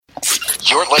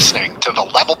You're listening to the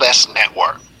Level Best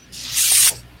Network.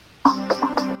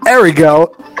 There we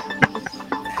go.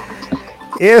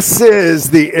 This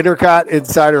is the Intercot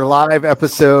Insider Live,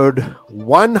 episode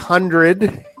 120.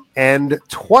 The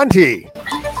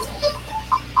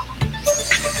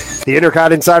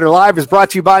Intercot Insider Live is brought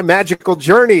to you by Magical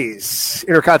Journeys,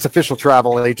 Intercot's official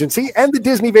travel agency, and the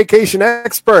Disney Vacation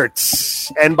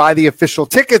Experts, and by the Official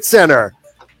Ticket Center.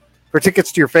 For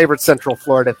tickets to your favorite Central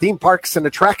Florida theme parks and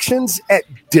attractions at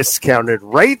discounted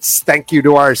rates. Thank you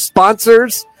to our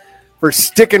sponsors for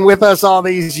sticking with us all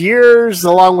these years.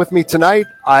 Along with me tonight,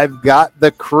 I've got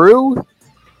the crew.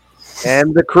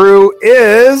 And the crew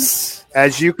is,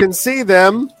 as you can see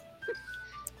them,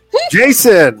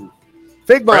 Jason,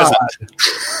 Figma,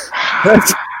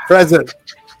 present.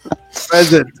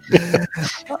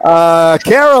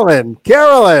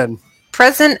 Carolyn,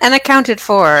 present and accounted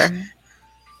for.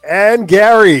 And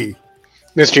Gary.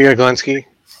 Mr. Yaglinski,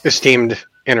 esteemed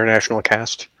international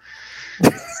cast.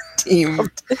 Team.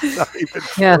 I'm not even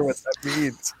sure what that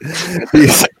means.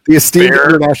 The esteemed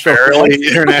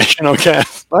international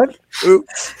cast. What?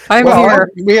 I'm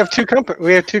here. We have two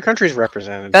countries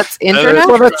represented. That's international.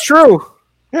 Well, that's true.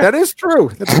 Yeah. That is true.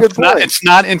 That's a good point. It's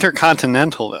not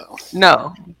intercontinental, though.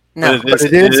 No. But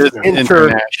it is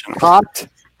international.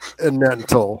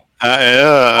 Intercontinental. That's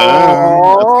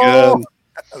good.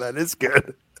 That is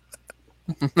good.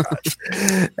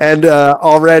 And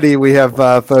already we have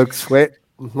folks. Wait,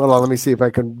 hold on. Let me see if I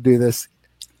can do this.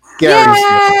 Gary's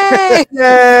Yay!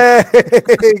 Yay!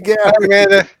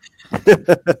 Gary.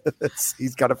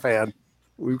 He's got a fan.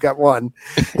 We've got one.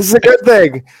 This is a good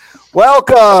thing.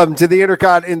 Welcome to the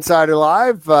Intercot Insider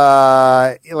Live.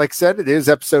 Like I said, it is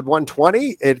episode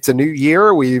 120. It's a new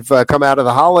year. We've come out of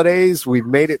the holidays. We've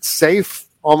made it safe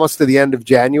almost to the end of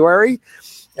January.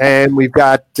 And we've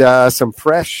got some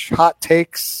fresh hot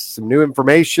takes, some new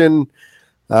information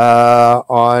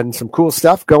on some cool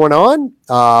stuff going on.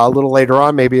 A little later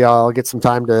on, maybe I'll get some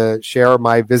time to share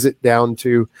my visit down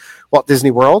to Walt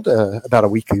Disney World about a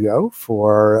week ago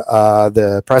for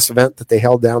the press event that they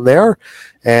held down there.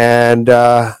 And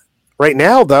right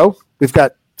now, though, we've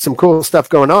got some cool stuff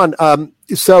going on.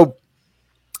 So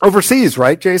overseas,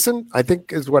 right, Jason? I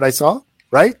think is what I saw,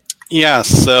 right? Yeah,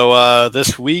 so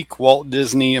this week, Walt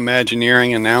Disney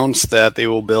Imagineering announced that they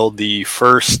will build the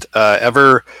first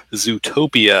ever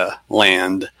Zootopia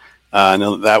land.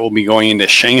 That will be going into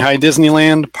Shanghai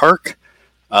Disneyland Park.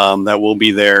 That will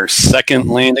be their second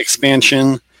land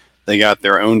expansion. They got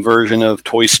their own version of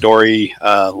Toy Story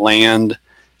land.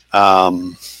 I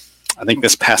think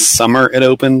this past summer it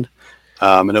opened.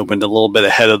 It opened a little bit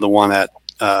ahead of the one at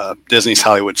Disney's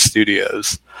Hollywood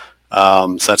Studios.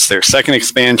 So that's their second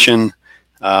expansion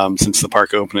since the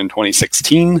park opened in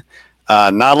 2016.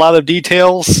 Not a lot of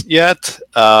details yet.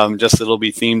 Just it'll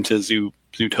be themed to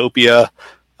Zootopia.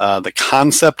 The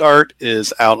concept art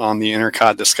is out on the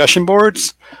Intercot discussion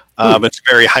boards, but it's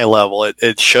very high level.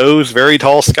 It shows very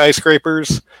tall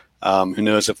skyscrapers. Who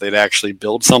knows if they'd actually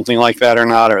build something like that or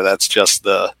not, or that's just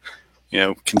the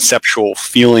conceptual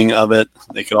feeling of it.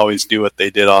 They could always do what they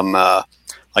did on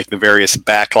like the various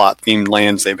backlot themed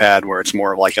lands they've had, where it's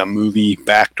more of like a movie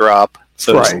backdrop,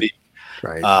 so to speak.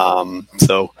 Right.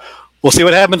 So we'll see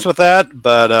what happens with that.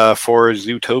 But for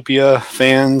Zootopia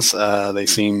fans, they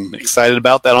seem excited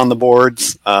about that on the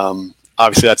boards.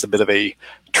 Obviously, that's a bit of a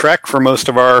trek for most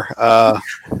of our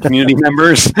community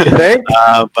members.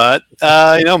 But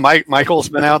Michael's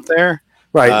been out there.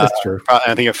 Right, that's true.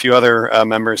 I think a few other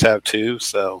members have too.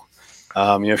 So.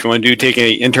 If you want to take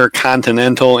an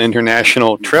intercontinental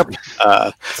international trip,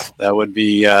 that would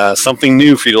be something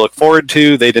new for you to look forward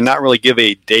to. They did not really give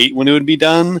a date when it would be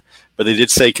done, but they did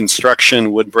say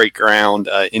construction would break ground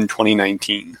in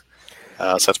 2019.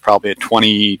 So that's probably a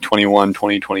 2021,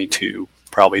 2022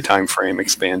 probably time frame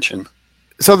expansion.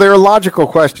 So there are logical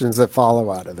questions that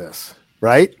follow out of this,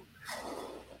 right?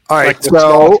 All right, like the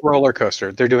sloth roller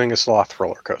coaster. They're doing a sloth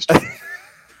roller coaster.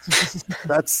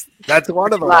 That's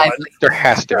one of the ones. There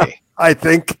has to be. I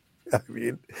think. I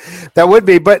mean, that would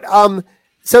be. But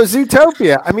so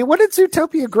Zootopia. I mean, what did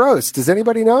Zootopia gross? Does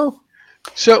anybody know?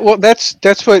 So, well, that's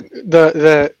what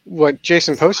what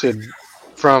Jason posted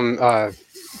from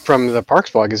the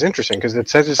Parks blog is interesting because it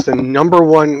says it's the number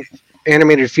one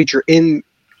animated feature in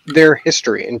their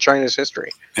history, in China's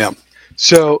history. Yeah.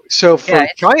 So for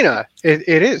China, it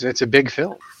is. It's a big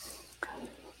film.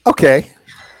 Okay.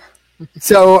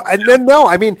 So, and then, no,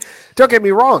 I mean, don't get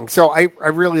me wrong. So I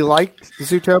really liked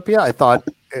Zootopia. I thought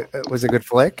it was a good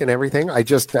flick and everything. I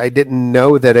didn't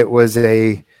know that it was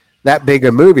a that big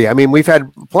a movie. I mean, we've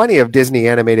had plenty of Disney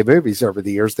animated movies over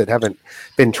the years that haven't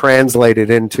been translated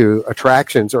into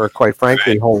attractions or, quite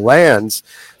frankly, whole lands.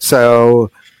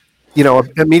 So, you know,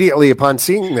 immediately upon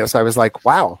seeing this, I was like,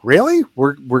 "Wow, really?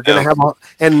 We're going to have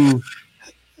and."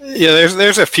 Yeah,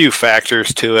 there's a few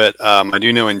factors to it. I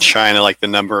do know in China, like the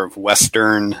number of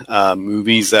Western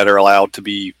movies that are allowed to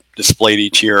be displayed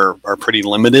each year are pretty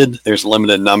limited. There's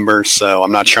limited numbers, so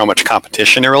I'm not sure how much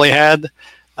competition it really had.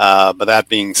 But that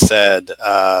being said,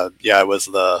 it was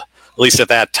at least at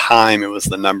that time, it was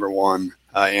the number one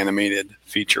animated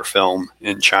feature film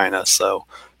in China. So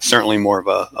certainly more of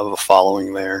a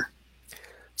following there.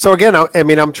 So again, I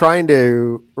mean, I'm trying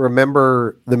to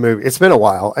remember the movie. It's been a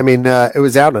while. I mean, it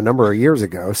was out a number of years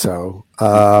ago. So,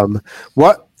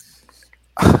 what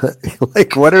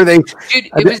are they?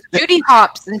 It was Judy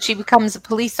Hopps, and she becomes a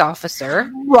police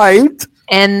officer, right?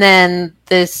 And then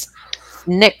this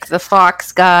Nick the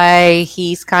Fox guy,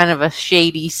 he's kind of a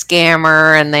shady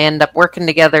scammer, and they end up working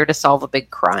together to solve a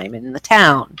big crime in the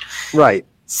town. Right.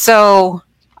 So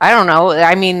I don't know.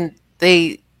 I mean,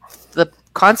 the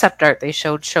concept art they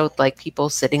showed like people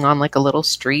sitting on like a little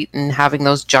street and having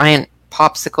those giant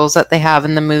popsicles that they have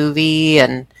in the movie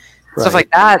and stuff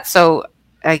like that. So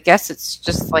I guess it's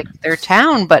just like their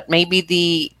town, but maybe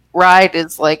the ride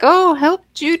is like, oh, help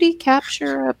Judy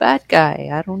capture a bad guy.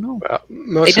 I don't know. Well,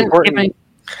 most important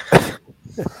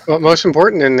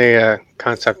in the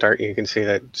concept art, you can see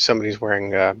that somebody's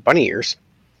wearing bunny ears.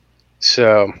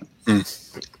 So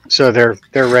they're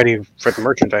ready for the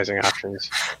merchandising options.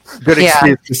 Good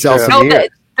excuse to sell some ears.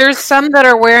 There's some that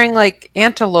are wearing like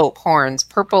antelope horns,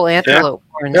 purple antelope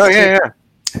horns. Oh yeah.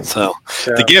 So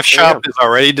the gift shop is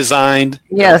already designed.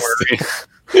 Yes.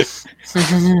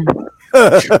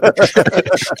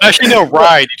 Actually, no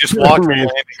ride. You just walk around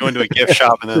and go into a gift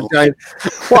shop and then.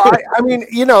 Well, I mean,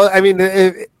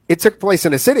 it took place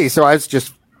in a city, so I was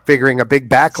just figuring a big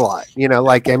backlot,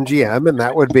 like MGM, and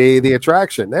that would be the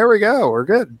attraction. There we go. We're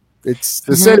good. It's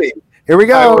the city. Here we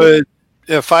go.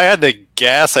 If I had to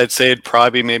guess, I'd say it'd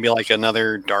probably be maybe like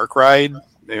another dark ride,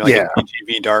 maybe like a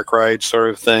PTV dark ride sort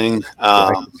of thing.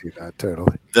 I can see that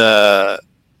totally. The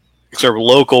sort of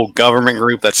local government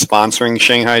group that's sponsoring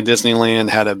Shanghai Disneyland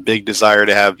had a big desire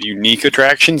to have unique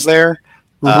attractions there.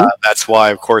 That's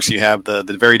why, of course, you have the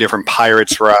very different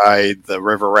Pirates ride, the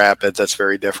River Rapids, that's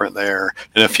very different there,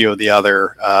 and a few of the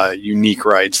other unique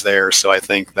rides there. So I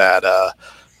think that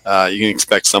you can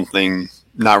expect something,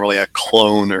 not really a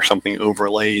clone or something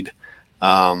overlaid,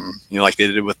 like they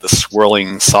did with the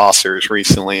swirling saucers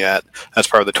recently as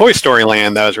part of the Toy Story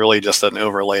Land. That was really just an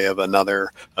overlay of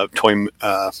another Tow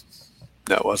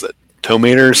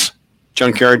Mater's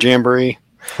Junkyard Jamboree.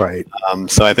 Right.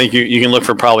 So I think you can look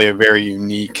for probably a very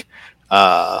unique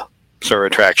sort of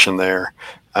attraction there.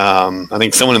 I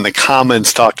think someone in the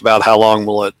comments talked about how long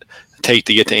will it take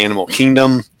to get to Animal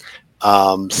Kingdom.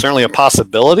 Certainly a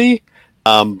possibility,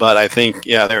 but I think,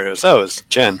 there it is. Oh, it's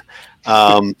Jen.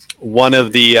 One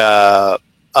of the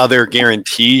other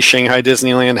guarantees Shanghai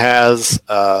Disneyland has,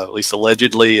 at least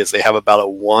allegedly, is they have about a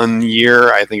 1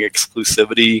 year, I think,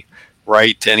 exclusivity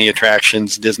right to any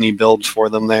attractions Disney builds for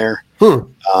them there.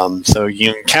 So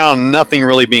you can count on nothing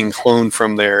really being cloned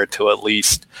from there till at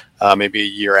least maybe a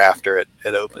year after it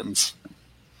opens.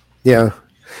 Yeah.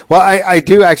 Well, I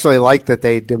do actually like that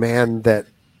they demand that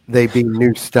they be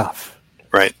new stuff.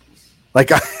 Right.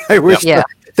 Like I wish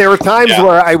there were times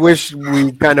where I wish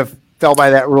we kind of fell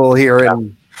by that rule here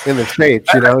in the States.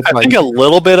 It's I think a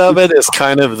little bit of it is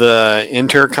kind of the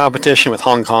inter-competition with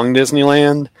Hong Kong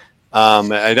Disneyland.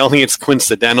 I don't think it's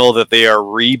coincidental that they are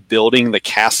rebuilding the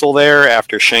castle there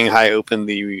after Shanghai opened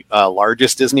the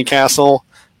largest Disney castle.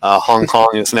 Hong Kong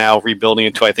is now rebuilding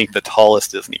it to, I think, the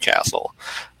tallest Disney castle.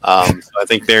 So I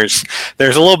think there's a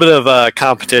little bit of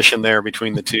competition there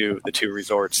between the two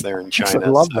resorts there in China. I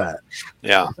love that.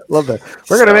 Yeah, love that.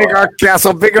 We're going to make our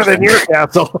castle bigger than your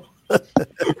castle.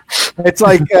 It's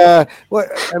like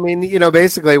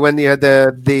basically when you had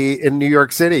the in New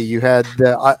York City, you had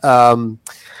the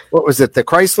what was it? The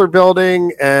Chrysler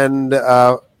Building and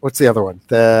what's the other one?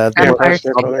 The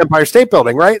Empire State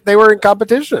Building, right? They were in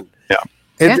competition. Yeah.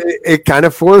 It kind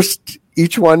of forced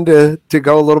each one to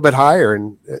go a little bit higher,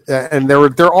 and there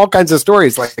are all kinds of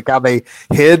stories like how they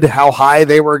hid how high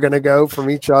they were going to go from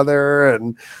each other,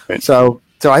 and so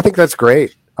I think that's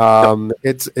great.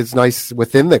 It's nice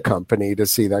within the company to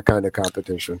see that kind of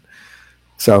competition.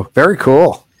 So very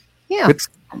cool. Yeah,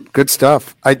 good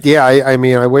stuff. I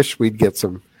wish we'd get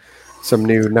some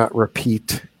new, not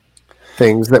repeat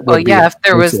things that would be if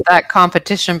there was that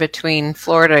competition between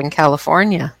Florida and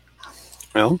California.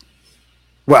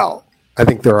 Well, I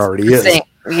think there already is.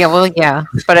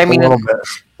 But I mean,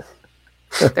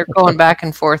 They're going back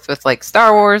and forth with like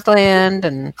Star Wars Land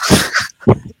and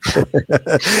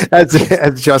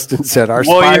as Justin said, our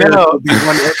Well, spire you know- will be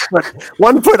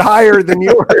 1 foot higher than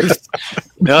yours.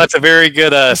 No, that's a very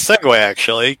good segue,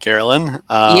 actually, Carolyn.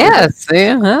 yes,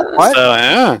 yeah.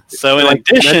 What? So in Like,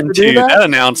 addition meant to do to that? that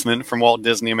announcement from Walt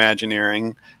Disney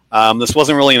Imagineering, this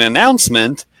wasn't really an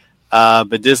announcement,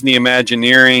 but Disney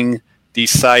Imagineering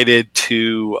decided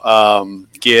to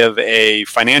give a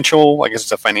financial, I guess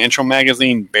it's a financial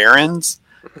magazine, Barron's,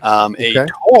 a Okay.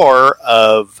 tour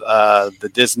of the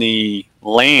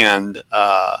Disneyland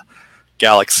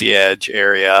Galaxy Edge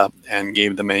area and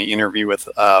gave them an interview with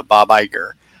Bob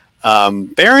Iger.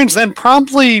 Barron's then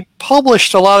promptly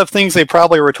published a lot of things they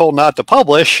probably were told not to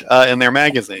publish in their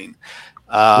magazine.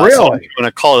 So I'm Really? going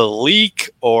to call it a leak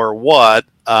or what.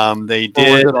 They Or was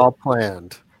did, it all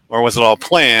planned? or was it all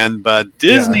planned? But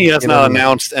Disney has you not know. Mm-hmm.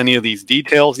 announced any of these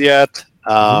details yet.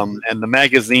 And the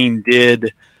magazine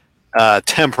did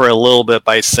temper a little bit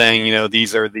by saying,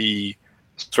 these are the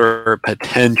sort of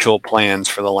potential plans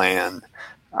for the land.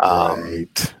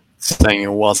 Right. Saying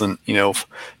it wasn't,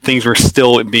 things were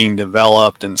still being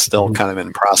developed and still kind of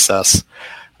in process.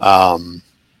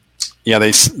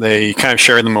 They kind of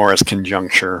shared them more as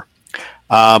conjuncture.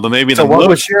 But maybe So the what most,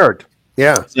 was shared?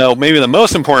 Yeah. so maybe the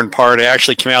most important part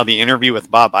actually came out of the interview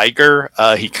with Bob Iger.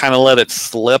 He kind of let it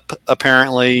slip,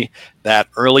 apparently, that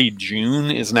early June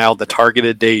is now the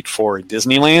targeted date for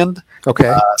Disneyland.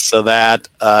 Okay. So that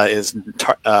is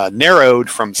narrowed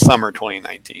from summer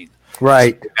 2019.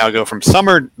 Right. Now go from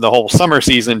the whole summer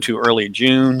season to early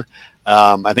June.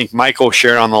 I think Michael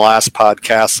shared on the last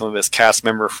podcast, some of his cast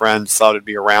member friends thought it'd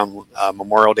be around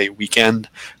Memorial Day weekend,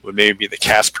 would maybe be the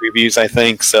cast previews, I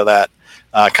think. So that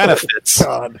kind of fits.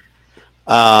 God.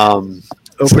 Um,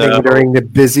 Opening so- during the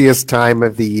busiest time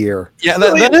of the year. yeah,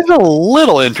 that is a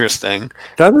little interesting.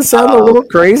 Doesn't it sound a little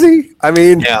crazy? I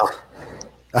mean, Yeah.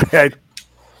 I-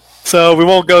 So we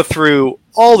won't go through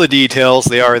all the details.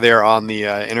 They are there on the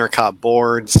Intercot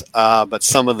boards. But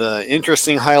some of the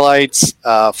interesting highlights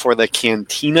for the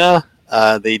Cantina,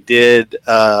 they did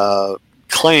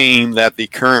claim that the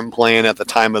current plan at the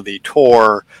time of the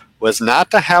tour was not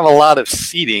to have a lot of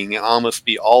seating and almost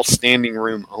be all standing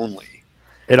room only.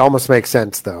 it almost makes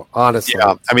sense, though, honestly.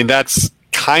 Yeah, I mean, that's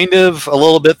kind of a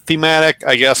little bit thematic,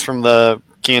 I guess, from the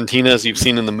cantinas you've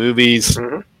seen in the movies.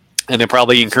 Mhm. And it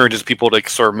probably encourages people to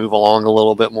sort of move along a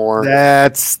little bit more.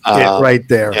 That's it right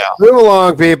there. yeah. Move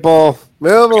along, people.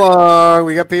 Move along.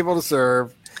 We got people to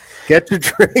serve. Get your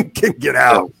drink and get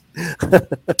out.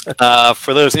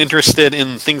 For those interested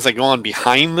in things that go on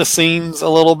behind the scenes a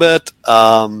little bit,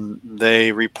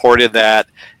 they reported that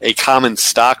a common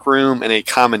stock room and a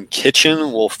common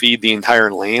kitchen will feed the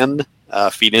entire land,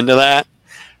 feed into that.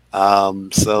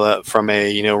 So that from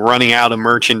a running out of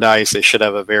merchandise, they should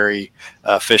have a very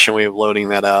efficient way of loading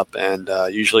that up, and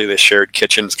usually the shared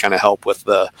kitchens kind of help with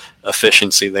the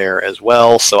efficiency there as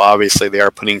well. So obviously they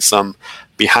are putting some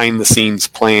behind the scenes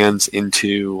plans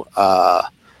into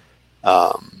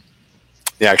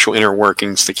the actual inner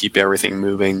workings to keep everything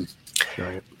moving.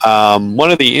 Right.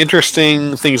 One of the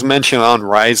interesting things mentioned on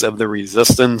Rise of the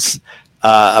Resistance,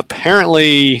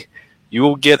 apparently you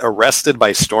will get arrested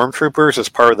by stormtroopers as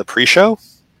part of the pre-show.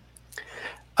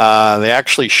 They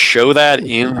actually show that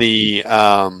in the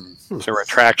sort of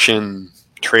attraction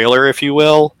trailer, if you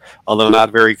will, although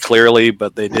not very clearly,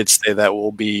 but they did say that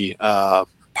will be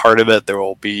part of it. There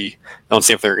will be, I don't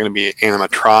see if they're going to be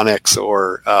animatronics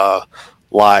or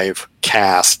live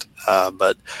cast,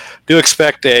 but do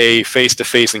expect a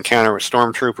face-to-face encounter with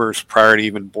stormtroopers prior to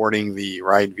even boarding the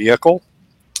ride vehicle.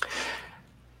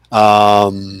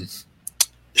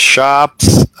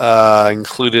 Shops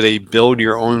included a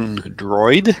build-your-own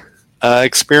droid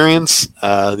experience.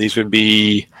 These would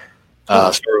be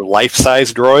sort of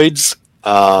life-size droids.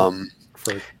 For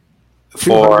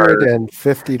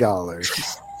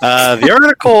 $250. The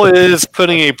article is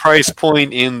putting a price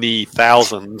point in the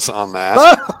thousands on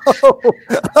that.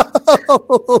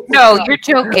 No, you're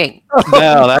joking.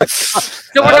 No, that's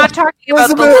So we're not talking about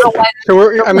the Elizabeth. little one. So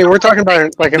we're talking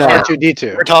about like an No.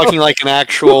 R2D2. we're talking like an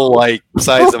actual like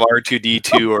size of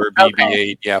R2D2 or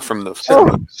BB-8. Yeah, from the So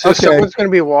Okay. someone's going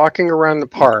to be walking around the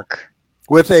park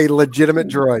With a legitimate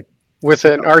droid. with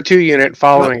an R2 unit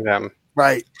following them.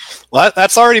 Right. Well,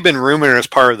 that's already been rumored as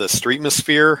part of the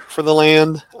streetmosphere for the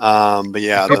land. But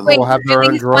yeah, People then- Wait, will have their do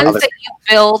own these droid. ones that you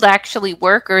build actually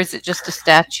work, or is it just a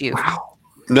statue?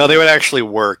 no, they would actually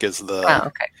work as the Oh,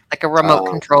 okay. Like a remote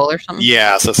control or something?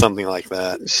 yeah, so something like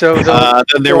that. So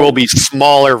Then there will be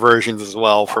smaller versions as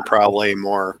well for probably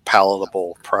more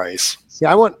palatable price.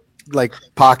 Yeah, I want like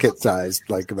pocket sized,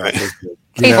 like that. Right.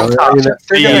 Cable know, top. I mean,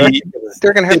 that-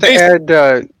 They're going to have to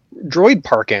add droid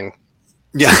parking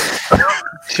Yeah.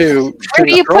 to Where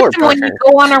do you stroller put them when you parking.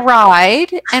 go on a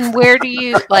ride? And where do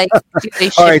you do they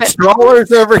ship all right, it?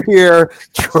 strollers over here,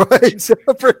 droids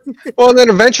over here. Well, then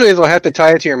eventually they'll have to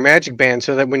tie it to your magic band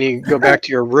so that when you go back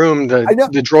to your room, the I know.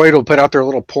 droid will put out their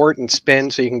little port and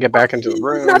spin so you can get back into the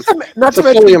room. Not It's to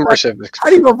a fully mention, immersive how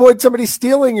do you avoid somebody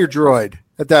stealing your droid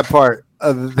at that part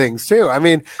of the things too? I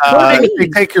mean, one thing if they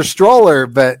take your stroller,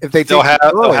 but if they take They'll have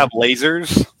your droid,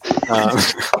 lasers.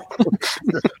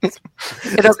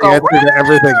 It'll the go. answer to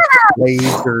everything.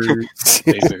 Lasers.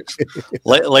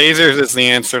 Lasers is the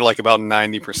answer. Like about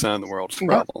 90% of the world's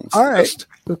problems. All right. Just,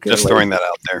 Okay, just throwing that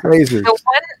out there. lasers.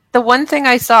 The one thing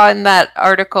I saw in that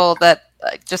article that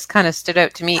just kind of stood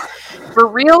out to me: for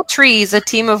real trees, a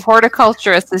team of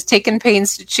horticulturists has taken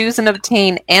pains to choose and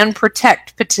obtain and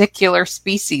protect particular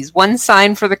species. One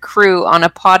sign for the crew on a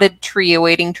potted tree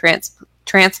awaiting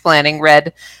transplanting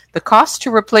read, "The cost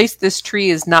to replace this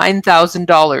tree is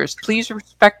 $9,000. Please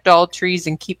respect all trees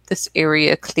and keep this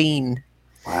area clean."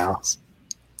 Wow.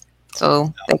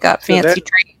 So they got So fancy that-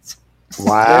 trees.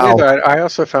 Wow. I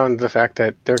also found the fact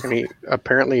that they're going to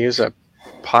apparently use a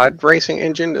pod racing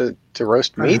engine to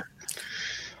roast meat.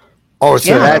 Oh,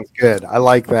 so Yeah. that's good. I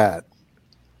like that.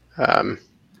 I don't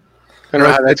know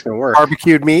how that's going to work.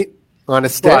 Barbecued meat on a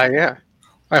stick Well, yeah.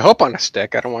 I hope on a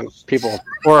stick. I don't want people.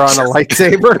 or on a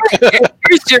lightsaber.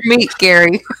 Here's your meat,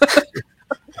 Gary.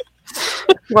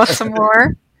 Want some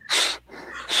more?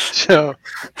 So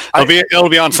It'll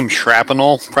be on some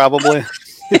shrapnel, probably.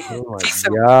 Oh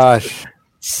my gosh.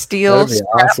 Steel. That'd be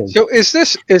awesome. So is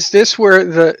this where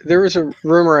there was a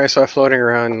rumor I saw floating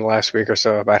around last week or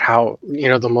so about how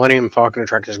the Millennium Falcon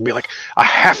attraction is gonna be like a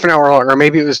half an hour long, or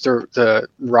maybe it was the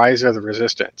Rise of the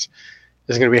Resistance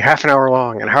is going to be half an hour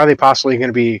long, and how are they possibly going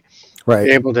to be Right.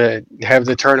 able to have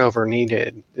the turnover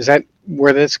needed? Is that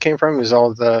where this came from? Is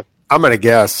all the I'm going to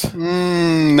guess.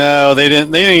 No, they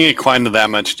didn't. They didn't get quite into that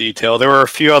much detail. There were a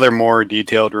few other more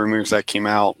detailed rumors that came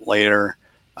out later.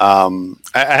 I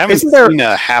haven't Isn't there- seen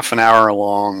a half an hour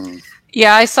long.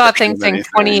 Yeah, I saw things Anything. saying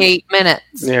 28 minutes.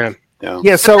 yeah?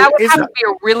 Yeah, so that would is have to be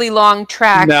a really long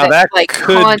track Now, that's that like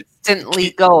could-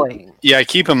 constantly going. Yeah,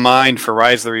 keep in mind for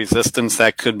Rise of the Resistance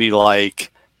that could be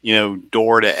like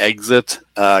door to exit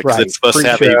because Right, it's supposed to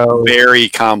have pre-show. a very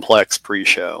complex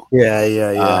pre-show.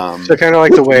 yeah. So kind of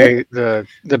like the way the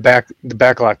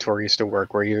backlot tour used to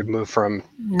work, where you would move from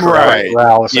Right.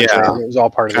 corral essentially, Yeah. and it was all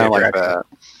part of the Kind of like attraction.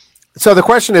 that. So the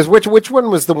question is, which one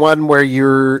was the one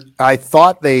where I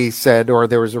thought they said, or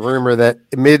there was a rumor that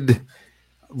mid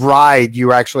ride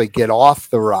you actually get off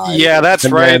the ride. Yeah, that's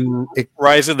And right. then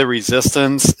Rise of the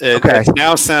Resistance. Okay. It's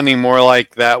now sounding more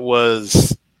like that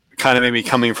was kind of maybe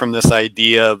coming from this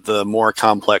idea of the more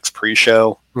complex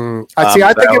pre-show. I see.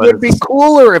 I think that it would be was-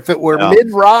 cooler if it were Yeah.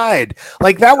 mid-ride.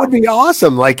 Like that would be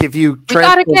awesome. Like if you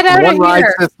gotta transferred get out from of one ride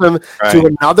here. system Right. to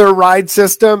another ride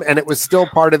system, and it was still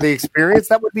part of the experience.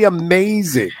 That would be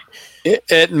amazing.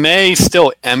 It may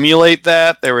still emulate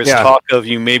that. There was Yeah. talk of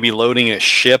you maybe loading a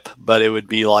ship, but it would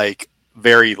be like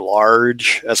very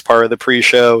large as part of the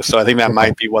pre-show. So I think that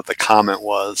might be what the comment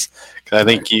was. 'Cause I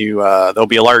think there'll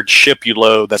be a large ship you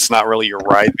load that's not really your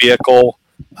ride vehicle,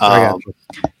 I got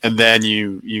and then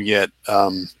you get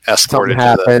Something escorted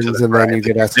happens, to the and then ride. you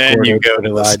get escorted. Then you go to to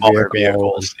the ride smaller vehicle.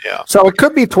 vehicles. Yeah. So it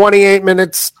could be 28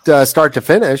 minutes start to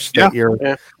finish. That you're.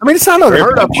 Yeah. I mean, it's not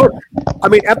unheard of. Look, I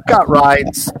mean, Epcot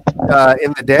rides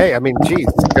in the day. I mean, geez,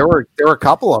 there were a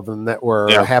couple of them that were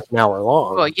Yeah. half an hour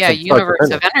long. Well, yeah, from start to Universe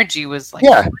finish. of Energy was like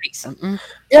Yeah. 40 something.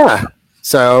 Yeah.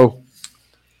 So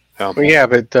Well, yeah,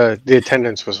 but the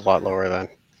attendance was a lot lower then.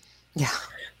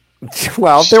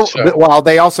 well, So-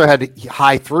 they also had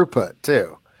high throughput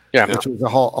too. Yeah. Which was a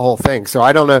whole thing. So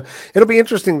I don't know. It'll be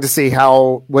interesting to see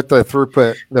what the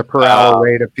throughput, the per hour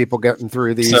rate of people getting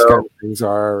through these So- kind of things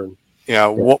are. And, Yeah.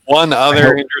 One other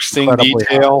hope interesting incredibly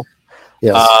detail.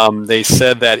 yes. They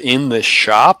said that in the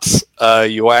shops,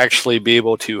 you'll actually be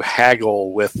able to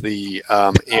haggle with the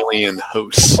alien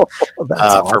hosts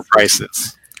That's for awesome.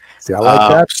 prices. See, I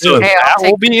like that. So Hey, I'll that will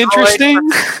take be the droid interesting.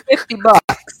 $50.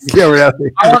 Yeah,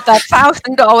 really. I want that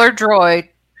 $1,000 droid.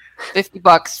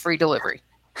 $50 free delivery.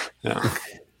 Yeah.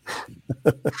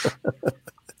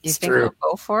 You think true.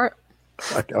 we'll go for it?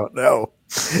 I don't know.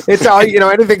 It's all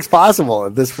anything's possible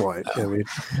at this point. I mean,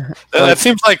 That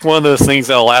seems like one of those things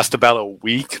that'll last about a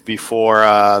week before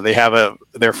they have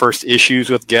their first issues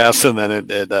with guests, and then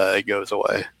it goes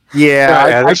away.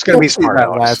 yeah, there's gonna be can't see smart that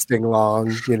alecks. lasting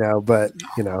long, but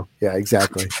yeah,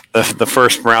 exactly. The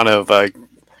first round of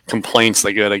complaints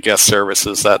they go to guest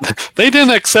services that they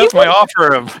didn't accept my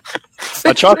offer of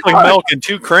a chocolate milk and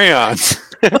 2 crayons.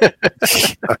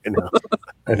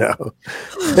 I know.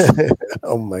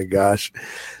 Oh my gosh,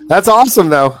 that's awesome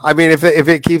though. I mean, if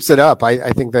it keeps it up,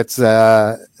 I think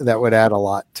that would add a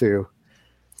lot to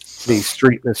the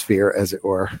streetmosphere, as it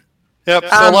were. Yep,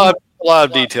 so a lot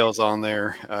of details on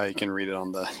there. You can read it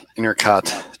on the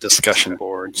Intercot discussion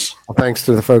boards. Well, thanks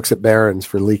to the folks at Barron's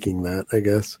for leaking that, I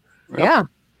guess. Yeah.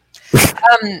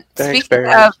 Thanks, Speaking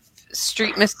Barron's. of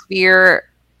streetmosphere,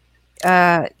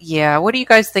 what do you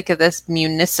guys think of this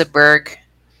Municiberg?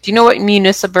 Do you know what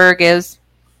Municiberg is?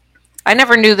 I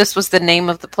never knew this was the name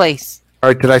of the place. All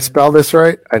right, did I spell this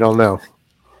right? I don't know.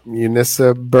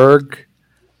 Municiberg?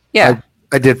 Yeah,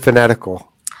 I did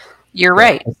phonetical. you're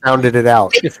right. I sounded it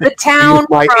out. It's the town Use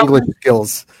my from, English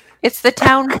skills. It's the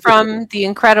town from The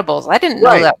Incredibles. I didn't know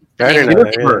Right. that. Was the I name didn't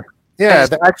of know it. that.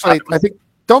 Yeah, actually, I think,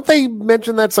 don't they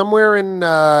mention that somewhere in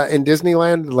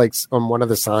Disneyland, like on one of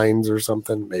the signs or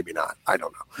something? Maybe not. I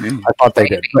don't know. I thought they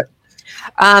did. But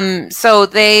So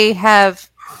they have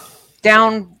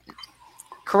down.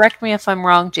 Correct me if I'm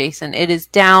wrong, Jason. It is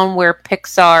down where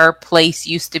Pixar Place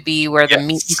used to be, where the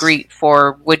meet and greet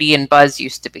for Woody and Buzz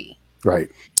used to be. right.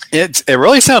 It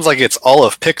really sounds like it's all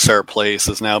of Pixar Place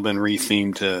has now been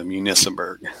rethemed to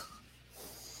Municiberg.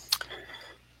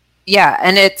 Yeah,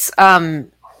 and it's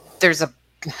there's a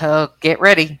get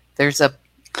ready. There's a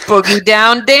boogie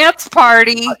down dance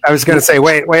party. I was going to say,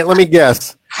 wait, let me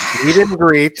guess. Meet and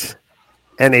greet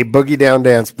and a boogie down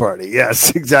dance party.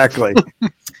 Yes, exactly.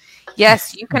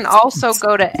 Yes, you can also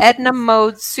go to Edna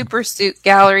Mode's Supersuit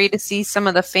Gallery to see some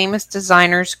of the famous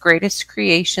designers' greatest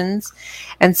creations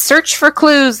and search for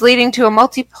clues leading to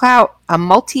a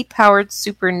multi-powered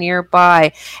super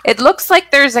nearby. It looks like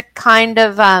there's a kind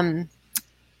of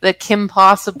the Kim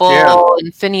Possible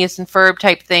and Phineas and Ferb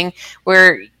type thing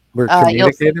where We're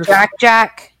you'll see communicators.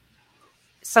 Jack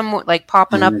somewhat like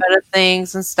popping up out of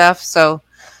things and stuff. So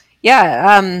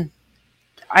yeah,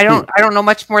 I don't know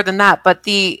much more than that, but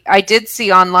I did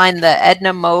see online the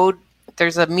Edna Mode.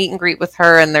 There's a meet and greet with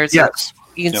her, and there's you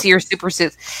can see her super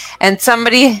suits. And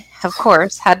somebody, of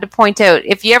course, had to point out,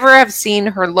 if you ever have seen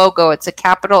her logo, it's a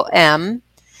capital M,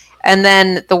 and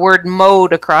then the word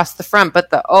mode across the front, but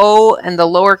the O and the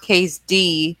lowercase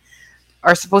d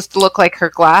are supposed to look like her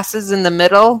glasses in the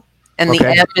middle, and the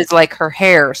M is like her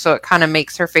hair, so it kind of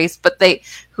makes her face. But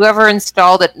whoever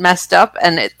installed it messed up,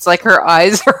 and it's like her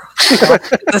eyes are to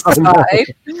the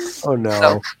side. Oh no.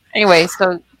 So, anyway,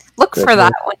 so look for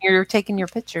that when you're taking your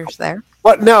pictures there.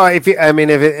 Well, no, when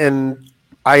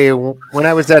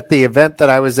I was at the event that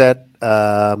I was at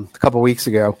a couple weeks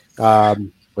ago,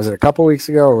 was it a couple weeks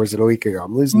ago or was it a week ago?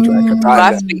 I'm losing track of time.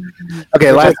 Last week. Okay,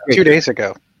 It was last like week. 2 days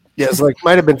ago. Yeah, it's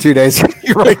might have been 2 days.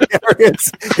 You're right.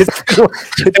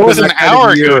 It was an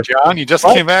hour ago, John. You just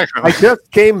came back from I just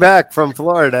came back from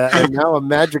Florida, and now I'm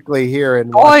magically here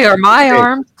in. Boy, are my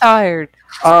arms tired.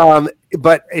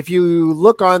 But if you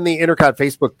look on the Intercot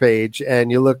Facebook page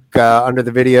and you look under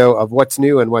the video of what's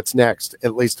new and what's next,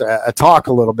 at least a talk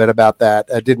a little bit about that.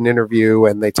 I did an interview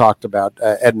and they talked about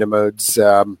Edna Mode's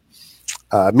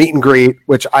meet and greet,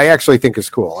 which I actually think is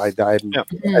cool. I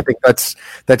think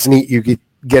that's neat. You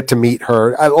get to meet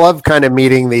her. I love kind of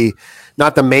meeting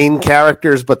not the main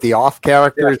characters, but the off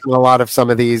characters in a lot of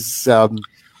some of these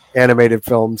animated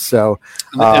films. So,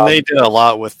 and they did a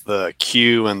lot with the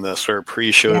Q and the sort of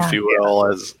pre-show, if you will,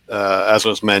 as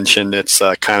was mentioned. It's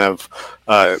a kind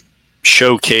of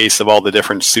showcase of all the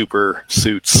different super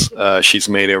suits she's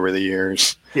made over the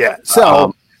years. Yeah.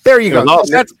 So there you go.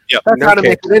 That's how to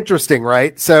make it interesting,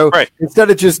 right? So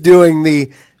instead of just doing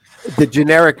the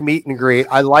generic meet and greet,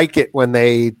 I like it when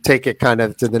they take it kind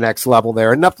of to the next level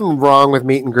there. And nothing wrong with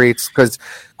meet and greets because,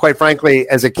 quite frankly,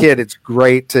 as a kid, it's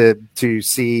great to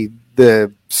see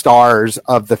the stars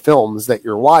of the films that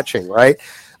you're watching, right?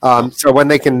 So when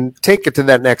they can take it to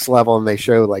that next level and they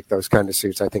show like those kind of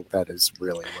suits, I think that is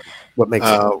really what makes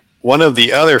it. One of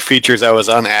the other features that was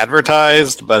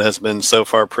unadvertised but has been so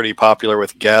far pretty popular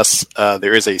with guests,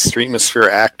 there is a Streetmosphere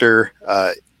actor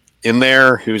in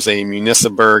there who's a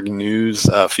Municiberg News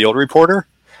field reporter.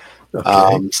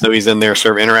 Okay. So he's in there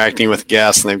sort of interacting with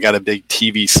guests, and they've got a big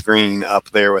TV screen up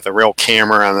there with a real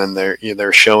camera, and then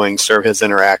they're showing sort of his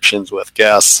interactions with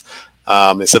guests.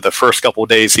 They said the first couple of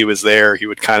days he was there, he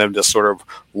would kind of just sort of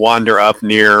wander up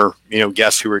near,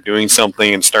 guests who were doing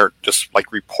something and start just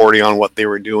like reporting on what they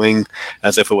were doing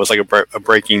as if it was like a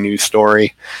breaking news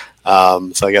story.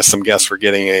 So I guess some guests were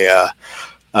getting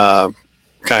kind of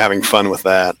having fun with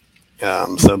that.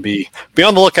 So be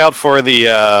on the lookout for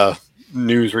the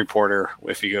news reporter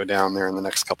if you go down there in the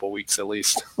next couple of weeks at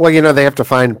least. Well, they have to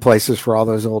find places for all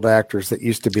those old actors that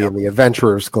used to be in the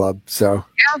Adventurers Club. So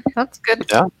Yeah, that's good.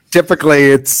 Yeah. typically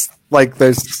it's like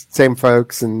those same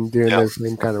folks and doing those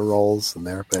same kind of roles in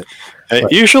there. But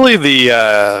usually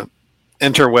the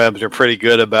interwebs are pretty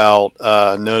good about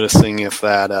noticing if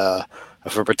a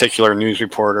particular news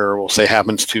reporter will say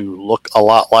happens to look a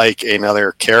lot like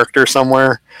another character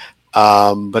somewhere.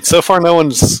 But so far, no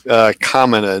one's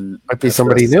commented. Might be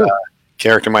somebody new.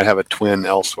 Character might have a twin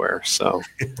elsewhere. So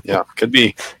yeah, could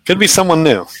be someone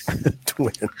new.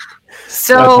 Twin.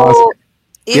 So awesome.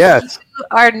 if Yes. you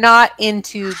are not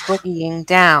into boogieing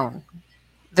down,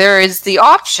 there is the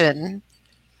option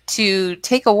to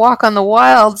take a walk on the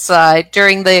wild side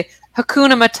during the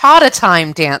Hakuna Matata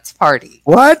time dance party.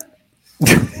 What?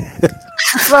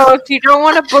 So if you don't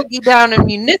want to boogie down in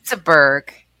Munitzburg,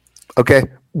 Okay.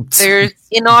 there's,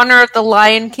 in honor of the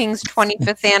Lion King's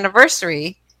 25th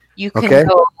anniversary, you can Okay.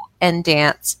 go and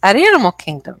dance at Animal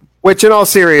Kingdom. Which, in all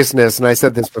seriousness, and I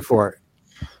said this before,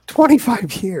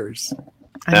 25 years.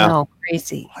 I Yeah. know,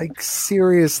 crazy. Like,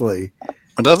 seriously.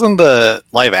 Doesn't the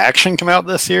live action come out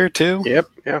this year too? Yep.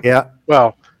 Yeah. Yeah.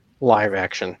 Well, live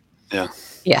action. Yeah,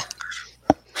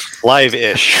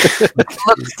 Live-ish.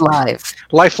 looks live.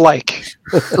 Lifelike.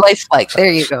 Lifelike.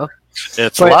 There you go.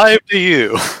 It's But- live to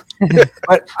you.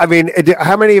 But, I mean,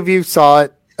 how many of you saw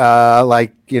it,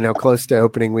 close to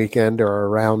opening weekend or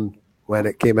around when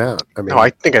it came out? I mean, No, I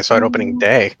think I saw it opening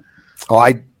day.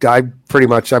 I pretty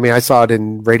much, I saw it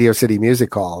in Radio City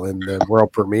Music Hall in the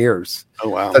world premieres Oh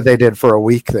wow. that they did for a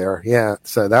week there. Yeah.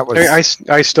 So that was,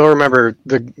 I still remember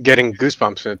getting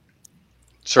goosebumps at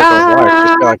Circle of Life.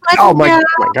 Just like, oh my, oh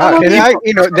my god! And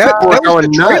that was going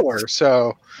the nuts. trailer.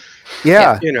 So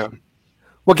yeah.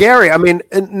 Well, Gary, I mean,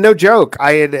 no joke.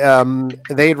 They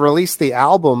had released the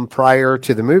album prior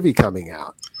to the movie coming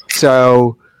out.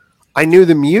 So I knew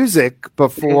the music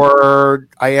before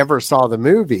I ever saw the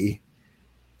movie.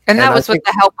 And that And I was with think-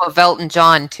 the help of Elton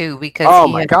John too, because Oh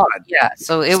he my had- God. yeah.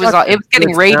 So it Such was a getting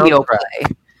good radio soundtrack.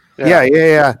 play.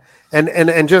 Yeah.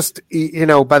 And just,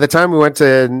 by the time we went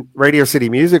to Radio City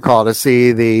Music Hall to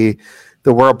see the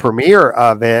world premiere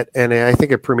of it, and I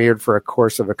think it premiered for a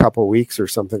course of a couple weeks or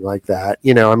something like that.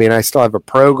 I still have a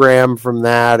program from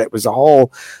that. It was a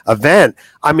whole event.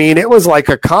 I mean, it was like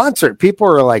a concert. People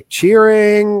were like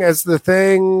cheering as the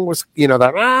thing was,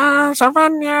 that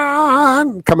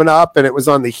coming up, and it was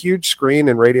on the huge screen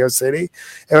in Radio City.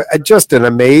 Just an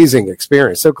amazing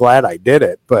experience. So glad I did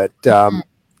it. But,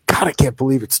 God, I can't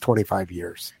believe it's 25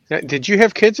 years. Now, did you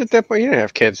have kids at that point? You didn't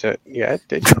have kids yet,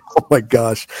 did you? Oh my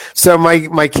gosh. So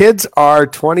my kids are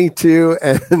 22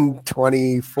 and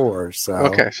 24. So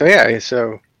Okay, so yeah,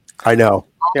 I know.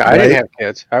 yeah, I didn't have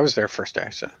kids. I was there first day.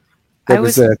 So It I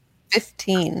was a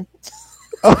 15.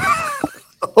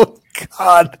 oh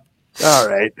God. All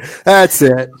right. That's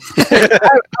it.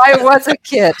 I was a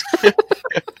kid.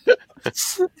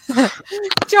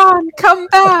 John, come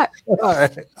back. All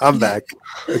right. I'm back.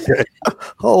 Okay.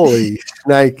 Holy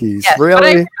Nikes. Yes, but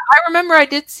Really? I remember I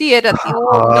did see it at the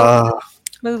old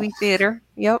movie theater.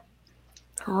 Yep.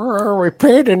 We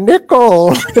paid a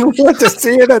nickel and we went to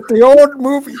see it at the old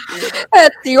movie theater.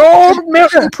 At the old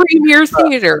Milton Premier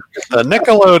Theater. The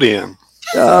Nickelodeon.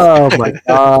 Oh my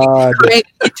God. Crank,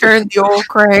 you turned the old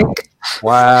crank.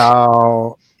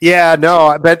 Wow. Yeah,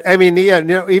 no, but I mean,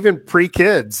 even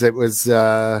pre-kids, it was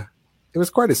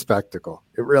quite a spectacle.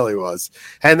 It really was.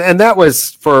 And that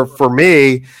was for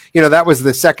me, that was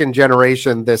the second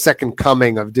generation, the second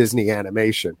coming of Disney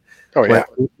animation. oh yeah,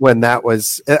 When that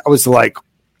was, I was like,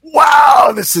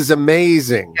 wow, this is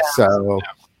amazing. Yeah. So,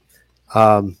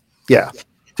 just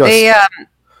They,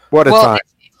 what a well, time.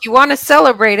 if you want to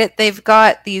celebrate it, they've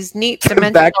got these neat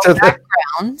dimensional Back to the-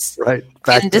 backgrounds Right.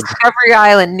 Back in to Discovery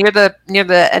Island near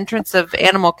the entrance of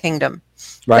Animal Kingdom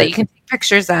that you right. can take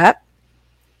pictures at.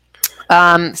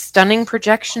 Stunning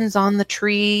projections on the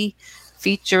tree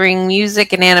featuring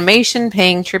music and animation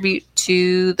paying tribute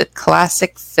to the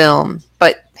classic film.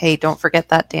 But hey, don't forget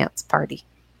that dance party.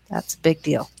 That's a big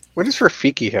deal. what does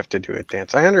Rafiki have to do with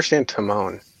dance? I understand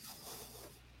Timon.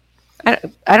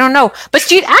 I don't know. But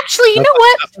dude, actually, you know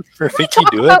what? Rafiki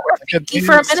Talk do about it. Rafiki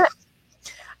for a minute.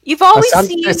 You've always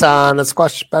seen a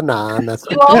squash banana.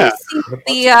 you always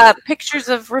see the pictures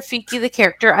of Rafiki the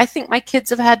character. I think my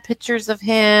kids have had pictures of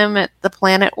him at the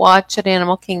Planet Watch at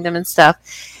Animal Kingdom and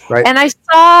stuff. Right. And I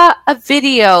saw a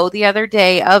video the other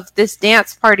day of this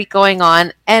dance party going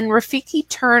on, and Rafiki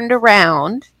turned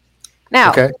around.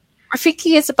 Now, Okay.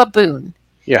 Rafiki is a baboon.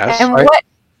 Yes, And right. what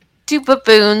do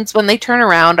baboons, when they turn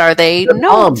around, are they? They're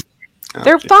No, bummed.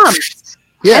 they're bummed.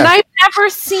 Yeah. And I've never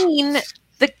seen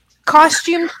the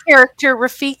costume character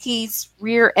Rafiki's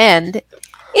rear end.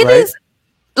 It Right. is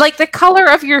like the color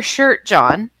of your shirt,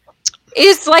 John,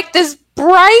 is like this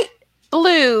bright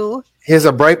blue He has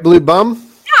a bright blue bum.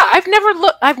 Yeah,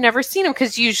 I've never seen him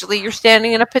because usually you're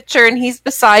standing in a picture and he's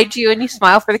beside you and you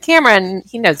smile for the camera and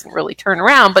he doesn't really turn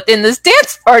around. But in this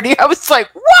dance party, I was like,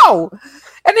 whoa!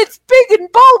 And it's big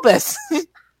and bulbous.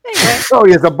 Anyway. Oh,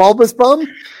 he has a bulbous bum?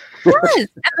 Yes. And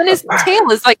then his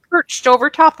tail is like perched over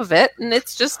top of it, and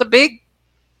it's just a big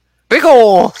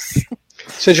ole.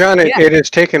 So, John, it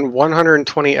has taken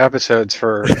 120 episodes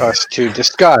for us to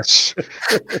discuss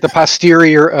the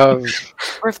posterior of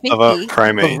a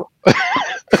primate.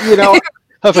 You know,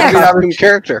 of a costume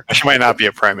character. She might not be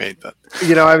a primate, but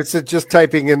you know, I was just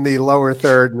typing in the lower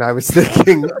third, and I was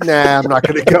thinking, nah, I'm not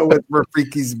going to go with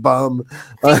Rafiki's bum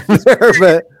on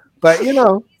there, but you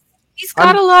know. He's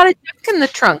got a lot of junk in the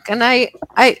trunk, and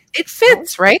it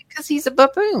fits, right? Because he's a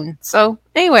baboon. So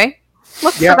anyway,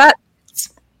 look for that.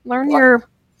 Learn your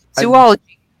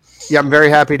zoology. I'm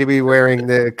very happy to be wearing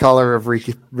the color of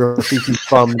Rafiki's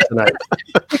bum tonight.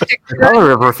 The color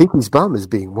of Rafiki's bum is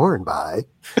being worn by.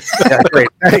 Yeah, great,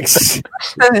 thanks.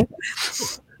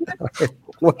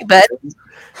 Bet.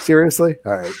 Seriously?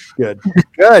 All right,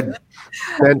 good,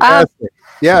 fantastic.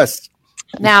 Yes.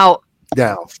 Now.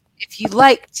 If you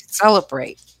like to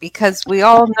celebrate, because we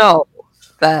all know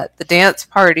that the dance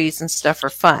parties and stuff are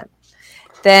fun,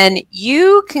 then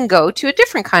you can go to a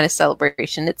different kind of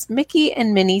celebration. It's Mickey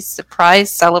and Minnie's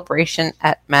surprise celebration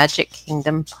at Magic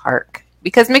Kingdom Park.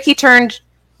 Because Mickey turned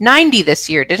 90 this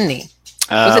year, didn't he?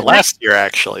 Last year,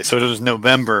 actually. So it was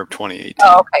November of 2018.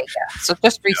 Oh, okay, yeah. So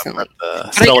just recently. The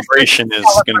celebration is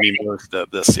going to be moved up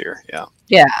this year, yeah.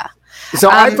 Yeah. So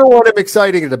I, for one, am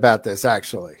excited about this,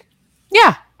 actually.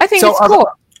 Yeah. I think it's cool.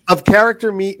 Of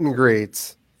character meet and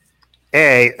greets,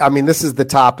 I mean, this is the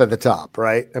top of the top,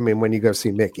 right? I mean, when you go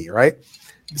see Mickey, right?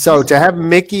 So to have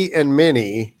Mickey and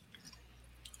Minnie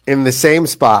in the same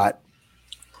spot,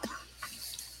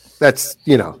 that's,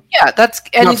 you know. Yeah,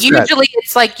 usually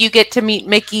it's like you get to meet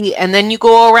Mickey and then you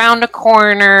go around a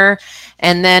corner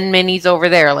and then Minnie's over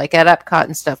there, like at Epcot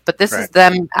and stuff. But this is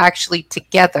them actually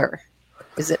together.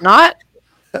 Is it not?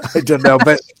 I don't know,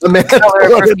 but that's a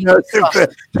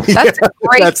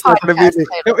great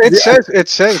podcast. It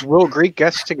says we'll greet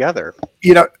guests together.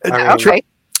 You know, okay.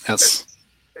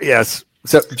 Yes.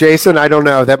 So, Jason, I don't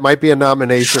know. That might be a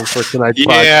nomination for tonight's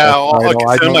podcast.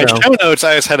 Yeah, in my show notes,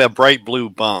 I just had a bright blue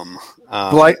bum.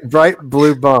 Bright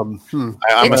blue bum. I'm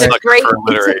it's a great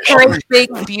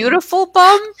big, beautiful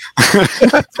bum.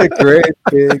 It's a great,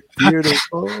 big,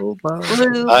 beautiful bum.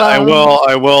 I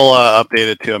will update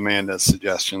it to Amanda's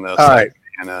suggestion, though. All right.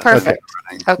 Perfect.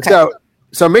 Okay.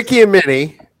 So Mickey and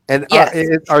Minnie, and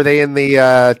are they in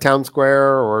the town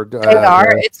square or? They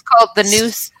are. It's called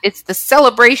it's the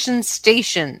Celebration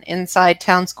Station inside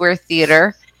Town Square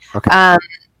Theater. Okay.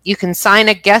 You can sign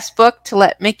a guest book to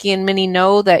let Mickey and Minnie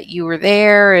know that you were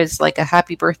there as like a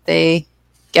happy birthday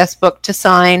guest book to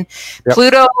sign. Yep.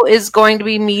 Pluto is going to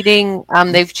be meeting.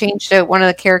 They've changed out one of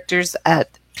the characters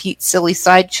at Pete's Silly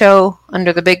Sideshow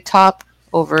under the big top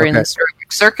over in the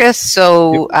Circus.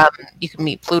 So you can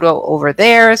meet Pluto over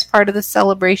there as part of the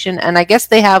celebration. And I guess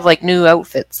they have like new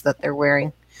outfits that they're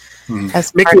wearing.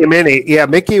 As Mickey and Minnie,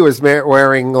 Mickey was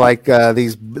wearing like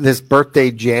this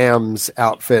birthday jams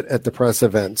outfit at the press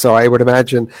event. So I would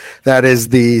imagine that is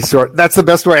that's the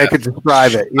best way I could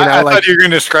describe it. I thought you were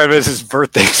going to describe it as his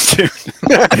birthday suit.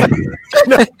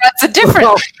 That's a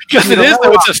different because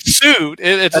it's a suit.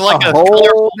 It's like a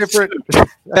whole different.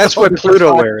 That's what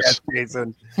Pluto wears.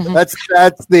 Jason. That's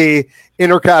the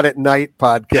Intercot at Night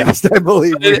podcast, I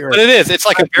believe. But it is. It's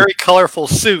like a very colorful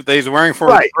suit that he's wearing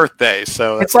for his birthday.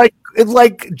 So it's like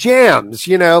jams,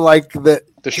 you know, like the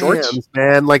shorts, jams,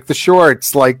 man, like the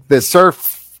shorts, like the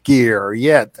surf gear.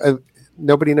 Yeah,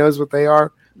 nobody knows what they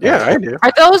are. Yeah, I do.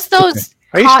 Are those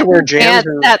I used to wear jams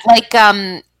that like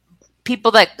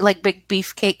people that like big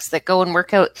beefcakes that go and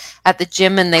work out at the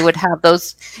gym, and they would have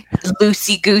those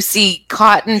loosey-goosey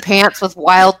cotton pants with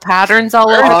wild patterns all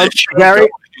over.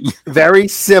 Very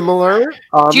similar.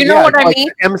 Do you know what I mean?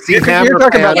 MC Hammer. You're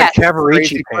talking about the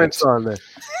Cavarici pants on the.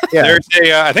 Yeah. There's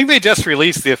I think they just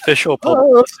released the official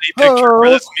publicity picture for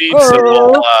this meet,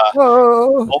 so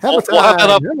we'll have that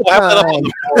up on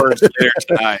the boards later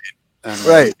tonight. And,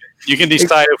 right. You can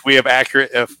decide if we have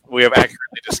accurately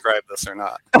described this or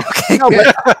not. Okay. No,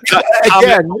 but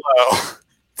again,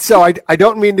 so I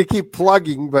don't mean to keep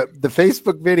plugging, but the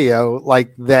Facebook video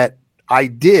like that I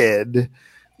did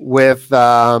with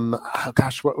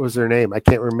what was her name? I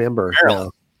can't remember.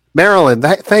 Marilyn.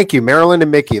 Thank you, Marilyn and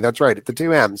Mickey. That's right, at the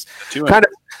 2 M's.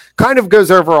 Kind of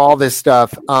goes over all this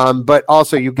stuff, but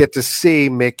also you get to see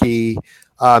Mickey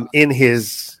in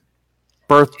his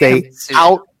birthday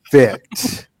outfit.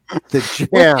 The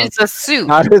jam. Which is a suit.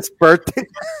 Not his birthday.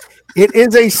 It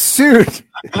is a suit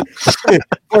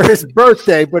for his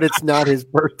birthday, but it's not his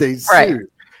birthday suit. Right.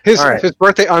 His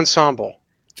birthday ensemble.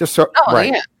 Just so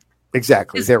right. Yeah.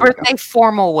 Exactly. His there birthday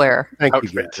formal wear. we go.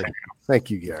 Thank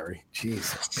you, Gary.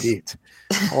 Jesus, Pete.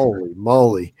 Holy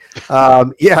moly.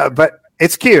 Yeah, but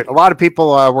it's cute. A lot of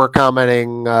people were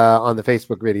commenting on the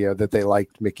Facebook video that they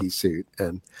liked Mickey's suit.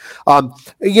 And,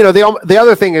 the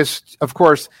other thing is, of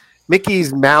course,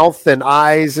 Mickey's mouth and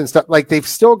eyes and stuff, like they've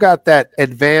still got that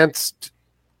advanced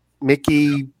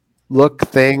Mickey look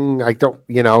thing. I don't,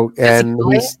 and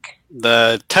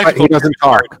the technical he doesn't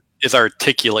talk. Is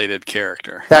articulated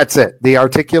character. That's it. The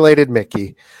articulated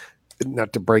Mickey.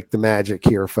 Not to break the magic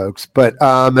here, folks, but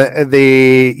so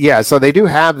they do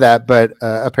have that, but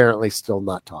apparently still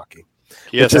not talking.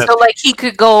 Yes, so like he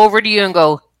could go over to you and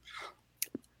go,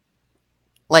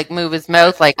 like move his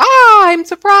mouth, like I'm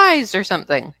surprised or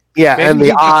something. Yeah, Maybe and the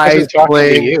he just eyes doesn't talk to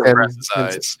blink. you.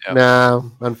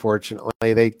 No,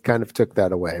 unfortunately, they kind of took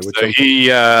that away. Which so he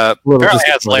apparently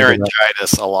has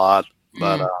laryngitis a lot,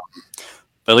 but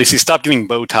at least he stopped getting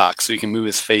Botox, so he can move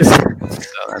his face.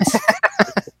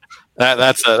 So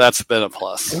that's a bit of a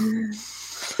plus.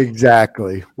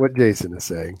 Exactly what Jason is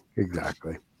saying.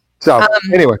 Exactly. So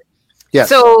anyway, yeah.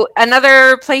 So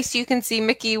another place you can see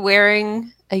Mickey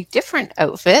wearing a different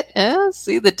outfit.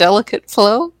 See the delicate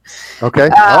flow. Okay.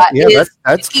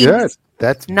 That's good.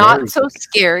 That's not so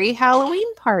scary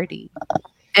Halloween party.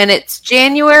 And it's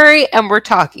January, and we're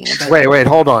talking about Wait,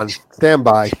 hold on. Stand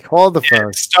by. Hold the phone.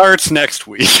 It starts next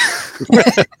week.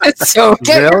 So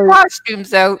get your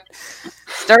costumes out.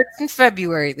 Starts in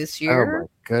February this year. Oh, my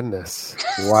goodness.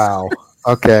 Wow.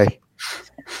 Okay.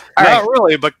 Not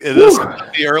really, but it is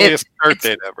the earliest start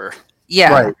date ever.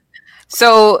 Yeah. Right.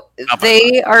 So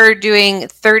they are doing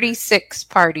 36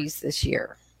 parties this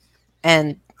year.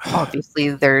 And obviously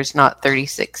there's not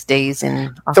 36 days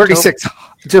in October. 36,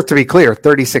 just to be clear,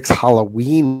 36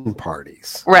 Halloween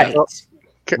parties. Right.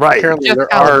 Right. Apparently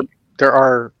there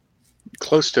are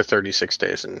close to 36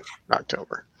 days in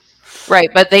October.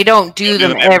 Right, but they don't do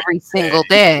them every single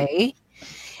day.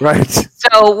 Right.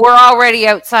 So we're already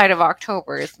outside of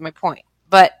October is my point.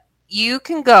 But you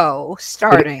can go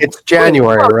starting. It's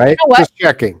January, right? You know what? Just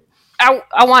checking.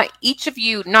 I want each of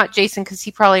you, not Jason because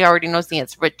he probably already knows the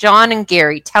answer, but John and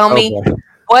Gary, tell me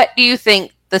what do you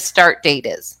think the start date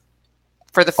is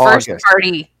for the first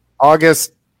party?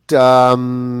 August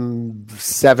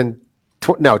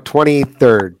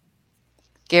 23rd.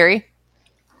 Gary?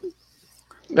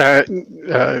 I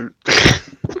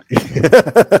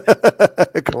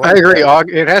agree.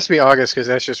 It has to be August because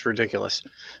that's just ridiculous.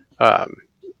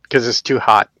 Because it's too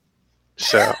hot.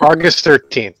 So August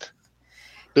 13th.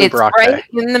 It's right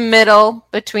in the middle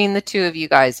between the two of you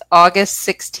guys. August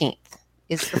 16th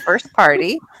is the first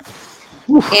party.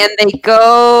 And they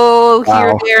go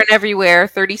here, there, and everywhere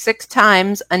 36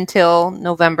 times until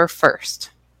November 1st.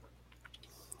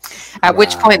 At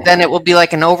which point, then it will be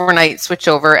like an overnight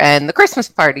switchover, and the Christmas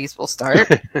parties will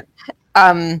start.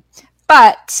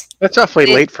 But that's awfully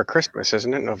late for Christmas,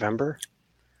 isn't it? November.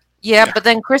 Yeah, but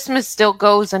then Christmas still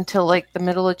goes until like the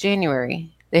middle of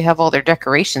January. They have all their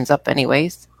decorations up,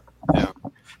 anyways. Yeah,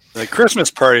 the Christmas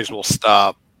parties will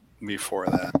stop before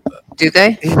that. But. Do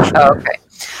they? Oh, okay.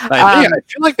 I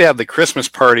feel like they have the Christmas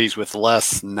parties with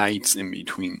less nights in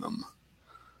between them.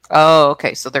 Oh,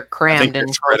 okay. So they're crammed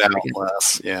and spread out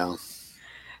less. Yeah.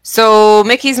 So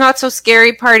Mickey's Not So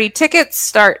Scary Party tickets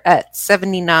start at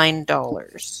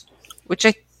 $79, which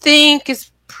I think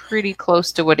is pretty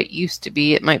close to what it used to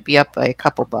be. It might be up by a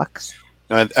couple bucks.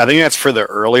 I think that's for the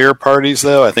earlier parties,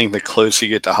 though. I think the closer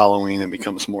you get to Halloween, it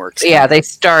becomes more expensive. Yeah, they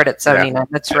start at $79. Yeah.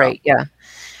 That's right. Yeah.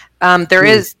 There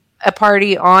is a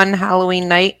party on Halloween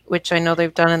night, which I know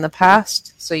they've done in the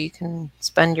past, so you can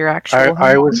spend your actual.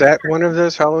 I was at one of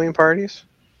those Halloween parties.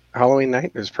 Halloween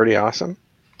night was pretty awesome.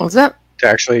 What's that?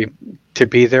 To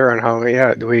be there on Halloween.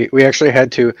 Yeah, we actually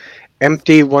had to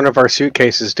empty one of our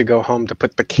suitcases to go home to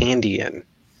put the candy in.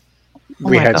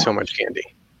 We had so much candy.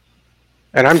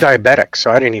 And I'm diabetic, so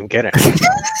I didn't even get it.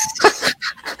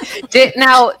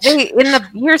 Now, in the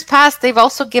years past, they've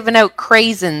also given out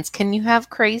craisins. Can you have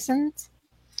craisins?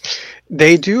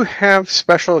 They do have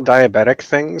special diabetic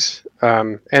things,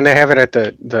 and they have it at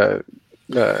the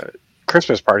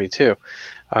Christmas party too.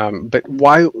 But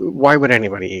why would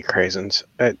anybody eat craisins?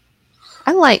 I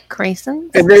like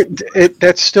craisins.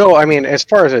 That's still, I mean, as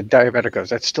far as a diabetic goes,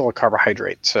 that's still a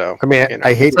carbohydrate. So I mean,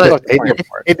 I hate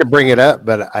to bring it up,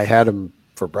 but I had them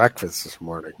for breakfast this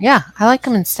morning. Yeah, I like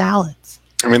them in salads.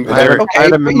 I mean, I had Okay,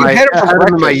 them but in you my, had it for I had them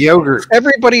in my breakfast. yogurt.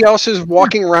 Everybody else is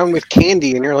walking around with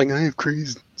candy, and you're like, I have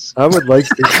craisins. I would like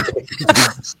to.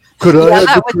 Could Yeah, I have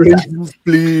that the would- craisins,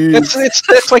 please?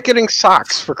 It's like getting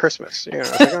socks for Christmas. You know,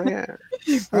 it's like, oh, yeah.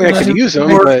 I mean, I could use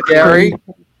them, Or, but Gary,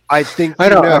 I think I you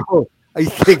don't know. I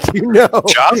think you know.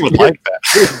 John would like that.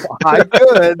 If I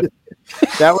could,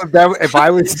 that would if I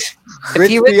was If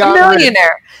rich you were a beyond rich,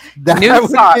 millionaire, that new would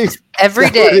socks every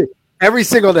that would day. be- every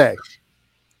single day,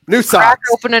 new Crack socks.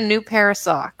 open a new pair of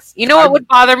socks. You know what would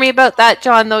bother me about that,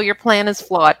 John? Though your plan is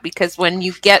flawed because when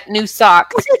you get new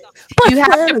socks, you have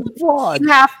That to is flawed. you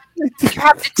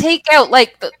have to take out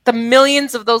like the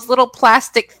millions of those little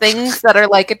plastic things that are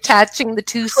like attaching the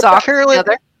two socks Carolyn,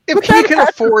 together. if But he that can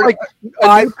happens afford like a new 5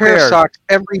 pair of pairs. socks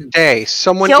every day,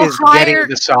 someone He'll is hire- getting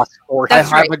the socks for him. I That's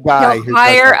have right. a guy who He'll does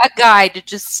hire that. a guy to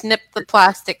just snip the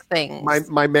plastic things.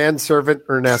 My manservant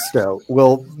Ernesto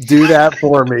will do that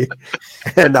for me,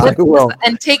 and I will.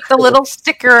 And take the little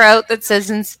sticker out that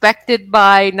says inspected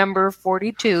by number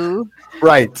 42.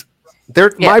 Right. There,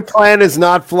 Yeah. my plan is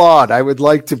not flawed. I would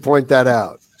like to point that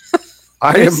out.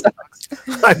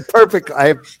 I'm perfect. I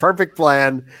have perfect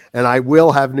plan, and I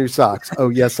will have new socks. Oh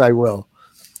yes, I will.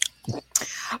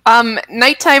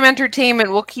 Nighttime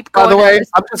entertainment. We'll keep By going. the way,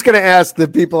 I'm just going to ask the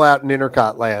people out in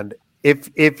Intercot land,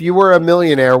 if you were a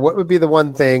millionaire, what would be the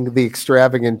one thing, the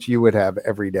extravagance you would have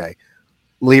every day?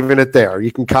 Leaving it there.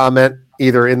 You can comment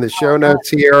either in the show notes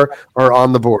here or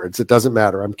on the boards. It doesn't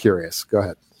matter. I'm curious. Go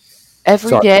ahead. every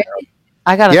sorry. day.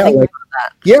 I gotta Yeah, think. like,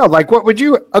 yeah, like what would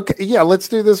you? Okay, yeah, let's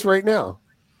do this right now,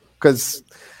 because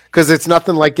it's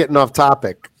nothing like getting off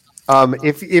topic.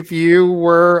 If you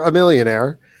were a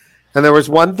millionaire, and there was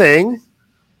one thing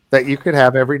that you could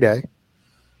have every day,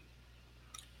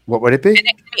 what would it be? It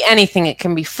can be anything. It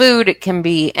can be food. It can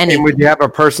be And anything. would you have a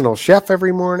personal chef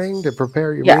every morning to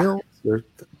prepare your Yeah. meals? Or,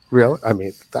 real? I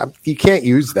mean, you can't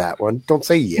use that one. Don't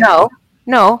say yeah.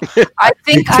 No. I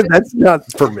think That's not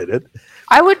permitted.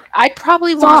 I'd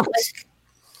probably want like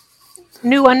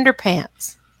new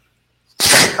underpants.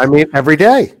 I mean, every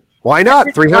day. Why not?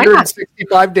 Why not?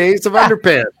 365 days of Yeah.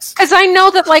 underpants. Because I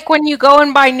know that, like, when you go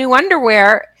and buy new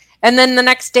underwear, and then the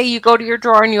next day you go to your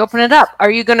drawer and you open it up, are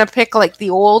you going to pick like the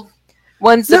old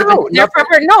ones that have No, been there nothing.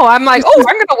 forever? No, I'm like, oh,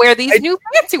 I'm going to wear these new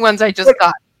fancy ones I just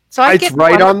got. So I It's get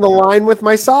right one. on the line with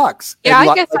my socks. Yeah, And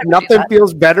I guess I would do nothing that.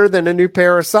 feels better than a new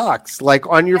pair of socks, like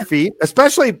on your feet.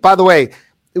 Especially, by the way,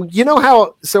 you know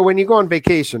how? So when you go on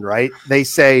vacation, right? They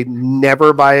say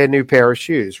never buy a new pair of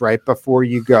shoes right before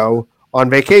you go on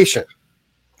vacation.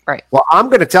 Right. Well, I'm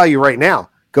going to tell you right now: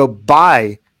 go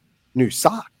buy new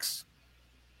socks,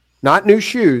 not new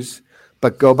shoes,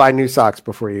 but go buy new socks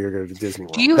before you go to Disney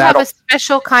World. Do you That'll- have a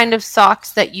special kind of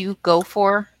socks that you go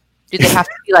for? Do they have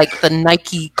to be like the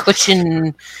Nike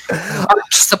cushion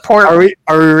arch support? Are we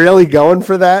really going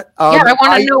for that? Yeah, I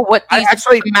want to know what I these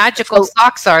actually- magical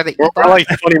socks are that you We're buy. like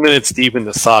 20 minutes deep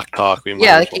into sock talk. We might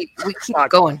Yeah, as well. we keep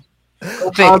going.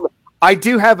 Go big. I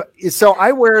do have. So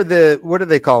I wear the, what do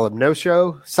they call them?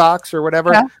 No-show socks or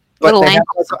whatever. Yeah, But little they have,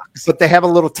 ankle socks. but they have a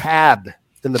little tab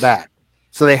in the back,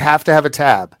 so they have to have a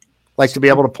tab, like to be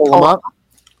able to pull them up.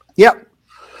 Yep.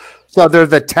 So they're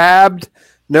the tabbed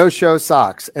no-show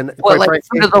socks, and What, quite like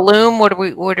frankly, Fruit of the Loom?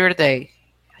 What are they?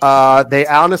 they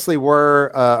honestly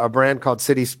were a brand called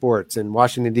City Sports in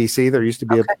Washington D.C. There used to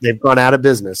be they've gone out of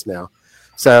business now.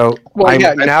 So Well,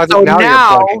 yeah, now so you're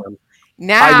now- plugging them.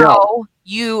 Now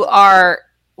you are.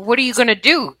 What are you going to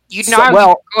do? You So- now well-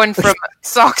 you're going from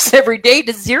socks every day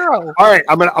to zero. all right,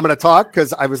 I'm gonna talk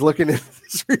because I was looking at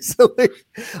this recently.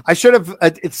 I should have.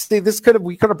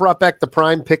 We could have brought back the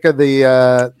prime pick of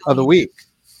the week,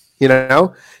 you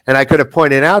know, and I could have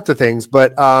pointed out the things.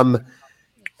 But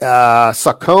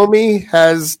Saucony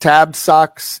has tabbed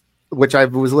socks, which I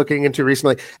was looking into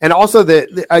recently, and also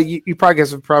you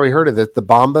guys have probably heard of it, the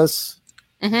Bombas,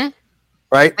 Mm-hmm.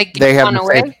 right? They give have one the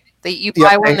away. same- You Yeah,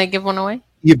 buy one, they give one away.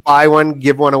 You buy one,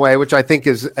 give one away, which I think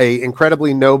is a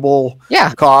incredibly noble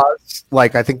Yeah. cause.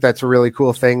 Like, I think that's a really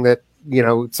cool thing that, you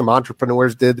know, some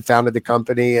entrepreneurs did, founded the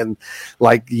company, and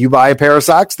like, you buy a pair of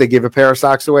socks, they give a pair of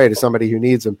socks away to somebody who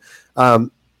needs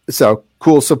them. So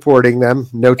cool supporting them.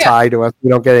 No tie to us. We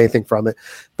don't get anything from it,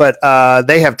 but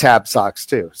they have tab socks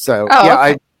too. So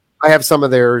okay. I have some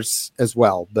of theirs as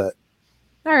well, but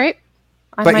All right.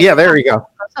 but yeah, there you go.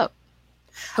 Up.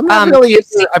 I'm not really.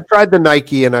 I've tried the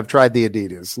Nike and I've tried the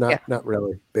Adidas. Not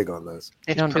really big on those.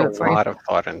 They don't Put do a it for you. lot of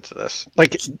thought into this.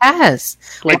 Like, Yes.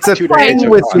 It's a 2 thing days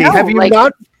with of me. No, Have you like-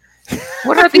 not?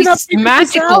 What are Have you not these figured this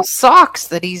magical out? socks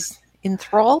that he's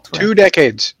enthralled with? 2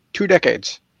 decades. 2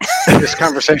 decades. this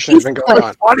conversation has been going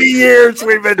on. 20 years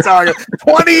we've been talking.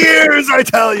 20 years, I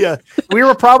tell you. We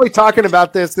were probably talking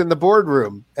about this in the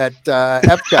boardroom at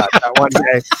Epcot that one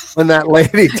day when that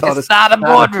lady told us. It's not a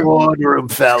boardroom. Boardroom,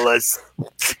 fellas.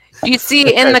 Do you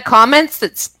see in the comments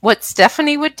that's what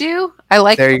Stephanie would do? I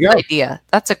like There you that go. idea.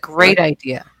 That's a great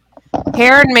idea.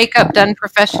 Hair and makeup done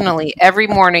professionally every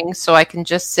morning so I can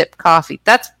just sip coffee.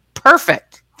 That's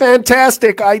perfect.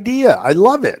 Fantastic idea. I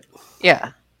love it.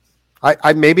 Yeah.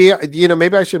 I maybe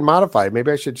I should modify it.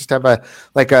 Maybe I should just have a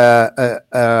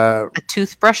A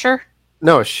toothbrusher?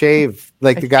 a shave,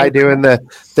 like the guy doing the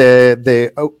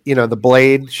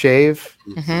blade shave.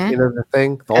 Mhm. You know the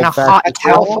thing, the And a hot old-fashioned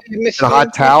towel. and a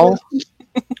hot towel,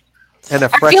 and a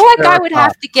I fresh feel like pair I of would socks.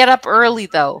 have to get up early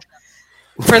though.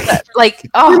 For that, like,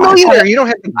 You're a oh, millionaire. You don't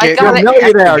have to I get. got You're a it.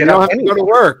 millionaire. You Get don't up have to go to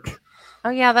anyway. work. oh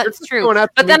yeah, that's You're true. going out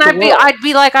to But then meet the world. I'd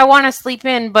be like, I want to sleep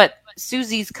in, but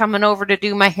Susie's coming over to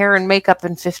do my hair and makeup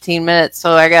in 15 minutes,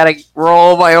 so I gotta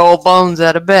roll my old bones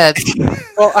out of bed.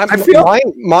 Well, I feel-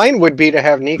 mine would be to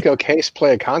have Nico Case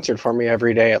play a concert for me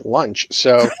every day at lunch.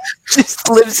 So Just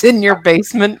lives in your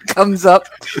basement, comes up.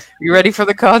 You ready for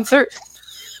the concert?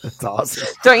 That's awesome.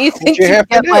 Don't you think you you have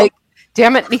to get do. like,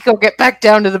 damn it, Nico, get back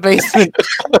down to the basement.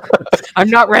 I'm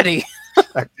not ready.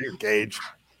 Back to your cage.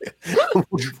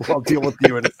 I'll deal with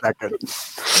you in a second.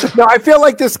 No, I feel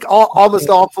like this almost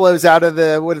all flows out of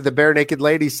the Bare Naked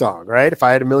Lady song, right? If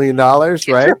I had $1 million,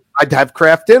 right, I'd have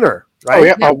craft dinner, right? oh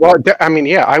yeah,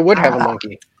 I would have a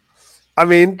monkey. I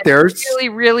mean, there's Really,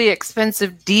 really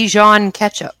expensive Dijon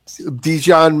ketchups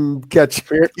Dijon ketchup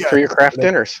for your craft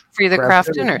dinners. for the Craft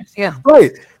craft dinner. dinners. Yeah.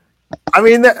 right? I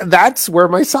mean, that's where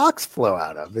my socks flow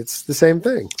out of. It's the same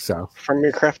thing. So, From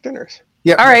your craft dinners.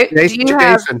 yeah. All right, Jason. do you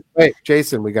have- Jason. Wait,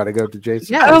 Jason. We got to go to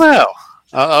Jason. Yeah. I don't know.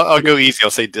 I'll go easy.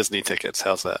 I'll say Disney tickets.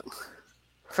 How's that?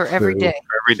 For every day.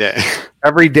 For every day.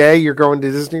 Every day you're going to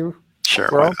Disney Sure.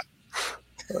 World?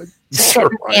 why not? Sure,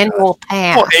 why not? Annual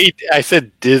pass. Well, I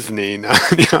said Disney. No,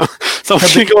 so we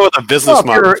should go with a business Well,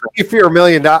 model. if you're $1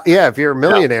 million, if you're a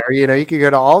millionaire, you can go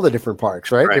to all the different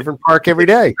parks, right? Right. Different park every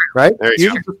day, right? There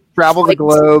you can travel the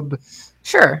globe.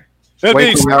 Sure. It'd be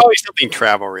waking up. probably something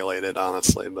travel related,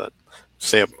 honestly, but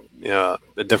say a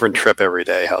different trip every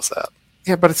day. How's that?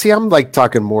 Yeah, but see, I'm like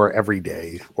talking more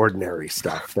everyday, ordinary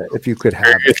stuff. That if you could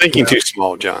have, You're thinking too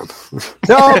small, John.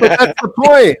 No, but that's the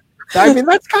point. I mean,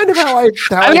 that's kind of how I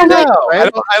think, I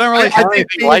right? don't really I have think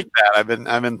anything like that.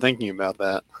 I've been thinking about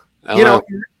that. I don't You know,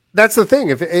 that's the thing.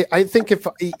 If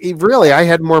really I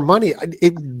had more money,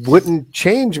 it wouldn't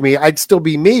change me. I'd still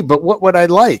be me. But what would I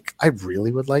like? I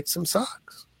really would like some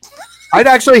socks. I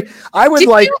would Did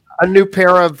like you- a new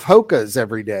pair of Hokas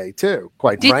every day too.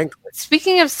 Quite frankly.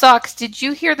 Speaking of socks, did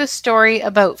you hear the story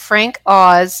about Frank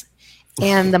Oz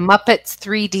and the Muppets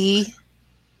 3D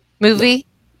movie?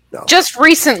 No. Just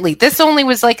recently. This only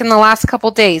was like in the last couple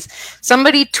days.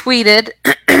 Somebody tweeted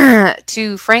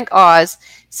to Frank Oz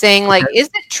saying, like, is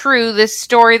it true, this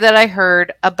story that I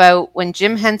heard about when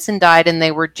Jim Henson died and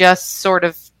they were just sort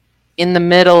of in the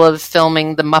middle of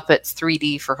filming the Muppets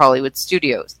 3D for Hollywood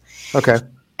Studios? Okay.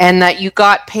 And that you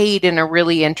got paid in a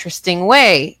really interesting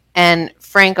way. And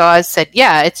Frank Oz said,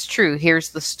 yeah, it's true. Here's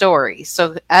the story.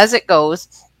 So as it goes,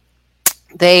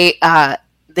 they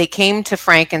came to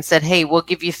Frank and said, hey, we'll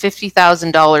give you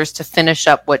 $50,000 to finish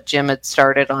up what Jim had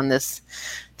started on this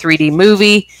 3D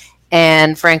movie.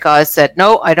 And Frank Oz said,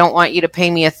 no, I don't want you to pay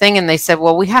me a thing. And they said,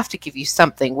 well, we have to give you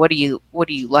something. What do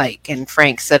you like? And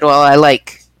Frank said, well, I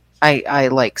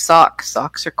like socks.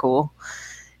 Socks are cool.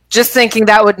 Just thinking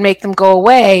that would make them go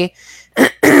away.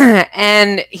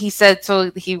 And he said,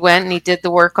 so he went and he did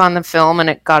the work on the film and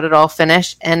it got it all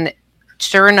finished. And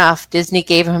sure enough, Disney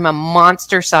gave him a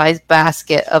monster-sized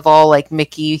basket of all like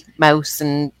Mickey Mouse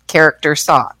and character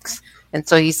socks. And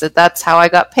so he said, that's how I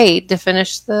got paid to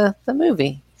finish the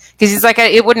movie. Because he's like,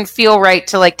 it wouldn't feel right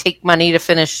to like take money to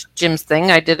finish Jim's thing.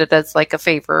 I did it as like a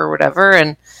favor or whatever.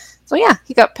 And so, yeah,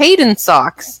 he got paid in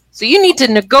socks. So you need to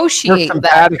We're negotiate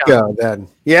that. simpatico then.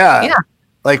 Yeah. Yeah.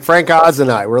 Like Frank Oz and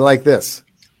I, we're like this.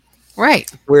 Right.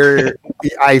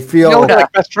 I feel No We're doubt.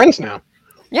 like best friends now.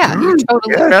 Yeah, you're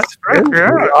totally yes, we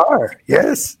are.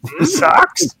 Yes.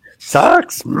 Socks.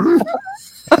 Socks.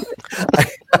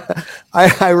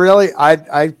 I really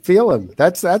feel him.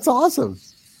 That's awesome.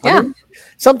 Yeah. I mean,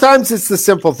 sometimes it's the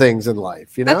simple things in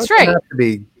life, That's It doesn't right. have to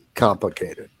be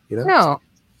complicated, No.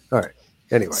 All right.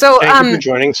 Anyway. So, Thank you for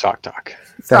joining Sock Talk.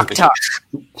 Sock Thank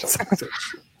you. Talk.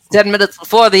 10 minutes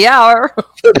before the hour.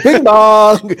 Bing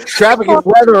bong. Traffic and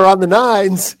weather on the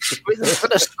nines.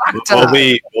 We'll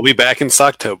be back in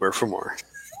Socktober for more.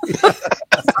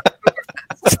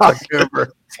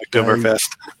 October.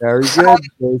 Oktoberfest. Very good,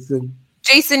 Jason.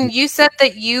 Jason, you said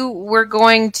that you were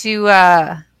going to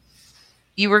buy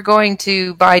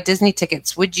Disney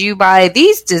tickets. Would you buy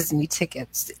these Disney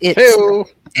tickets? Ew.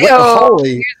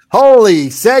 Holy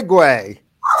segue.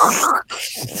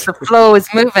 The flow is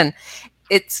moving.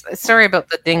 It's sorry about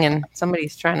the dinging.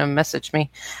 Somebody's trying to message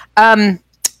me.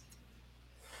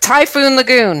 Typhoon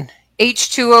Lagoon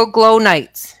H2O Glow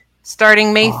Nights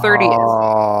starting May 30th.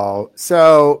 Oh,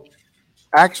 so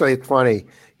actually, it's funny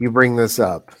you bring this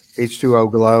up.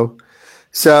 H2O Glow.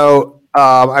 So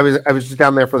I was just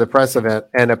down there for the press event,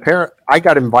 and I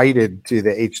got invited to the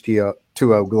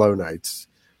H2O Glow Nights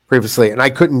previously, and I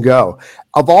couldn't go.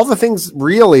 Of all the things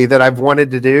really that I've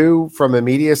wanted to do from a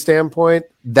media standpoint,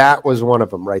 that was one of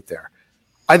them right there.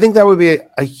 I think that would be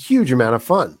a huge amount of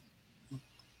fun.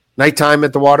 Nighttime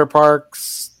at the water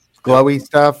parks, glowy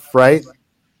stuff, right?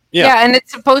 Yeah, and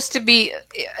it's supposed to be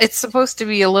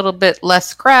a little bit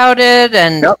less crowded,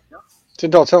 and Yep. It's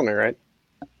adults only, right?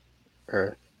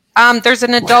 Or there's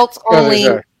an adults only.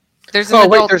 There's a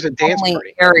dance only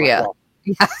party area.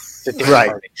 Yeah. It's a dance Right.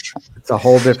 party. It's a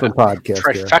whole different podcast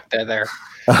here. Trifecta there.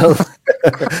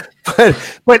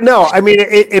 but no, I mean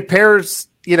it pairs.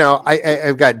 You know,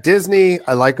 I've got Disney.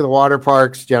 I like the water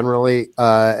parks generally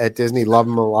at Disney. Love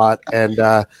them a lot, and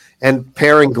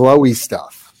pairing glowy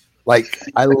stuff. Like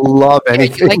I love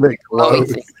anything that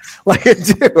glows. Like I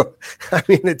do. I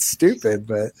mean, it's stupid,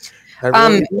 but I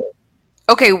really do.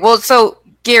 Okay, well, so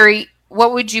Gary,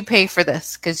 what would you pay for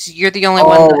this? Because you're the only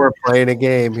Oh, one we're playing a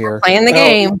game here. playing the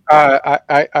game.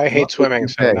 I hate swimming,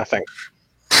 so Okay. nothing.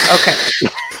 Okay.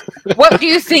 What do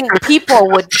you think people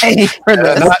would pay for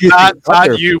this?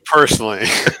 Not you personally.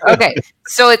 Okay,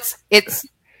 so it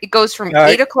goes from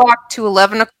 8 o'clock to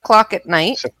 11 o'clock at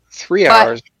night. So 3 But-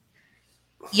 hours.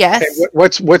 Yes, Okay,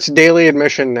 what's daily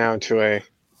admission now to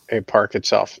a park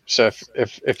itself? So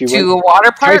if you to a went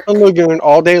water park. Typhoon Lagoon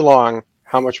all day long,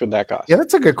 how much would that cost? Yeah,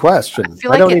 that's a good question. I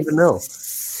feel I like don't it's even know.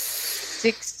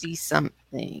 60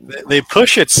 something. They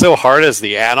push it so hard as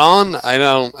the add-on. I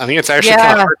think it's actually kind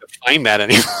Yeah. of hard to find that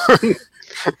anymore.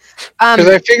 Because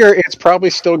I figure it's probably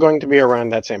still going to be around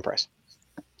that same price.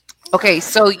 Okay,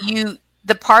 so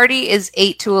the party is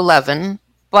 8 to 11,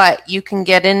 but you can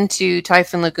get into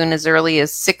Typhoon Lagoon as early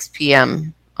as 6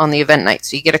 p.m. on the event night.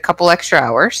 So you get a couple extra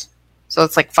hours. So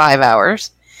it's like 5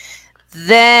 hours.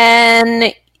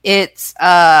 Then it's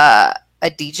a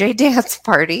DJ dance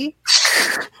party,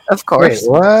 of course.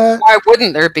 Wait, what? Why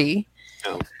wouldn't there be?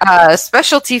 No.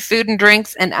 Specialty food and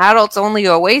drinks, and adults only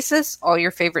oasis, all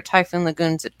your favorite Typhoon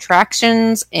Lagoon's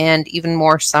attractions, and even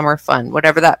more summer fun,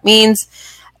 whatever that means.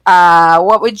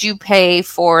 What would you pay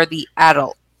for the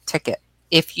adult ticket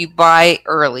if you buy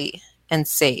early and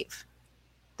save?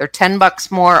 They're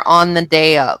 $10 more on the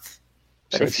day of.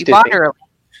 But So if it's you bought Disney. early,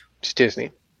 It's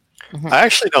Disney. I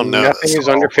actually don't know. Nothing this is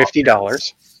at under all.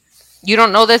 $50. you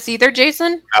don't know this either,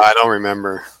 Jason? No, I don't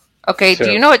remember. Okay, So-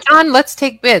 do you know it, John? Let's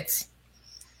take bids.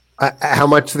 How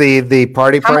much the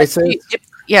party How much price do is? you-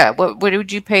 yeah, what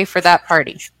would you pay for that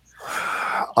party?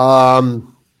 And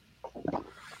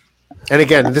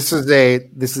again, this is a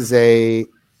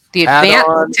The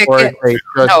add-on advance or ticket.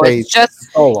 No, it's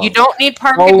just solo. you don't need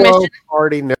park Solo admission.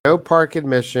 party, no park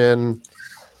admission.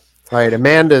 All right,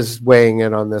 Amanda's weighing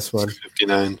in on this one.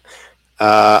 59.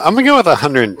 I'm gonna go with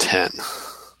 110.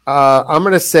 I'm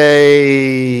going to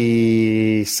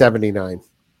say 79.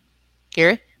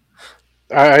 Gary?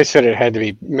 I said it had to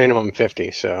be minimum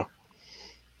 50, so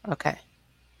Okay.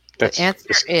 that's The answer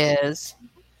is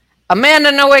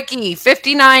Amanda Nowicki,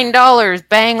 $59.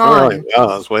 Bang on. Really?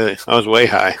 Wow, I was way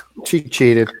high. She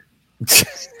cheated.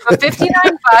 For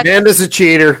 $59 Amanda's a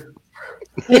cheater.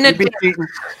 in She'd be advance. cheating.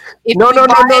 If No, you no,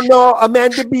 no, buy no, it- no.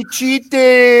 Amanda be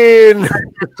cheating.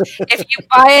 If you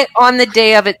buy it on the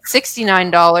day of, it's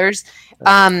 $69.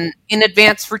 In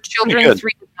advance for children good.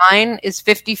 3 to 9 is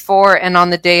 $54, and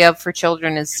on the day of for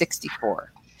children is $64.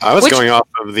 I was Which- going off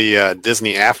of the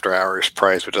Disney After Hours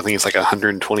price, which I think is like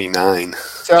 129.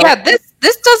 So Yeah,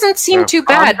 this doesn't seem too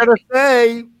I'm bad. gonna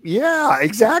say, yeah,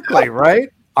 exactly, right.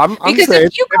 I'm Because saying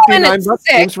if you go in at $59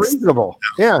 seems 6, reasonable.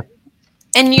 Yeah.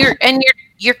 and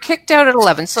you're kicked out at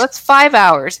 11, so that's 5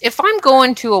 hours. If I'm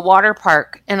going to a water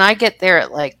park and I get there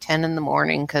at like 10 in the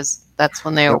morning because that's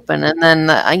when they open, and then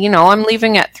I'm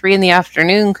leaving at 3 in the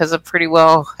afternoon because I've pretty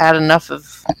well had enough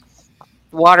of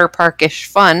water parkish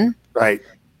fun, Right.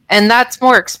 and that's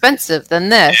more expensive than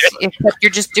this if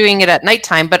you're just doing it at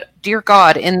nighttime. But dear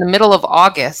God, in the middle of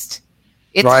August,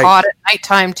 it's Right. hot at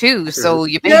nighttime too, so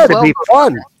you may Yeah, as it'd well be go.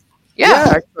 fun.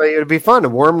 Yeah. Actually, it'd be fun. A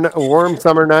warm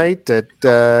summer night at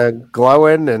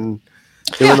glowing and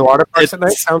doing Yeah. the water parks at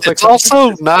night sounds like It's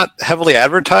also not heavily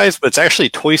advertised, but it's actually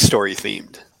Toy Story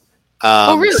themed.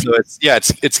 Really? So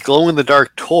it's glow in the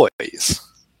dark toys.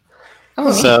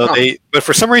 Oh, So but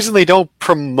for some reason they don't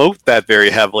promote that very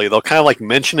heavily. They'll kind of like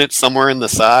mention it somewhere in the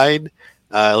side.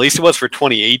 At least it was for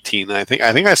 2018. I think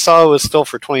I saw it was still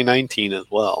for 2019 as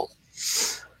well.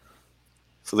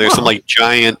 So there's some like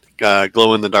giant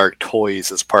glow in the dark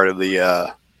toys as part of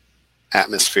the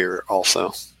atmosphere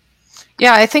also.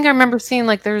 yeah, I think I remember seeing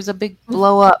like there was a big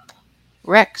blow up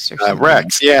Rex or something.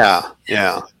 Rex, yeah.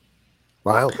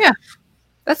 Wow. Yeah,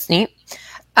 that's neat.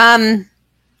 I'm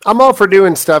all for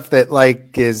doing stuff that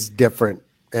like is different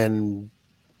and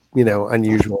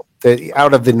unusual,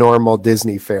 out of the normal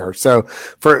Disney fare. So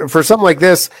for something like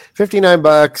this,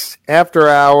 $59 after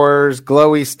hours,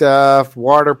 glowy stuff,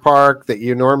 water park that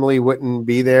you normally wouldn't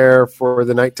be there for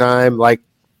the nighttime. Like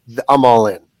I'm all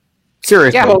in.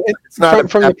 Seriously, Yeah. Well, it's not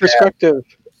from the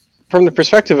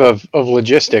perspective of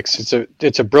logistics,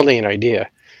 it's a brilliant idea.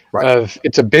 Right.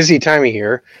 It's a busy time of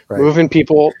year, Right. moving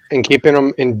people and keeping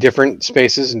them in different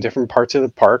spaces in different parts of the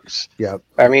parks. Yep.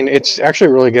 I mean, it's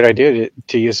actually a really good idea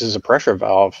to use as a pressure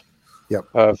valve. Yep.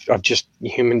 Of just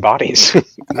human bodies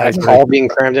That's all being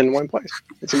crammed in one place.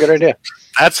 It's a good idea.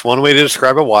 That's one way to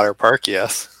describe a water park,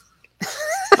 yes.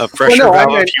 A pressure Well,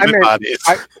 no, valve of human bodies.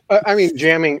 I mean,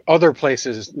 jamming other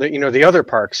places. The other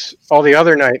parks, all the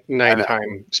other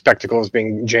nighttime spectacles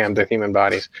being jammed with human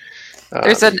bodies.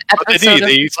 There's an episode.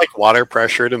 They use like water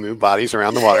pressure to move bodies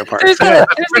around the water park. There's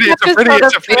It's a pretty good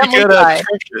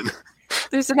description.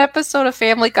 There's an episode of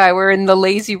Family Guy where in the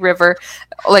lazy river,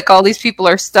 like all these people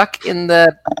are stuck in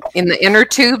the inner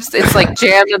tubes. It's like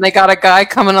jammed, and they got a guy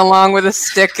coming along with a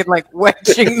stick and like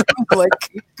wedging them, like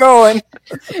keep going.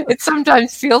 It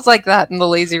sometimes feels like that in the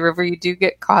lazy river. You do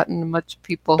get caught in a bunch of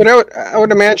people. But I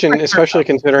would imagine, especially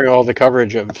considering all the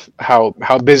coverage of how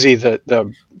busy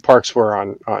the parks were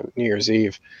on New Year's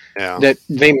Eve, that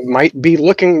they might be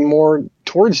looking more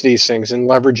towards these things and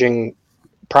leveraging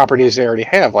properties they already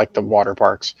have, like the water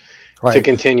parks, to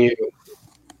continue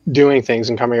doing things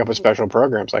and coming up with special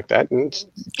programs like that, and it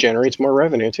generates more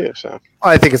revenue too. So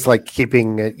I think it's like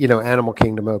keeping Animal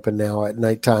Kingdom open now at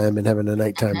nighttime and having a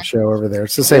nighttime show over there.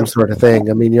 It's the same sort of thing.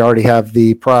 I mean, you already have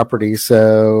the property,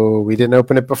 so we didn't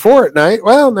open it before at night.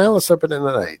 Well, now let's open it in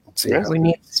the night. See We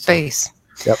need space.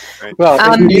 Yep.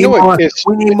 Well, we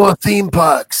need more theme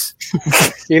parks.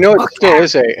 It still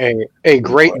is a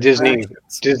great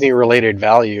Disney related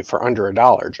value for under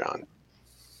 $1, John.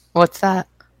 What's that?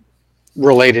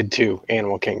 Related to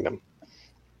Animal Kingdom.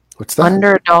 What's that?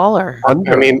 Under $1.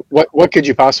 I mean, what could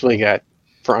you possibly get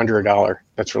for under $1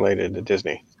 that's related to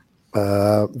Disney?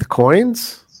 The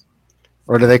coins,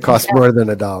 or do they cost more than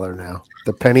 $1 now?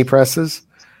 The penny presses.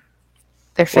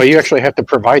 Well, you actually have to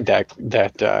provide that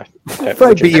Right,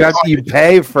 but you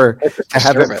pay to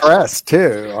have it pressed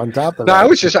too. On top of that, I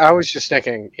was just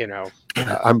thinking,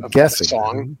 I'm guessing.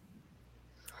 Song.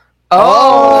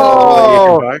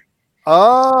 Oh,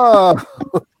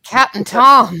 Captain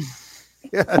Tom.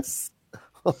 Yes,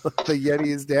 the Yeti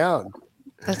is down.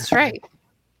 That's right.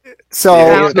 So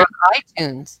Found on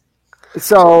iTunes.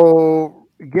 So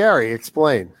Gary,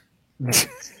 explain.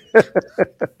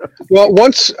 Well,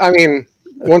 once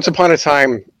upon a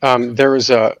time, there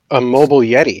was a mobile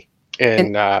Yeti,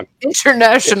 and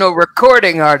international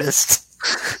recording artist,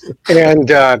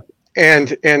 and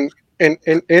in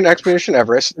Expedition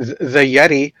Everest, the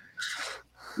Yeti,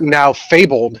 now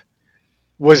fabled,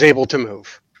 was able to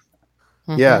move.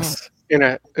 Yes, in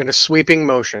a sweeping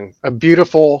motion, a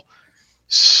beautiful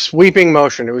sweeping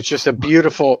motion. It was just a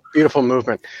beautiful, beautiful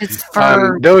movement. It's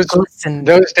those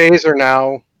days are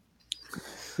now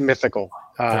mythical.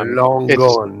 Long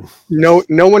gone. No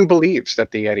one believes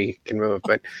that the Yeti can move,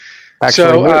 but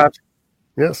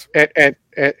yes. At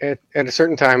a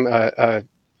certain time,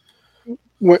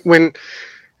 when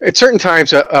at certain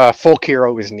times a folk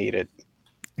hero is needed,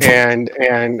 and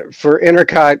for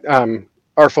Intercot,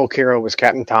 our folk hero was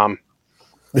Captain Tom,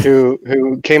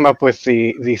 who came up with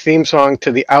the theme song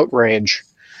to the outrage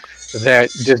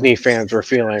that Disney fans were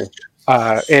feeling,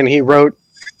 and he wrote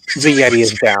 "The Yeti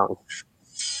is Down."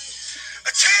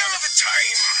 A tale of a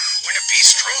time when a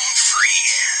beast roamed free.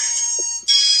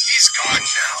 He's gone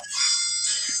now,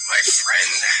 my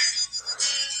friend,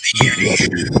 the Yeti.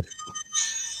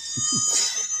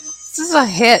 This is a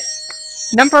hit.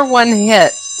 Number 1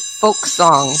 hit. Folk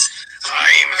song.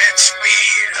 I met me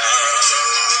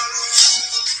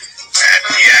at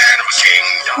the Animal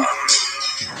Kingdom.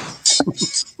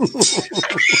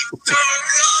 We done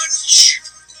lunch.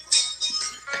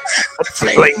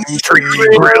 Flame tree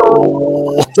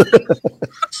grill.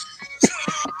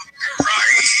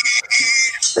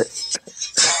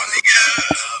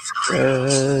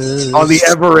 On the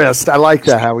Everest. I like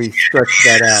that, how he stretched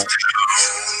that out.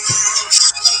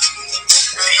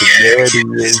 Yeti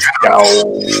is down.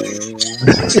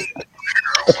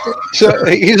 So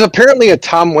he's apparently a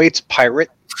Tom Waits pirate.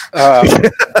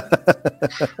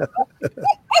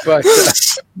 But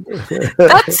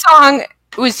That song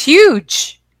was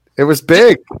huge. It was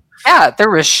big. Yeah, there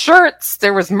was shirts,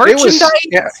 there was it merchandise.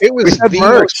 was had the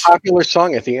merch. most popular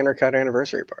song at the Intercut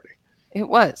anniversary party. It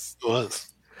was. It was.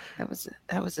 That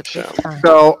was a big time.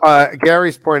 So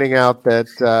Gary's pointing out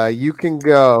that you can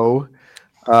go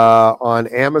on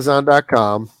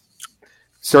Amazon.com,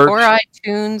 search. Or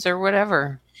iTunes or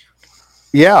whatever.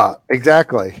 Yeah,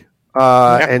 exactly.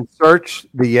 And search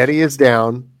The Yeti is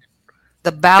Down.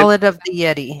 The Ballad of the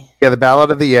Yeti. Yeah, The Ballad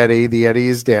of the Yeti. The Yeti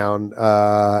is Down.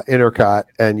 Intercut,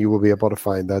 and you will be able to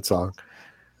find that song.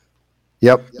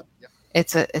 Yep.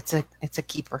 It's a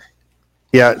keeper.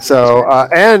 Yeah. So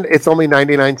and it's only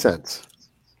 99 cents.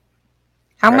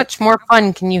 How much more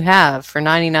fun can you have for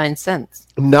 99 cents?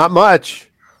 Not much.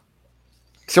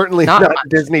 Certainly Not not much.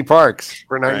 Disney parks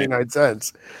for 99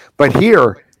 cents. But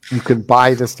here you can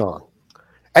buy the song.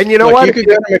 And you know Look, what? you could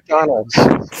go to McDonald's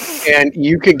and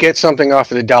you could get something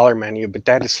off of the dollar menu, but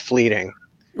that is fleeting.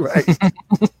 Right.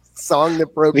 Song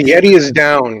that broke. The Yeti is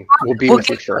down will be with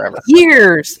you forever.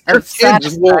 Years Your of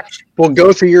kids will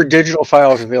go through your digital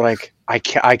files and be like, I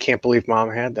can't believe mom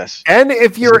had this. And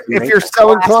if you're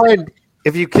so inclined,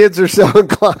 if you kids are so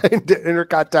inclined to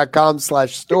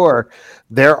intercot.com/store,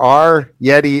 there are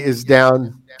Yeti is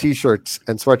Down t-shirts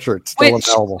and sweatshirts still Which-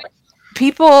 available.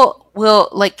 People will,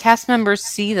 like, cast members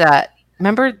see that.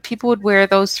 Remember, people would wear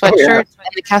those sweatshirts and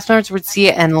the cast members would see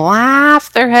it and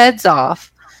laugh their heads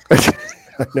off. I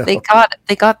know. They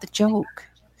got the joke.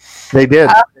 They did.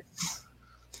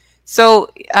 So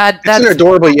It's an that's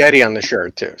adorable Yeti on the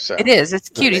shirt too. So it is. It's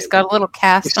cute. He's got a little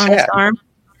cast He's on his sad. arm.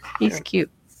 He's cute.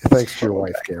 Thanks to your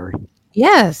wife, Gary.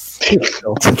 Yes.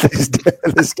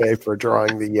 this day for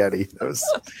drawing the Yeti. That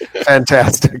was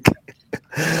fantastic.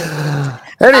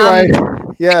 Anyway,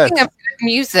 yeah, Speaking of good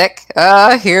music,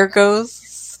 here goes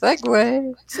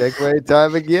segue. segue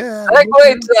time again.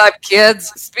 Segue time, kids.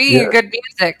 Speaking of good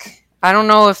music, I don't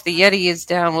know if the Yeti is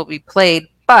Down will be played,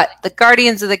 but the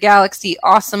Guardians of the Galaxy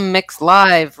Awesome Mix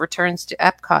Live returns to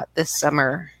Epcot this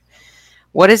summer.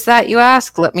 What is that, you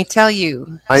ask? Let me tell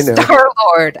you. I know.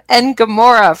 Star-Lord and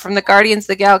Gamora from the Guardians of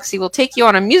the Galaxy will take you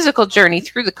on a musical journey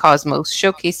through the cosmos,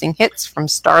 showcasing hits from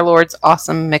Star-Lord's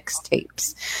awesome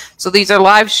mixtapes. So these are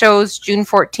live shows June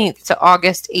 14th to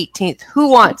August 18th. Who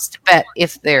wants to bet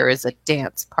if there is a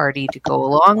dance party to go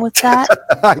along with that?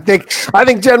 I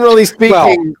think generally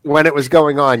speaking, when it was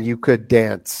going on, you could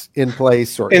dance in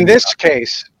place or in this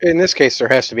case, there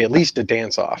has to be at least a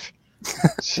dance off.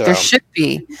 So There should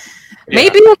be.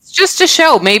 Maybe it's just a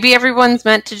show. Maybe everyone's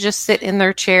meant to just sit in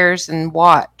their chairs and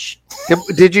watch.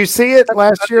 Did you see it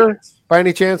last year? By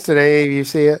any chance, did any of you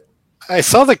see it? I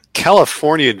saw the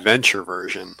California Adventure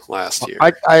version last year.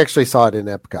 I actually saw it in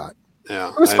Epcot. Yeah,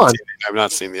 It was I haven't fun. seen I've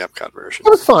not seen the Epcot version. It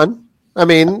was fun. I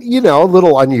mean, a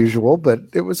little unusual, but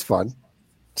it was fun.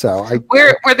 So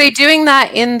Were they doing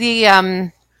that in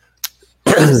the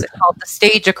what is it called? The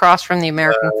stage across from the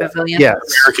American Pavilion? yes.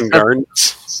 American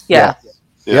Gardens. Yeah.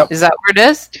 Yep. Is that where it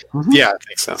is? Yeah, I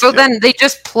think so. So yeah. then they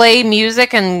just play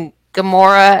music and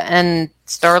Gamora and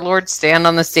Star-Lord stand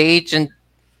on the stage and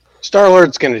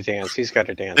Star-Lord's going to dance. He's got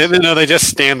to dance. No, they just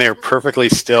stand there perfectly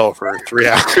still for 3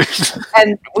 hours.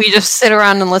 we just sit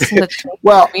around and listen to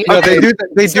Well, music No, they do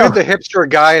the hipster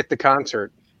guy at the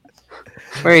concert.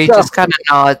 where he just kind of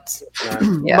nods.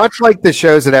 Yeah. much like the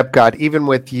shows at Epcot, even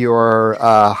with your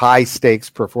high stakes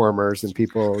performers and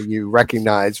people you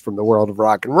recognize from the world of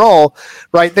rock and roll,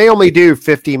 right? They only do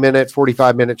 50-minute,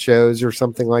 45-minute shows or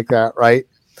something like that, right?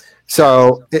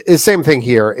 So it's the same thing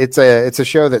here. It's a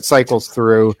show that cycles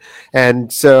through,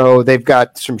 and so they've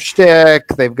got some shtick,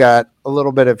 they've got a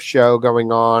little bit of show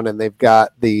going on, and they've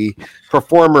got the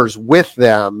performers with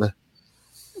them,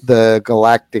 the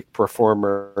galactic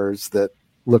performers that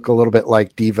look a little bit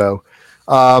like Devo,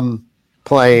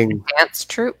 playing Dance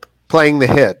troupe. the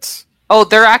hits. Oh,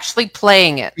 they're actually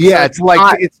playing it. Yeah, So it's like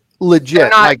not, it's legit. they're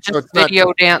not like so just it's not-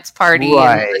 video dance party.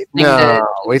 right? And No,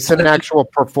 it's an actual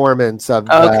performance of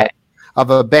Okay. of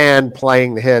a band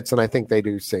playing the hits, and I think they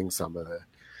do sing some of the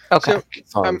Okay.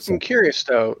 So I'm songs. curious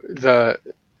though.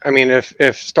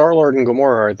 If Star-Lord and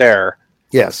Gamora are there,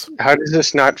 Yes, how does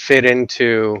this not fit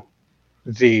into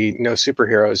the no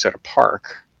superheroes at a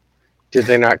park? Did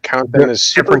they not count them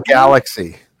as different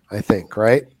galaxy, I think,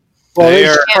 right? Well, They they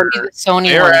are- Can't be the Sony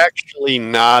They're one. actually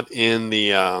not in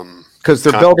the. Because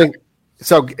they're Contract. building.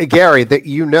 So Gary,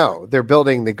 that they're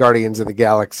building the Guardians of the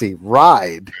Galaxy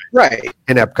ride right.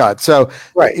 in Epcot. So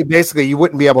Right. basically, you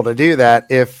wouldn't be able to do that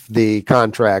if the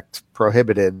contract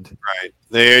prohibited Right.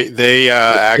 They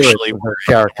actually With were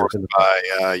their characters in the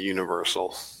by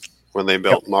Universal when they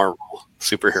built Marvel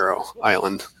Superhero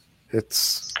Island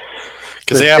It's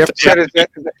because The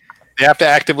they have to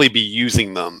actively be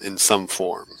using them in some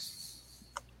form.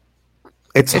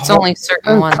 It's only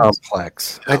certain ones.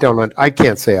 complex. I don't. I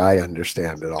can't say I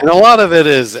understand it all. And a lot of it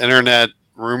is internet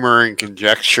rumor and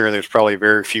conjecture. There's probably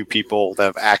very few people that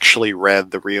have actually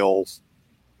read the real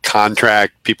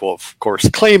contract. People, of course,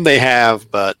 claim they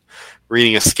have, but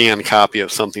reading a scanned copy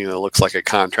of something that looks like a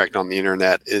contract on the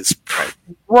internet is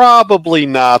probably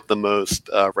not the most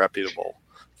reputable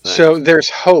thing. So there's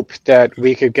hope that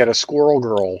we could get a Squirrel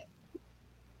Girl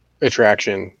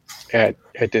attraction at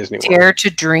Disney World. Dare to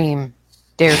dream.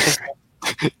 Dare to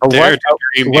dream. Dare to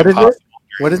dream the What is it? impossible.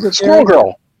 What is it? Squirrel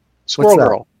Girl. Squirrel that?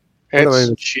 Girl.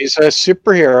 What She's a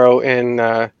superhero in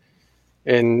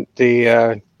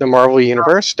the Marvel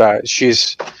universe.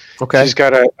 She's Okay. She's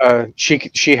got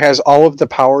she has all of the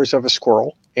powers of a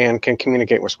squirrel and can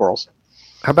communicate with squirrels.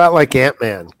 How about like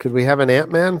Ant-Man? Could we have an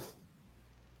Ant-Man?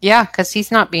 Yeah, because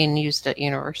he's not being used at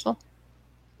Universal.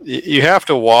 You have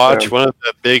to watch. Yeah. One of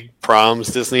the big problems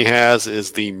Disney has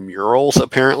is the murals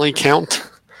apparently count.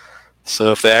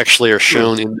 So if they actually are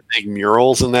shown in the big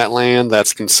murals in that land,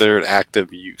 that's considered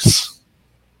active use.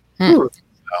 Hmm.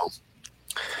 So,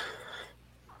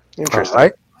 Interesting. All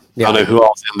right. I Yeah. don't know who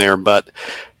else in there, but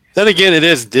then again, it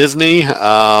is Disney.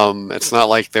 It's not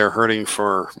like they're hurting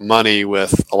for money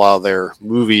with a lot of their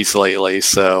movies lately.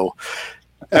 So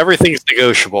everything's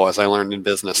negotiable, as I learned in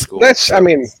business school. That's why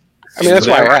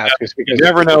I asked. Is You because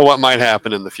never know what might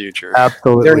happen in the future.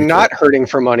 Absolutely. they're not hurting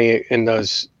for money in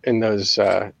those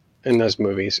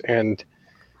movies, and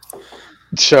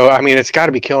so it's got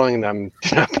to be killing them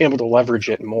to not be able to leverage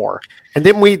it more. And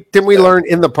didn't we learn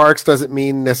in the parks doesn't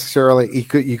mean necessarily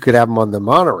you could have them on the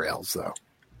monorails though.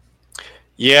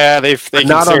 Yeah, they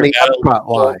not on the considered that Epcot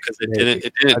line, because it maybe.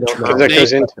 didn't I don't know. terminate That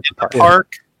goes into in the the park.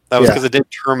 park. That was Yeah. because it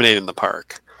didn't terminate in the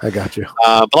park. I got you.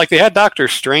 But like they had Doctor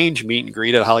Strange meet and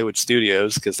greet at Hollywood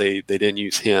Studios because they didn't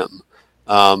use him.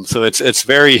 So it's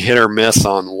very hit or miss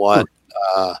on what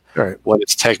Right. what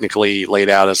is technically laid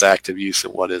out as active use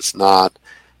and what is not.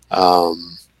 But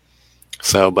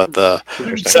the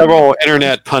Interesting. several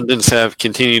internet pundits have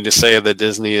continued to say that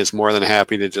Disney is more than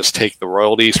happy to just take the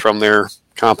royalties from their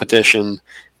competition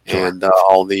and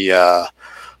all the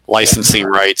licensing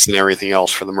rights and everything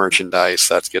else for the merchandise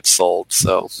that gets sold.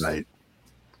 So Right.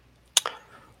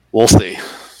 we'll see.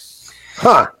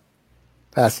 Huh.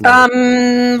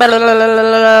 Fascinating.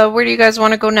 Where do you guys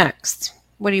want to go next?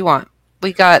 What do you want?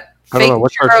 We got I don't fake know.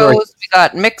 What's our churros. choice? We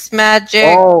got mixed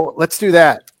magic. Oh, let's do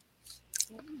that.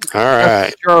 All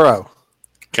right. Churro.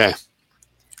 Okay.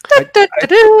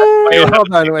 Da-da-da-da. Wait,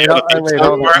 hold on. Wait, hold on.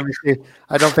 Somewhere. Let me see.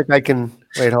 I don't think I can.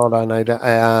 Wait, hold on.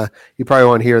 You probably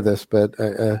won't hear this, but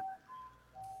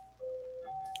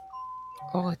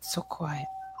Oh, it's so quiet.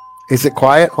 is it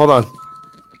quiet? Hold on.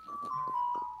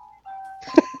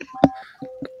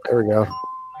 There we go.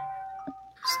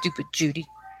 Stupid Judy.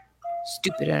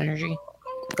 Stupid energy.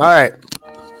 All right.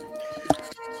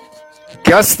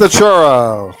 Guess the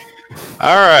churro.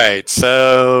 All right.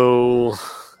 So,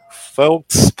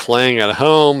 folks playing at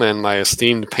home and my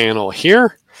esteemed panel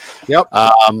here. Yep.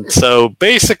 So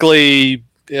basically,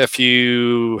 if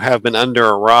you have been under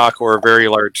a rock or a very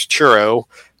large churro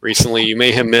recently, you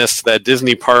may have missed that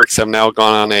Disney parks have now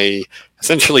gone on a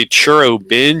essentially churro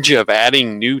binge of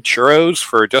adding new churros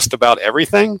for just about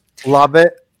everything. Love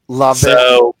it. Love it.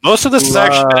 So most of this is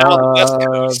actually been out on the West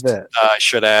Coast, Love it. I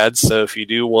should add. So if you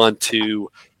do want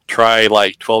to try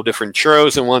like 12 different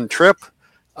churros in one trip,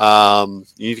 you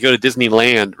need to go to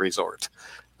Disneyland Resort.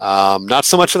 Not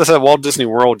so much of this at Walt Disney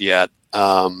World yet.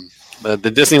 But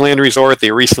the Disneyland Resort,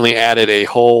 they recently added a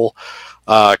whole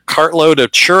cartload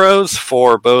of churros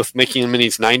for both Mickey and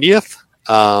Minnie's 90th.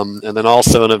 And then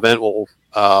also an event will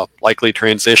likely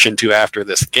transition to after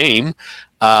this game.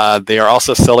 They are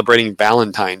also celebrating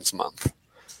Valentine's Month,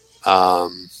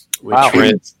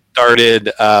 which started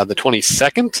the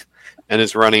 22nd and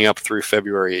is running up through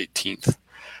February 18th.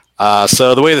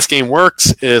 So the way this game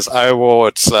works is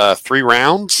it's 3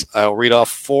 rounds. I'll read off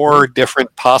 4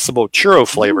 different possible churro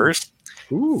flavors.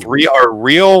 Ooh. 3 are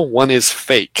real, 1 is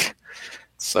fake.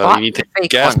 So What? you need to Fake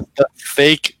guess one. the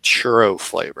fake churro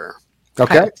flavor.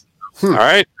 Okay. All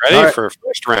right, ready All right. for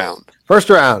first round. First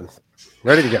round.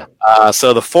 Ready to go.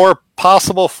 So the 4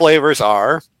 possible flavors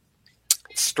are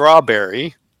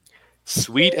strawberry,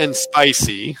 sweet and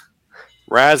spicy,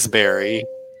 raspberry,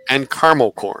 and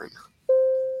caramel corn.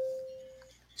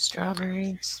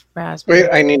 Strawberries, raspberry. Wait,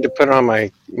 I need to put on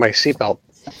my seatbelt.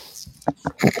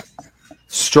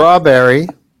 Strawberry,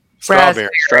 Strawberry,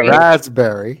 Strawberry.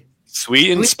 raspberry,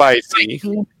 Sweet and spicy,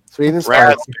 Sweet and spicy.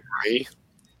 raspberry,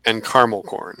 and caramel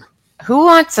corn. Who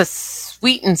wants a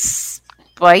sweet and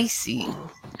spicy?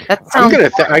 That I'm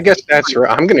sounds. gonna. I guess that's.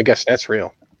 I'm gonna guess that's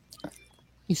real.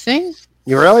 You think?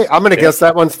 You really? I'm going to guess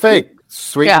that one's fake.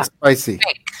 Sweet Yeah. and spicy.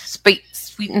 Fake.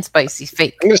 Sweet and spicy.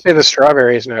 Fake. I'm gonna say the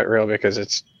strawberry is not real because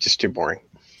it's just too boring.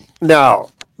 No,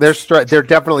 they're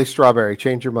definitely strawberry.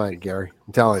 Change your mind, Gary.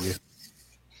 I'm telling you.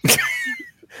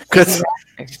 Because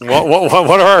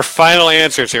What are our final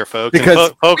answers here, folks? And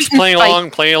Because- folks, play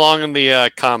along in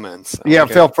the comments. I yeah, don't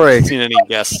feel think I've free. seen any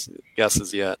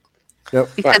guesses yet.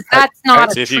 Because that's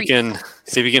not See a if you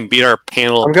treat. can beat our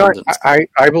panel I'm going.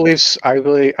 opponents.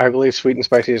 I believe sweet and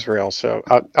spicy is real. So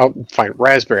I'll find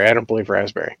raspberry. I don't believe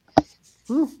raspberry.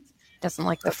 Doesn't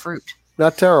like the fruit.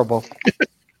 Not terrible.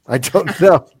 I don't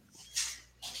know.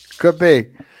 Could be.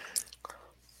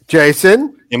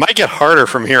 Jason? It might get harder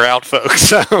from here out, folks.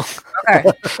 So,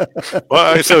 Okay.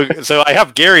 well, so I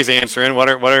have Gary's answer. And what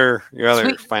are your other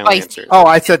Sweet final spicy. answers? Oh,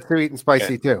 I said sweet and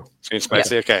spicy too. Sweet and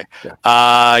spicy. Okay.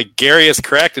 Yeah. Gary is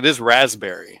correct. It is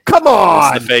raspberry. Come It's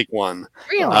on. the fake one.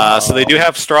 Really? So they do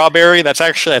have strawberry. That's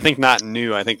actually, I think, not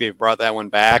new. I think they've brought that one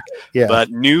back. Yeah. But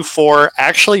new for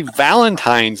actually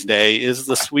Valentine's Day is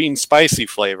the sweet and spicy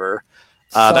flavor.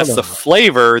 Son That's of the a-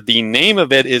 flavor. The name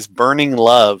of it is Burning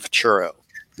Love Churro.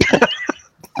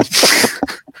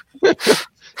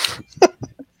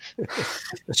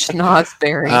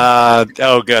 Schnozberry.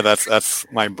 Oh, good. That's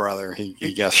my brother.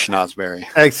 He guessed schnozberry.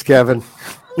 Thanks, Kevin.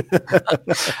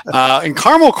 And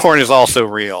caramel corn is also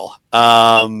real.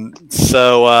 That's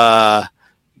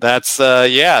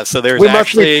yeah. So there's We must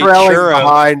actually be a trailing churro.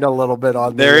 behind a little bit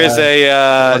on There is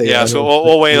audio. yeah. So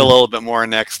we'll wait a little bit more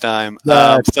next time.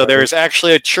 That's So there's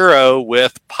actually a churro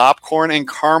with popcorn and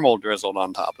caramel drizzled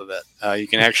on top of it. You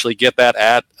can actually get that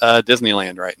at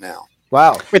Disneyland right now.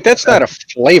 Wow. Wait, that's not a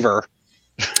flavor.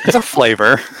 It's a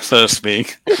flavor, so to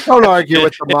speak. Don't argue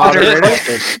with the moderator.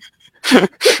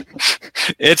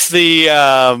 It's the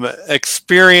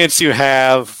experience you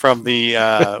have from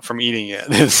the from eating it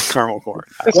is caramel corn.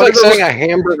 It's What like are the- saying a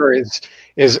hamburger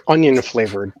is onion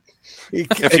flavored.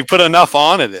 If you put enough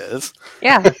on, it is.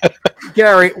 yeah.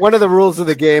 Gary, one of the rules of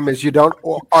the game is you don't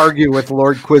argue with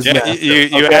Lord Yeah, Quizmaster.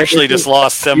 you okay? actually just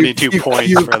lost 72 you- points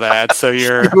you- for that, so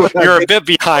you're you- a bit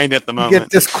behind at the You get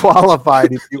moment.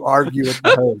 disqualified if you argue with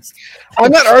the host.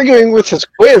 I'm not arguing with his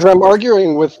quiz. I'm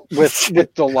arguing with the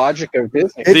logic of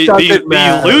Disney. It The doesn't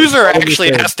matter. loser All the actually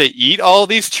same. has to eat all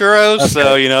these churros, so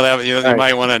Okay. you know that you right.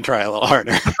 might want to try a little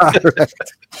harder.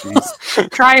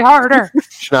 Jeez. Try harder.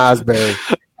 Schnozberry.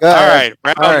 All right,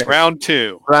 right. round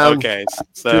two. Round okay, two.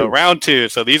 so round two.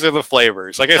 So these are the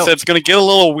flavors. Like I said, it's going to get a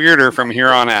little weirder from here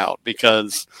on out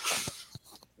because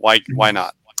why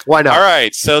not? Why not? All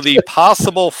right, so the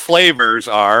possible flavors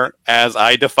are, as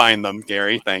I define them,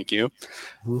 Gary, thank you,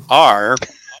 are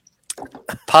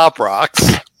Pop Rocks,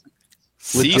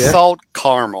 sea Legit? salt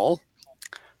caramel,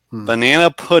 Hmm.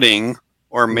 banana pudding,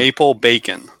 or maple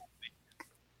bacon.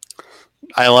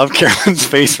 I love Carolyn's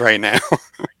face right now.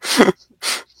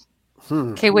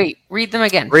 Okay, wait. Read them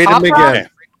again. Read Pop them Rock? again.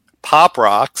 Pop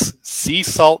Rocks, sea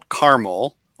salt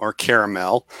caramel or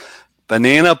caramel,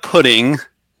 banana pudding,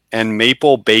 and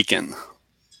maple bacon.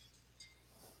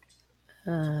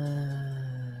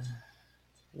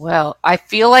 Well, I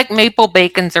feel like maple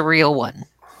bacon's a real one.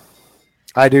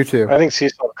 I do too. I think sea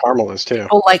salt caramel is too.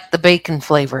 People like the bacon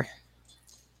flavor.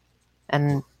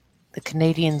 And the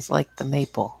Canadians like the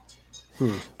maple.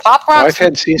 Pop Well, Rocks, I've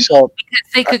had sea salt.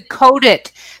 because they could coat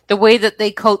it the way that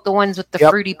they coat the ones with the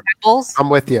Yep. fruity pebbles. I'm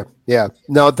with you. Yeah.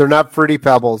 No, they're not Fruity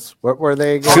Pebbles. What were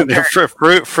they again? They're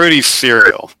fruity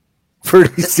cereal.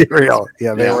 Fruity cereal.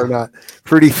 Yeah, they Yeah. were not.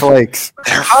 Fruity Flakes.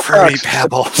 They're Pop fruity Rocks.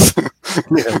 pebbles.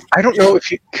 I don't know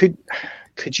if you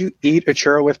could you eat a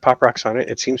churro with Pop Rocks on it?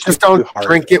 It seems Just too don't hard.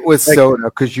 drink it with Like- soda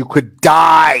because you could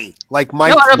die. Like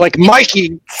Mike. No, like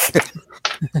Mikey.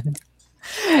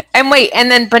 and wait,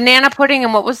 and then banana pudding,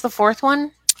 and what was the fourth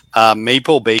one?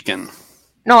 Maple bacon.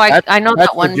 No, I That's- know that's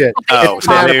that one. legit. Oh, It's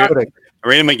so banana they- pudding.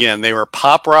 Read them again. They were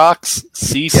Pop Rocks,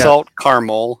 sea salt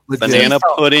caramel, Legit. banana Sea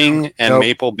salt. pudding, and Nope.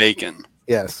 maple bacon.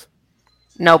 Yes.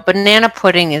 No, banana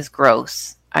pudding is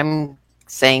gross. I'm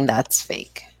saying that's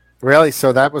fake. Really?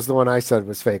 So that was the one I said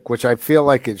was fake, which I feel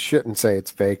like it shouldn't say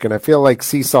it's fake. And I feel like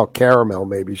sea salt caramel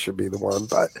maybe should be the one,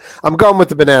 but I'm going with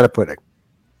the banana pudding.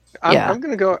 Yeah. I'm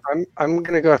gonna go. I'm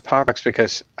gonna go with Pop Rocks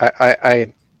because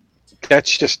I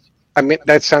that's just. I mean,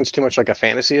 that sounds too much like a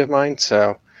fantasy of mine.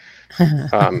 So,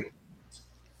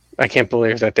 I can't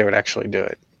believe that they would actually do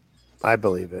it. I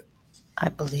believe it. I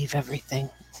believe everything.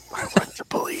 I want to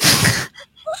believe.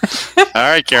 All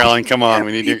right, Carolyn, come on.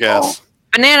 We need your guess.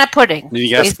 Banana pudding. Did you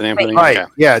guess banana pudding? Right.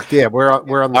 Okay. Yeah. We're on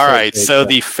the All same right. page, So yeah.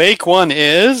 the fake one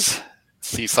is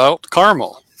sea salt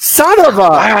caramel. Son of a!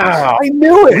 Wow. I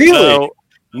knew it. So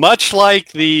much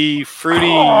like the fruity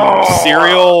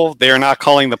cereal, they are not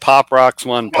calling the Pop Rocks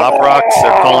one Pop Rocks.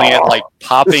 They're calling it like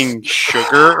popping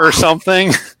sugar or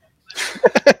something.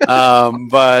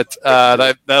 But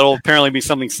that'll apparently be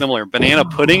something similar. Banana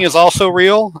pudding is also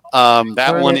real.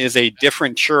 That one is a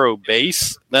different churro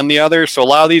base than the other. So a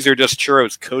lot of these are just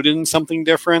churros coated in something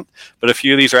different, but a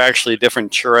few of these are actually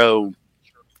different churro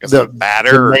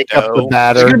batter or makeup, dough. the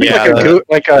batter. It's gonna be Yeah,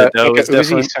 like a dough is Uzi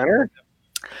different. center.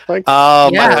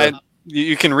 Yeah.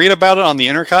 You can read about it on the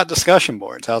Intercot discussion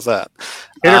boards. How's that?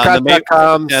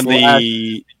 Intercot.com And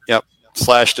the /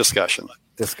 discussion.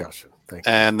 discussion. Thank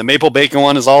you. And the maple bacon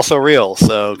one is also real,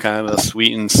 so kind of a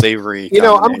sweet and savory. You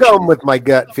know, I'm combination. going with my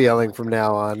gut feeling from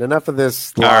now on. Enough of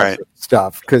this All right.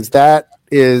 stuff, because that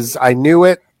is, I knew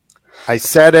it, I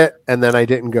said it, and then I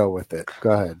didn't go with it.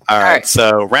 Go ahead. All right, right.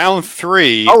 so round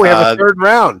 3. Oh, we have a third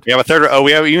round. We have a third. Oh,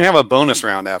 we even have a bonus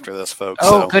round after this, folks.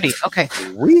 Oh, so, goody. Okay.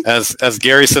 We as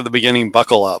Gary said at the beginning,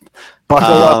 buckle up.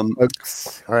 buckle up, Um,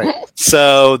 folks. All right.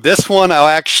 So this one, I'll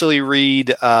actually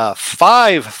read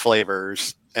 5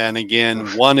 flavors, and again,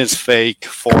 1 is fake,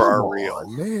 4 are Come real.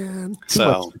 on, man. Too So,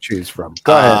 much to choose from.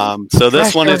 Go ahead. So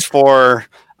this one Pressure. is for.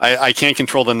 I can't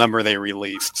control the number they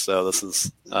released, so this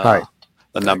is Right.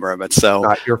 the number of it. So.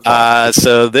 Not your fault.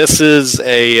 So this is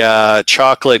a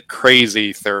chocolate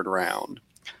crazy third round.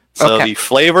 So Okay. the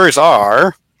flavors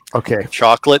are Okay.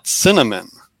 chocolate cinnamon,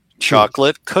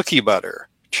 chocolate cookie butter,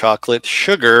 chocolate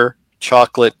sugar,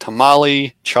 chocolate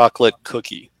tamale, chocolate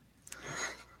cookie.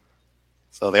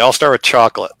 So they all start with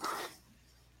chocolate.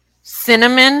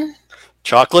 Cinnamon.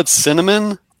 Chocolate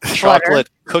cinnamon, chocolate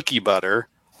cookie butter,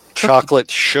 chocolate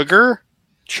sugar,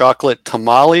 chocolate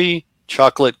tamale,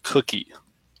 chocolate cookie.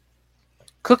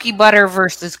 Cookie butter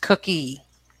versus cookie.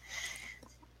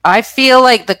 I feel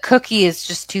like the cookie is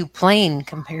just too plain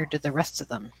compared to the rest of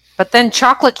them. But then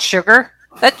chocolate sugar,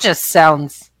 that just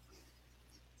sounds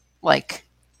like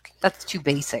that's too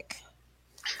basic.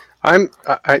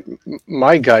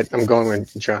 My gut. I'm going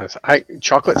with John's.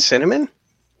 Chocolate cinnamon.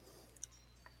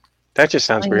 That just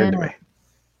sounds weird to me.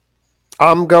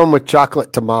 I'm going with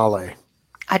chocolate tamale.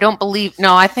 I don't believe.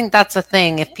 No, I think that's a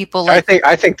thing. If people I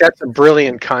like, think that's a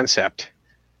brilliant concept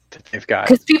that they've got.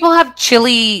 because people have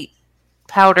chili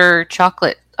powder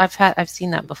chocolate. I've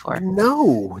seen that before.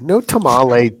 No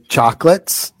tamale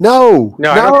chocolates. No,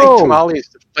 No, I don't think tamale is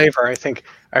the flavor. I think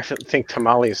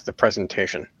tamale is the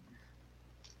presentation.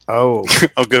 Oh,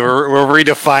 Okay, we're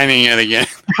redefining it again.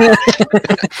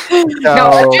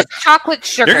 No, it's just chocolate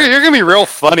sugar. You're going to be real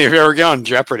funny if you ever get on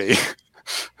Jeopardy.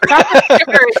 Chocolate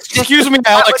sugar is just Excuse me,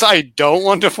 Alex. I don't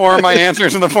want to form my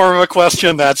answers in the form of a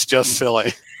question. That's just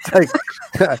silly.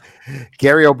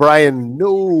 Gary O'Brien.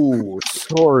 No,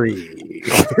 sorry.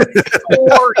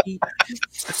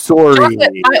 Sorry.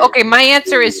 Okay, my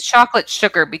answer is chocolate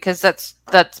sugar because that's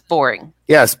boring.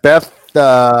 Yes, Beth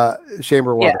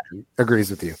Chamber agrees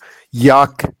with you.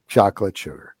 Yuck, chocolate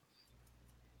sugar.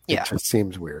 Yeah. It just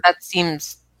seems weird. That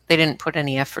seems they didn't put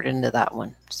any effort into that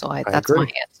one. So that's agree.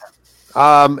 my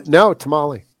answer. No,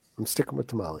 tamale. I'm sticking with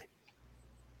tamale.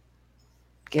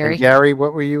 Gary, And Gary,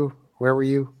 what were you? Where were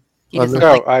you? he on doesn't the-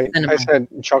 No, like I cinnamon. said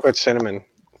chocolate cinnamon.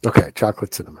 Okay,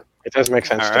 chocolate cinnamon. It does make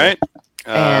sense All to me. right.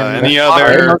 And Any lock in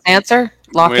other? those answer?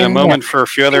 Lock Wait a in. moment for a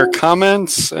few other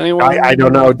comments. Anyone? I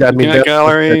don't know. I mean, Peanut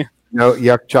gallery. no,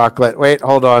 yuck, chocolate. Wait,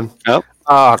 hold on. Oh.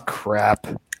 Oh, crap.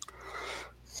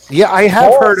 Yeah, I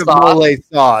have Mole heard of sauce. mole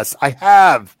sauce. I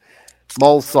have.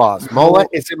 Mole sauce. Mole.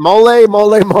 Is it mole, or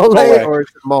is it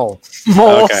mole?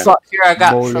 Mole Okay. sauce. Here I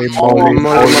got Mole, some mole,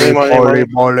 mole.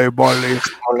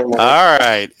 mole. All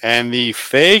right. And the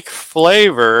fake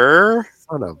flavor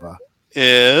Son of a.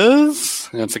 is.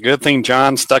 It's a good thing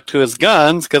John stuck to his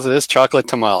guns because it is chocolate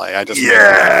tamale. I just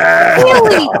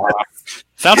Really?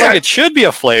 sounds like it should be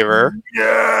a flavor.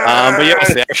 But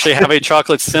yes, they actually have a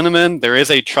chocolate cinnamon. There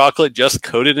is a chocolate just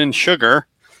coated in sugar.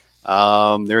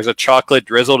 There's a chocolate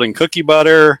drizzled in cookie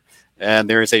butter, and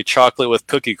there is a chocolate with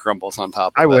cookie crumbles on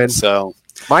top of I it. win. So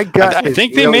My gut. I is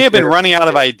think they really may have been clear. running out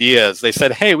of ideas. They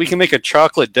said, "Hey, we can make a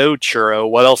chocolate dough churro.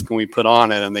 What else can we put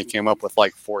on it?" And they came up with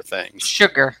like 4 things.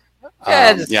 Sugar.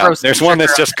 Yeah, just throw some There's one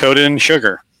that's sugar just coated in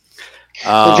sugar.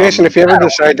 Well, Jason, if you ever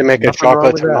decide to make a nothing wrong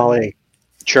chocolate with that. tamale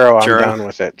churro, I'm Churro. down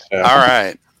with it. So. All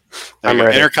right, I'm There you go.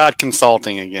 ready. Intercot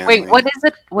Consulting again. Wait, what is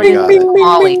it? What We is got it? it.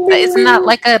 Tamale? Isn't that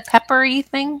like a peppery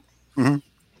thing? Mhm.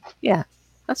 Yeah,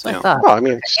 that's what Yeah. I thought. Well, I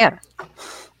mean, Yeah.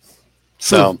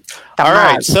 So, all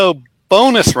right. So,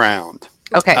 bonus round.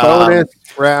 Okay. Bonus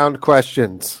round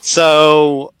questions.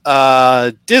 So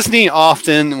Disney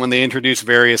often, when they introduce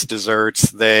various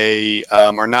desserts, they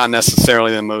are not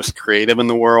necessarily the most creative in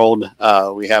the world.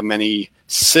 We have many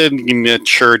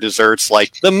signature desserts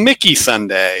like the Mickey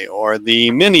Sundae or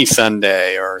the Mini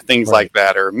Sundae or things like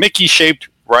that, or Mickey-shaped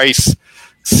rice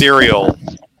cereal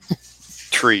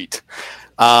treat.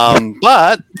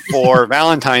 But for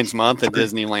Valentine's month at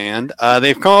Disneyland,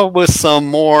 they've come up with some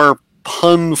more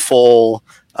punful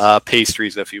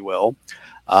pastries, if you will.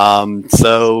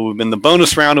 So in the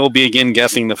bonus round, it will be again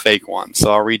guessing the fake one.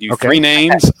 So I'll read you three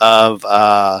names of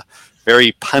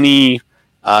very punny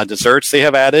desserts they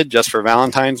have added just for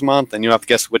Valentine's month, and you have to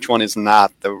guess which one is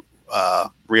not the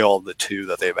real of the two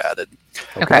that they've added.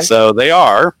 Okay. So they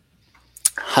are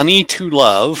Honey to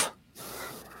Love,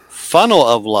 Funnel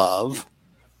of Love,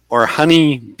 or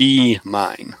Honey Be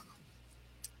Mine.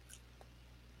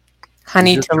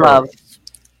 Honey to Love.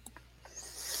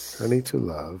 Honey to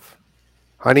Love.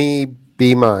 Honey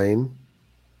Be Mine.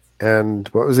 And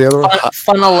what was the other one?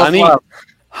 Funnel of Love.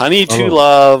 Honey to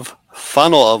Love,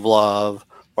 Funnel of Love,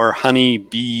 or Honey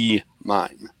Be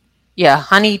Mine. Yeah,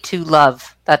 Honey to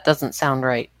Love. That doesn't sound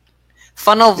right.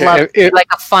 Funnel of Love is like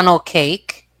a funnel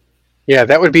cake. Yeah,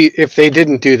 that would be if they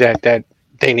didn't do that. That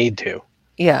they need to.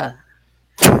 Yeah.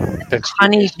 That's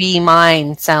Honey Be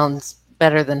Mine sounds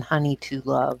better than Honey to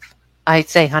Love. I'd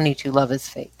say Honey to Love is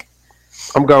fake.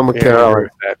 I'm going with Carolyn.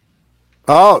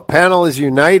 Oh, panel is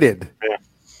united. Yeah.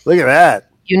 Look at that.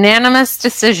 Unanimous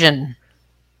decision.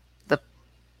 The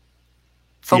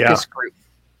focus group.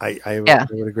 I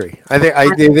would agree. I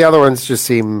think the other ones just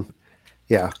seem,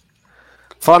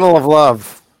 Funnel of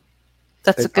Love.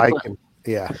 That's a good one.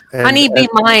 And, Honey Be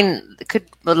Mine could,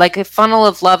 like, if Funnel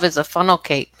of Love is a funnel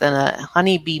cake, then a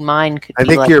Honey Be Mine could be. I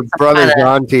think like your brother's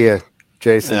on to you,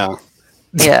 Jason. Yeah.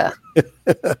 Yeah.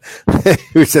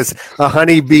 Who says a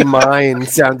Honey Be Mine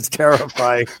sounds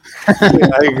terrifying.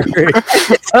 I agree.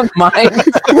 It's a mine.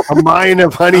 A mine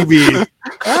of honeybees.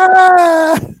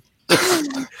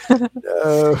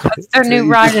 That's their new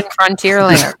ride in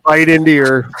Frontierland. Right into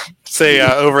your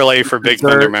overlay for Big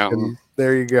Thunder Mountain.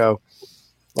 There you go.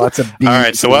 Lots of bees. All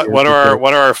right. So what are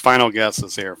our final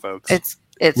guesses here, folks? It's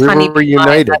we Honey were Be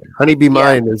united. Mine. Honey Be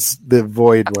Mine is the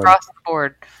void one. Across the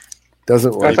board.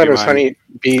 Doesn't work. I thought it was Honey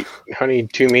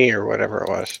to Me or whatever it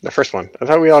was. The first one. I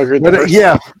thought we all agreed.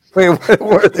 Yeah. Wait, what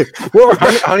were they?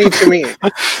 Honey to Me.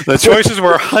 The choices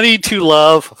were Honey to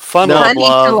Love, Funnel of Honey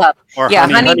Love, to Love. or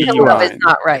Honey to Be Love Mine. is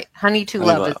not right. Honey to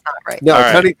Love is not right. No, All it's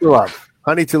right. Honey to Love.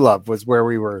 Honey to Love was where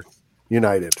we were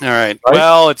united. All right.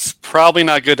 Well, it's probably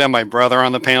not good to have my brother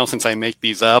on the panel since I make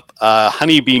these up.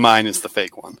 Honey Be Mine is the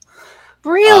fake one.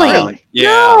 Really? Yeah.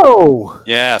 No.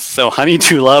 Yeah. So Honey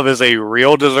to Love is a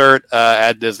real dessert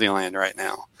at Disneyland right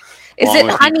now. Is Along it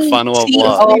with the Honey Funnel of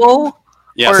T-O?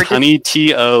 Yes, Or Honey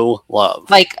T-O Love.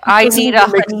 Like, I need a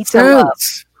Honey to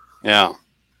Love. Yeah.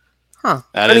 Huh.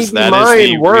 That Honey is Be the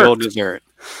Mine real worked. dessert.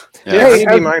 Yeah, Yeah. Honey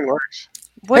Be Mine works.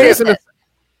 What is it?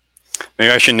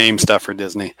 Maybe I should name stuff for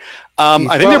Disney. I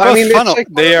think they're both it's funnel. like-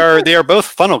 they are both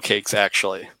funnel cakes,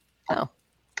 actually. Oh.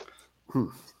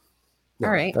 No,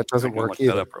 All right. That I doesn't can work look that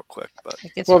either. up real quick. But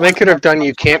Well, they could have done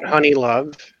You Can't Honey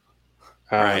Love.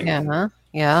 Right. Yeah.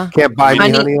 Yeah. Can't buy me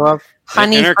Honey- honey, love.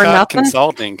 Honey for Intercot nothing?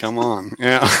 Consulting, come on.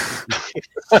 Yeah.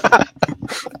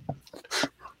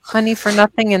 Honey for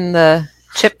nothing and the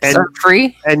chips And- are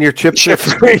free? And your chips are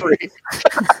free.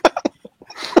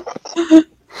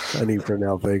 Honey for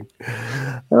nothing.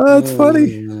 Oh, that's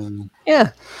funny.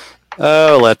 Yeah.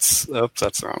 That's the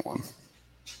wrong one.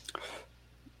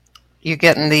 You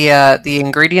getting the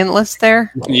ingredient list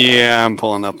there? Yeah, I'm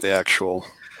pulling up the actual.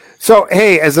 So,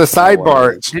 hey, as a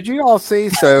sidebar, did you all see?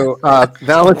 So,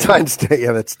 Valentine's Day.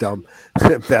 Yeah, that's dumb.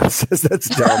 Beth says that's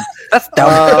dumb. That's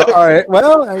dumb. All right.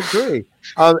 Well, I agree.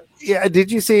 Yeah,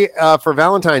 did you see for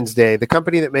Valentine's Day, the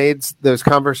company that made those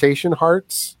conversation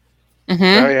hearts? Mm-hmm.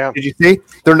 Oh, yeah. Did you see?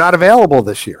 They're not available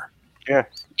this year. Yeah.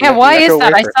 Yeah, why You have is to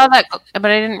that? wait I for it. saw that, but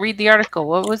I didn't read the article.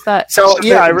 What was that? So,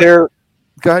 yeah, They're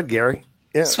go ahead, Gary.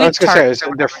 Yeah. I was going to say, tarts is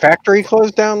their factory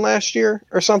closed down last year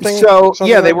or something? So Something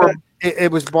yeah, they like were.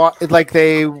 It was bought. Like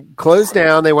they closed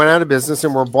down. They went out of business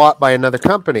and were bought by another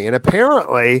company. And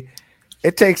apparently,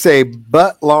 it takes a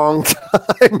butt long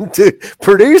time to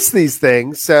produce these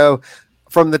things. So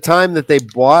from the time that they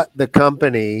bought the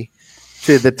company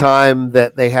to the time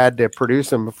that they had to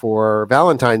produce them for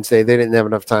Valentine's Day, they didn't have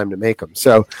enough time to make them.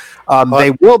 So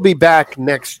they will be back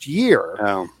next year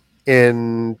Oh.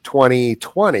 in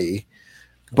 2020,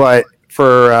 but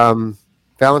for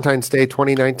Valentine's Day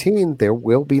 2019, there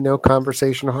will be no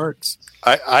conversation hearts.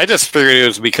 I just figured it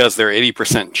was because they're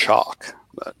 80% chalk.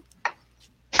 But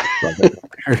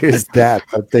There is that.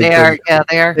 But They are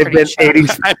They've pretty been sharp.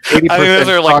 80%. I think those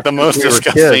are like the chocolate most when we were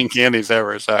disgusting kids. candies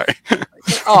ever. Sorry.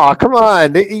 Oh, come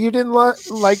on! You didn't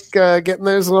like getting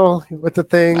those little with the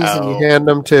things, and you No. hand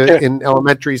them to in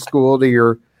elementary school to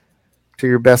your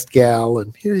best gal,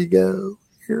 and here you go.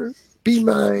 Here, be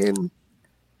mine.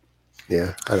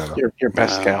 Yeah, I don't know. Your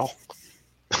best gal.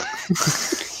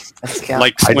 Let's go.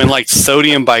 Like when like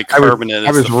sodium bicarbonate I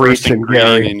is was the first reaching, ingredient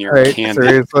Gary. in your Right? candy.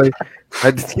 Seriously,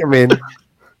 I mean,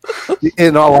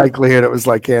 in all likelihood, it was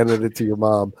like handing it to your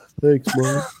mom. Thanks,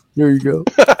 mom. Here you go.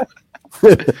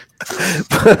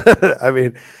 I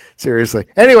mean, seriously.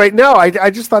 Anyway, no, I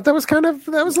just thought that was a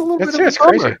little bit of a It's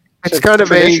bummer. crazy. It's a kind of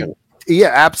tradition.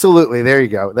 yeah, absolutely. There you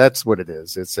go. That's what it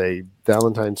is. It's a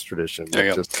Valentine's tradition. There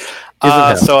you that go. just isn't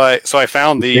happening. So I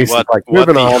found the Jason's what like,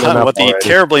 moving on enough what the already.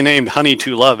 terribly named Honey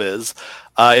to Love is.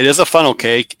 It is a funnel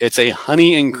cake. It's a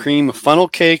honey and cream funnel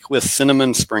cake with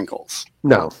cinnamon sprinkles.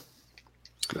 No.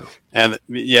 And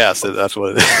yes, that's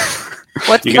what it is.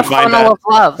 What's You the can find funnel that of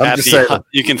love? I'm just saying.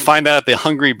 You can find that at the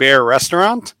Hungry Bear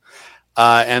restaurant.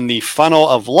 And the Funnel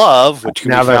of Love, which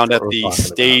can Now be that's found what at we're the talking about.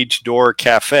 Stage Door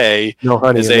Cafe, No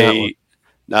honey is in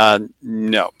that one.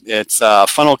 no, it's a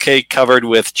funnel cake covered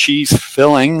with cheese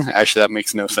filling. Actually, that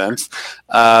makes no sense.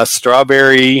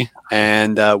 Strawberry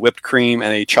and whipped cream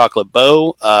and a chocolate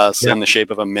bow, in the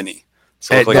shape of a mini.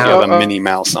 So it's And like you now- have a Minnie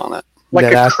Mouse on it. Like Yeah,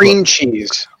 a that's cream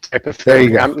cheese type of There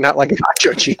thing. you go. Not like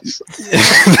nacho cheese.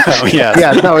 Oh, yes.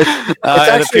 Yeah, no, it's It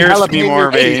actually appears to be more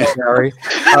of a. jalapeno, Gary.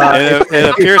 It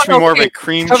appears to be more of a cake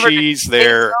cream covered in cheese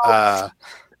there.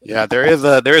 Yeah, there is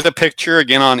a picture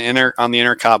again on the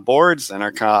Intercot boards,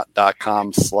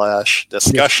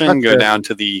 intercot.com/discussion. Go down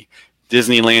to the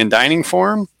Disneyland Dining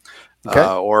Forum, Okay.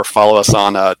 or follow us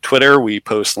on Twitter. We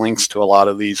post links to a lot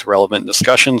of these relevant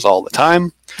discussions all the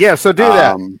time. Yeah, so do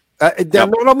that. Yep.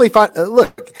 Not only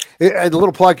look, a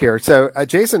little plug here. So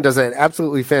Jason does an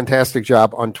absolutely fantastic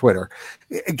job on Twitter.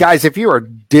 Guys, if you are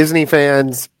Disney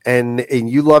fans and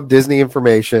you love Disney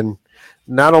information,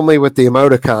 not only with the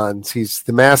emoticons, he's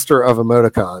the master of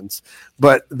emoticons,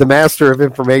 but the master of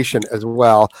information as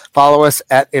well. Follow us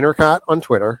at Intercot on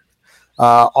Twitter.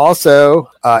 Also,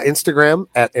 Instagram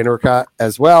at Intercot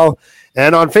as well.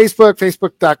 And on Facebook,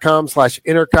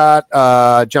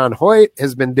 facebook.com/Intercot. John Hoyt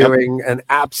has been doing an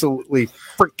absolutely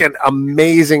freaking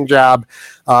amazing job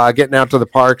getting out to the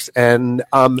parks. And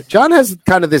John has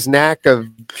kind of this knack of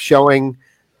showing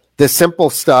the simple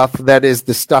stuff that is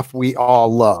the stuff we all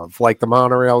love, like the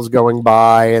monorails going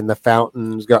by and the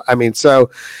fountains. So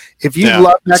if you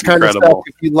love that it's kind of stuff, incredible.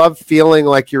 if you love feeling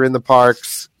like you're in the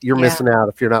parks, you're Yeah. missing out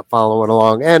if you're not following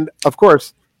along. And of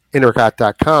course,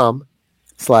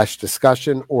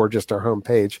 intercot.com/discussion or just our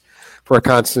homepage for a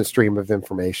constant stream of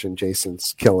information.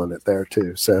 Jason's killing it there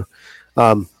too. So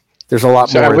there's a lot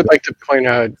So more. I would like to point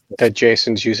out that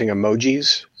Jason's using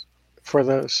emojis for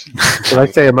those. Did I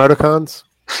say emoticons?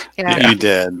 Yeah. You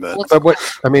did, but But what,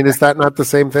 I mean, is that not the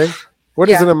same thing? What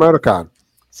is Yeah. an emoticon?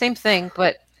 Same thing,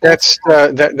 but That's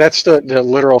the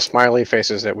literal smiley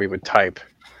faces that we would type.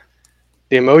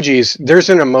 The emojis. There's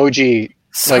an emoji.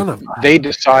 Son Like of they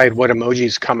decide what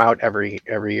emojis come out every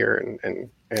year, and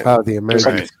Oh, the there's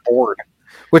like emoji, Right. a board.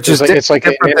 which is it's like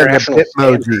an different than the international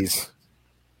Bitmojis,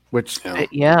 which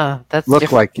yeah, that's look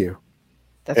different. like you.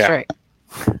 That's Yeah. right.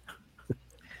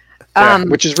 Yeah, Um,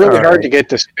 which is really all hard right. to get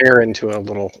to spare into a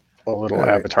little All right.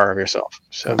 avatar of yourself.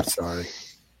 So I'm sorry.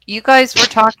 you guys were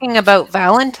talking about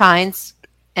Valentine's,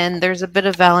 and there's a bit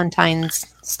of Valentine's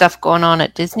stuff going on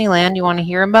at Disneyland. You want to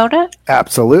hear about it?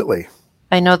 Absolutely.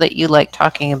 I know that you like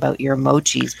talking about your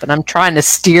emojis, but I'm trying to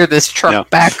steer this truck Yeah.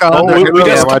 back on. Well, no, we no,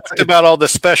 just no, talked about all the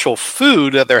special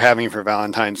food that they're having for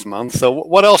Valentine's month. So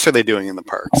what else are they doing in the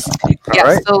parks? Yeah,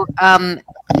 right. so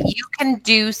you can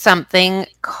do something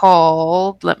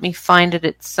called, let me find it,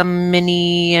 it's some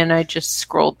mini, and I just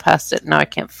scrolled past it, now I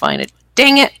can't find it.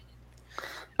 Dang it!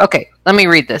 Okay, let me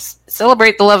read this.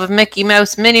 Celebrate the love of Mickey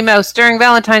Mouse, Minnie Mouse. During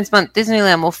Valentine's month,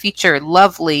 Disneyland will feature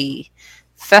lovely,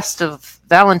 festive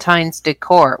Valentine's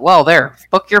decor. Well, there,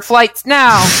 book your flights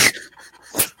now!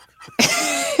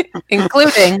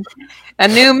 Including a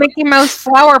new Mickey Mouse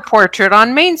flower portrait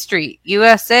on Main Street,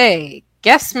 USA.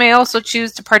 Guests may also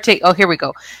choose to partake. Oh, here we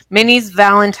go. Minnie's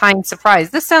Valentine Surprise.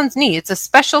 This sounds neat. It's a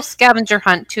special scavenger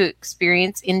hunt to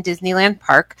experience in Disneyland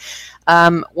Park.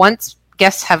 Once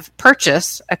guests have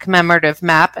purchased a commemorative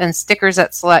map and stickers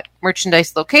at select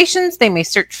merchandise locations, they may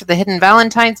search for the hidden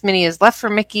Valentines Minnie has left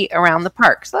for Mickey around the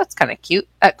park. So that's kind of cute.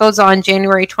 That goes on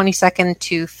January 22nd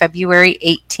to February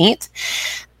 18th.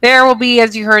 There will be,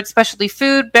 as you heard, specialty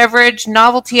food, beverage,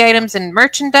 novelty items, and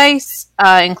merchandise,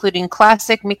 including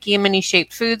classic Mickey and Minnie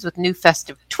shaped foods with new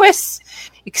festive twists.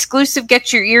 Exclusive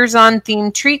Get Your Ears On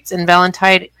themed treats and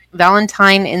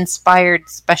Valentine-inspired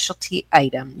specialty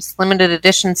items. Limited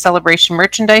edition celebration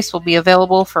merchandise will be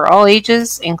available for all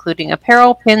ages, including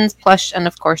apparel, pins, plush, and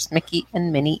of course Mickey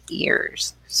and Minnie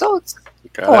ears. So it's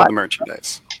Gotta have the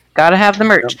merchandise. Gotta have the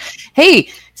merch. Yep. Hey,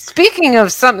 speaking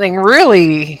of something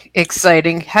really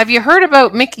exciting, have you heard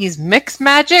about Mickey's Mix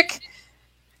Magic?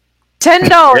 $10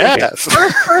 yes.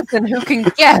 First person who can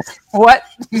guess what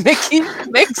Mickey's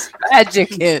Mix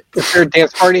Magic is. Is there a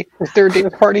dance party? Is there a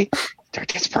dance party?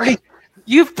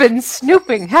 You've been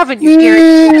snooping, haven't you,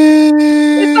 Gary?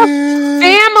 It's a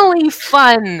family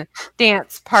fun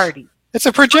dance party. It's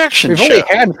a projection We've show. only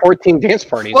had 14 dance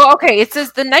parties. Well, okay, it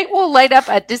says the night will light up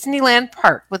at Disneyland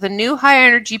Park with a new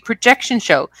high-energy projection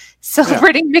show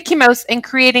celebrating Mickey Mouse and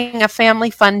creating a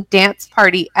family-fun dance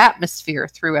party atmosphere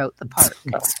throughout the park.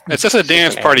 It's just a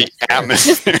dance party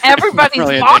atmosphere. Everybody's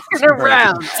Really walking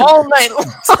around all night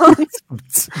long.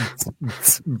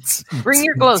 Bring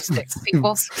your glow sticks,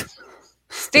 people.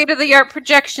 State-of-the-art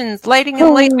projections, lighting, and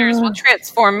lasers will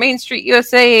transform Main Street,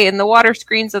 USA, and the water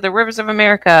screens of the rivers of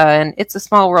America and It's a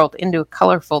Small World into a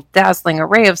colorful, dazzling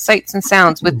array of sights and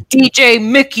sounds with DJ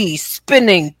Mickey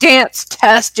spinning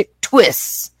dance-tastic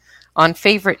twists on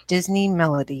favorite Disney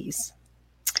melodies.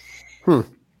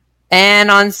 And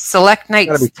on select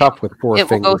nights, Gotta be tough with 4 it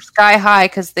fingers. will go sky high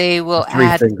because they will 3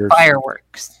 add fingers.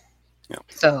 fireworks. Yep.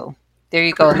 So there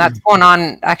you go. And that's going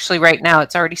on actually right now.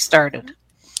 It's already started.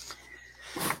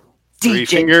 3 DJ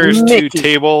fingers, Mickey. 2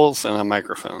 tables, and a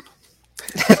microphone.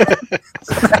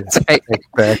 That's right. Thanks,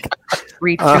 Beck.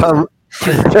 3 Um,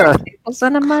 tables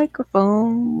and a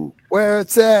microphone. Where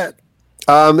it's at.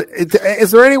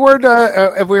 Is there any word?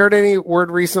 Have we heard any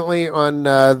word recently on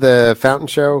the fountain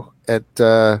show at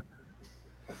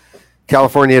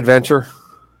California Adventure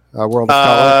World of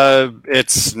Color?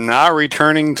 It's not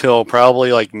returning till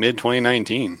probably like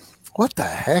mid-2019. What the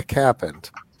heck happened?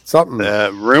 Something.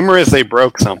 The rumor is they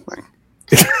broke something.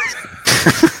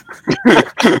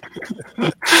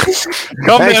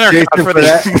 Come Thanks, to Jason, for for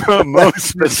the most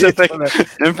specific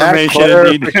information you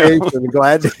need to know. clarification.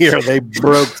 Glad to hear they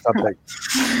broke something.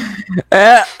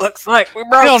 Looks like we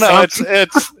broke I don't know. something.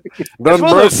 It's one of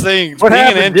those things. What Being an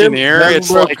happened, Jim? engineer, Nothing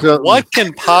it's broke like, something. what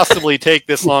can possibly take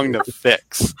this long to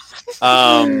fix? We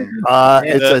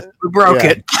broke yeah.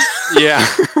 it. Yeah.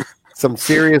 Some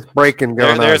serious breaking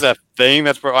going There's on. a thing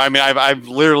that's. I mean, I've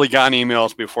literally gotten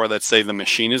emails before that say the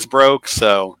machine is broke.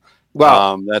 So,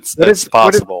 that's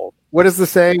possible. What is the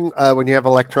saying when you have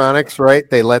electronics? Right,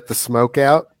 they let the smoke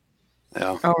out.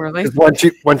 Yeah. Oh, really? 'Cause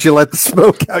once you let the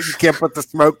smoke out, you can't put the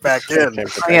smoke back in.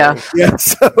 Yeah. Yeah,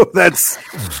 so that's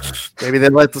maybe they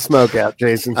let the smoke out,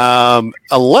 Jason.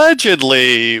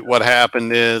 Allegedly, what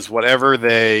happened is whatever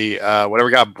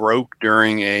got broke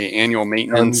during a annual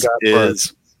maintenance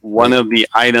is one of the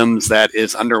items that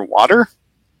is underwater.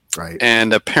 Right.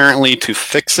 And apparently, to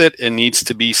fix it, it needs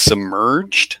to be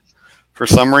submerged for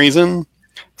some reason.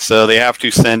 So they have to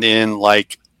send in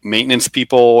like maintenance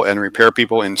people and repair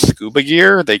people in scuba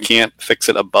gear. They can't fix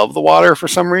it above the water for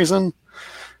some reason.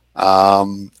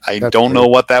 I don't know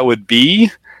what that would be.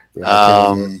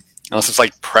 Yeah, Unless it's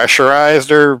like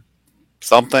pressurized or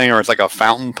something, or it's like a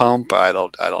fountain pump. I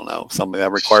don't know. Something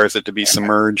that requires it to be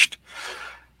submerged.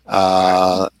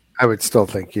 I would still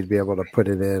think you'd be able to put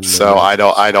it in. So I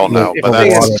don't know. If But they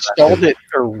that's installed it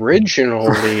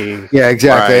originally, yeah,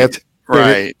 exactly. right. That's-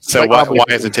 Right. So like, why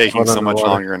is it taking so much underwater.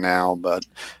 longer now? But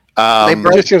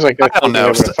it just seems like I that's don't something know. I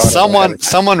would've thought of.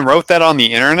 Someone wrote that on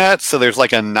the internet, so there's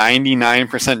like a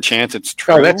 99% chance it's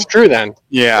true. Oh, that's true then.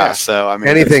 yeah, yeah. So I mean,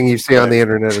 anything you see on the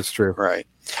internet is true. right.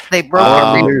 They broke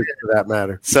Um, News, for that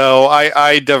matter. So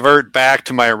I divert back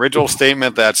to my original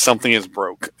statement that something is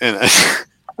broke.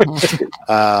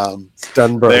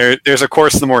 Done broke. There's of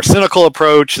course the more cynical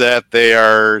approach that they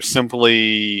are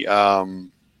simply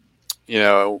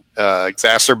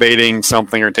exacerbating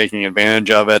something or taking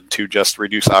advantage of it to just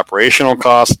reduce operational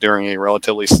costs during a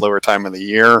relatively slower time of the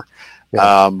year.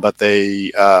 Yeah. But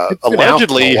they been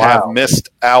allegedly out for a have while. missed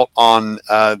out on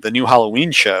the new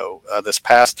Halloween show this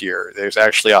past year. There's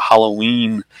actually a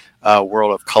Halloween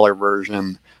World of Color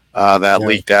version that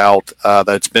leaked out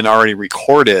that's been already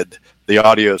recorded, the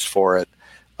audios for it.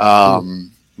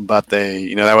 But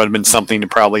they, that would have been something to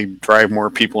probably drive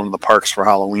more people into the parks for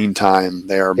Halloween time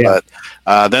there. Yeah.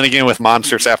 But then again, with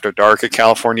Monsters After Dark at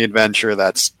California Adventure,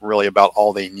 that's really about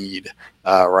all they need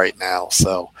right now.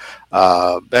 So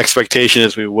the expectation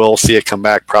is we will see it come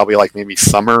back probably like maybe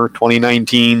summer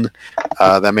 2019.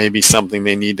 that may be something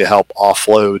they need to help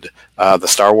offload the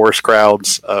Star Wars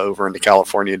crowds over into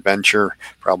California Adventure.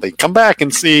 Probably come back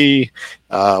and see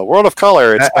World of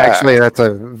Color. It's Actually, that's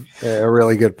a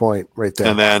really good point right there.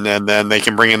 And then they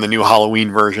can bring in the new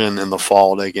Halloween version in the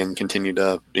fall. They can continue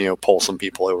to pull some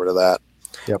people over to that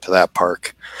to that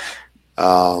park.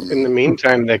 In the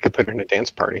meantime, they could put in a dance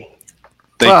party.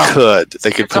 They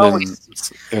could put in.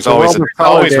 There's always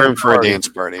room for a dance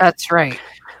party. That's right.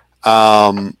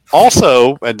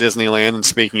 Also at Disneyland, and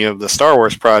speaking of the Star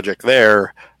Wars project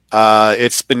there,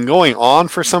 it's been going on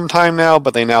for some time now,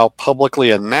 but they now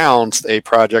publicly announced a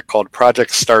project called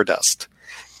Project Stardust.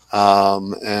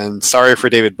 And sorry for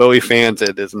David Bowie fans,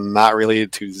 it is not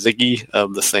related to Ziggy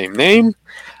of the same name,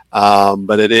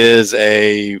 but it is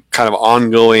a kind of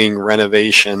ongoing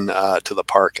renovation to the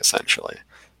park, essentially.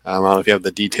 I don't know if you have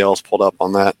the details pulled up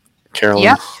on that, Carolyn.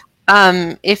 Yep.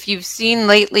 If you've seen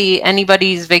lately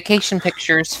anybody's vacation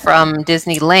pictures from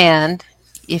Disneyland,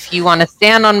 if you want to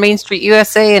stand on Main Street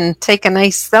USA and take a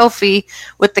nice selfie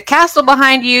with the castle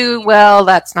behind you, well,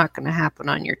 that's not going to happen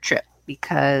on your trip,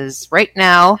 because right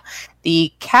now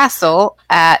the castle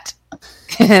at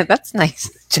that's nice,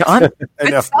 John.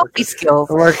 Good selfie skills.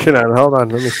 I'm working on it. Hold on.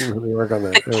 Let me work on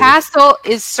that. The castle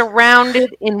is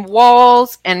surrounded in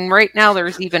walls, and right now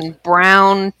there's even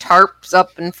brown tarps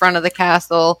up in front of the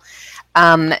castle.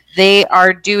 They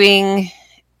are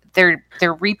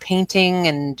they're repainting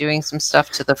and doing some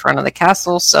stuff to the front of the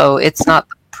castle, so it's not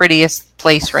the prettiest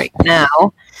place right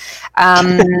now.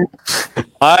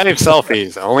 Live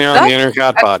selfies only on the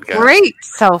Intercot podcast. Great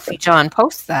selfie, John.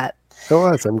 Post that. It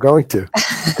was. I'm going to.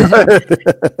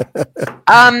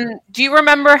 Do you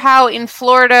remember how in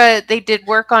Florida they did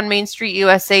work on Main Street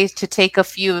USA to take a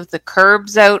few of the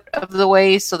curbs out of the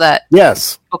way so that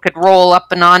people could roll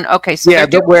up and on? Okay, so they're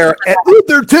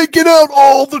taking out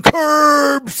all the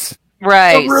curbs.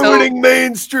 Right, they're ruining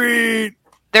Main Street.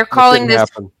 They're calling this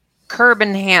curb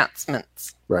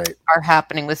enhancements. Right, are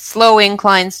happening with slow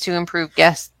inclines to improve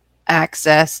guest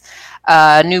access,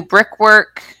 new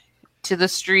brickwork to the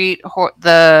street. For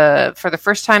the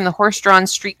first time, the horse-drawn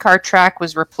streetcar track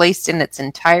was replaced in its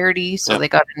entirety. So they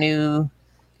got a new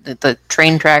the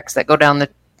train tracks that go down the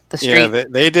street. Yeah,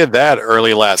 they did that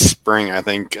early last spring, I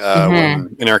think, when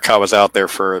Intercot was out there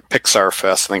for Pixar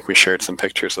Fest. I think we shared some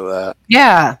pictures of that.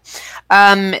 Yeah.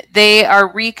 They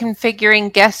are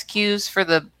reconfiguring guest queues for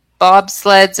the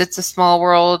bobsleds, It's a Small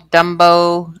World,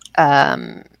 Dumbo,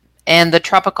 and the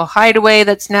Tropical Hideaway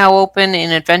that's now open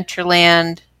in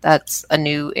Adventureland. That's a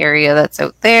new area that's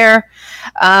out there.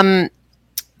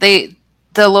 The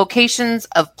locations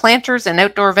of planters and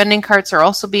outdoor vending carts are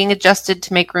also being adjusted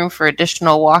to make room for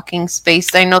additional walking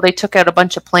space. I know they took out a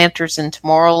bunch of planters in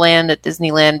Tomorrowland at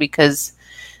Disneyland because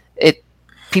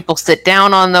people sit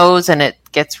down on those and it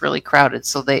gets really crowded.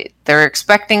 So they're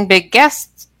expecting big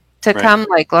guests to come,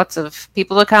 like lots of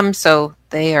people to come. So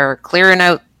they are clearing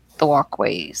out the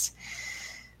walkways.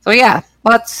 So yeah,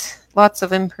 lots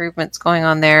of improvements going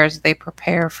on there as they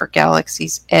prepare for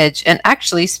Galaxy's Edge. And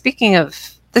actually, speaking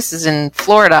of, this is in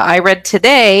Florida, I read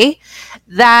today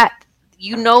that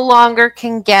you no longer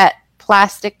can get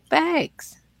plastic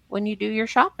bags when you do your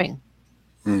shopping.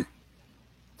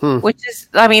 Which is,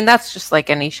 I mean, that's just like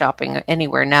any shopping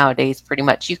anywhere nowadays, pretty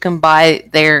much. You can buy,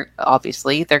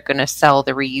 obviously, they're going to sell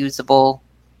the reusable,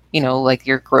 like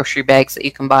your grocery bags that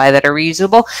you can buy that are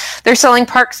reusable. They're selling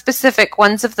park-specific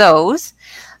ones of those.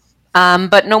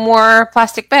 But no more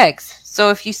plastic bags. So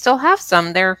if you still have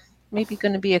some, they're maybe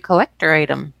going to be a collector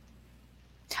item.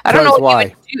 I don't know what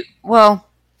you would do. Well,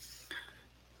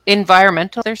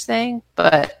 environmental, they're saying,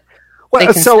 but they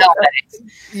can sell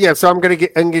bags. So I'm going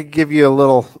to give you a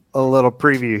little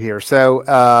preview here. So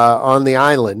on the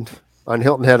island, on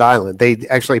Hilton Head Island, they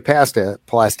actually passed a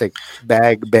plastic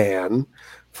bag ban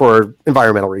for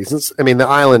environmental reasons. I mean, the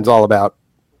island's all about.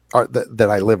 That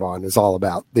I live on is all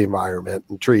about the environment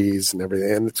and trees and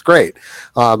everything, and it's great.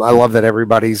 I love that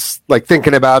everybody's like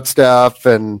thinking about stuff,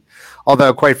 and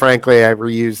although quite frankly, I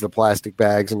reuse the plastic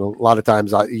bags, and a lot of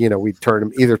times, we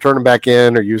turn them back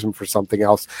in or use them for something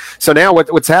else. So now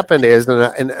what's happened is,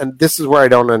 and this is where I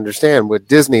don't understand with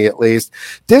Disney, at least,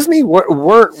 Disney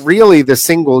weren't really the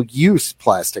single-use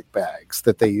plastic bags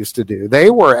that they used to do.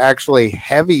 They were actually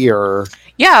heavier.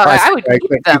 Yeah, I would bags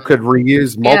that you could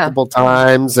reuse multiple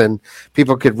times, and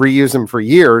people could reuse them for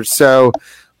years. So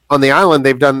on the island,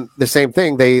 they've done the same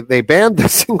thing. They banned the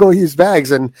single-use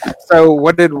bags. And so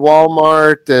what did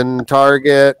Walmart and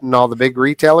Target and all the big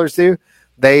retailers do?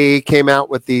 They came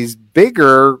out with these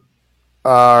bigger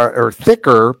or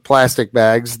thicker plastic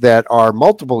bags that are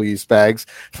multiple-use bags.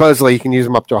 Supposedly, you can use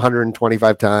them up to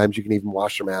 125 times. You can even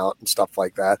wash them out and stuff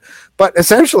like that. But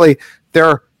essentially,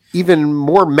 they're even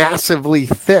more massively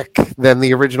thick than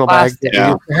the original bags that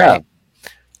Plastic. we used to have.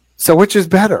 So which is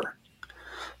better?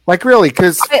 Like really,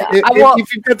 because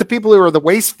if you've got the people who are the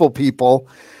wasteful people,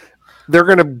 they're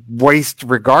going to waste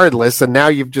regardless, and now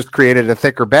you've just created a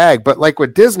thicker bag. But like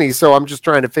with Disney, so I'm just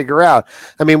trying to figure out.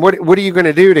 I mean, what are you going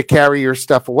to do to carry your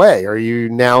stuff away? You're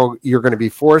going to be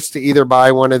forced to either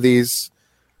buy one of these?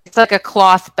 It's like a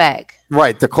cloth bag.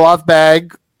 Right, the cloth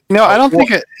bag. No, I don't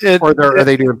think Are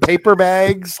they doing paper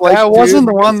bags? That wasn't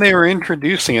the one they were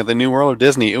introducing at the New World of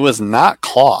Disney. It was not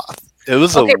cloth. It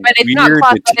was a but it's weird not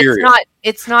cloth, material. but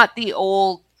it's not the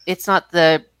old. It's not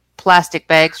the plastic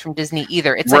bags from Disney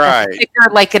either. It's like a thicker,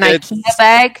 like an IKEA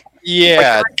bag.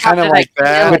 Yeah, kind of like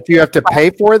that. But do you have to pay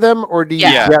for them, or do you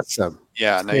get them?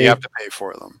 Yeah, no, you have to pay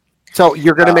for them. So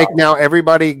you're going to make now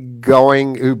everybody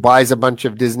who buys a bunch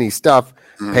of Disney stuff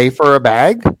pay for a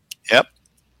bag? Yep.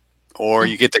 Or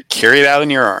you get to carry it out in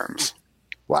your arms.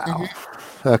 Wow.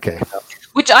 Mm-hmm. Okay.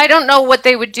 Which I don't know what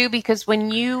they would do, because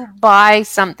when you buy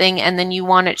something and then you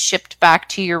want it shipped back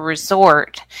to your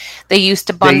resort, they used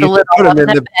to bundle it all in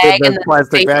the bag and the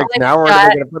plastic bags. Now we're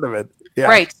going to put them in. Yeah.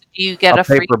 Right. So you get a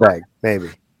free paper bag, maybe.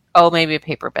 Oh, maybe a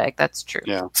paper bag. That's true.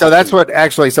 Yeah. So that's what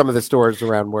actually some of the stores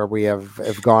around where we have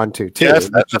gone to too. Yes,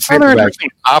 that's another interesting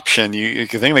option. You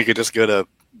could think they could just go to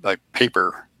like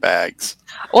paper bags.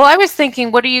 Well, I was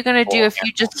thinking, what are you going to do if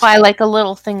you just buy like a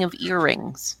little thing of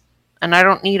earrings? And I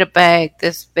don't need a bag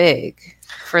this big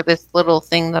for this little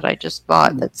thing that I just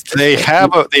bought. They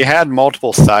had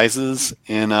multiple sizes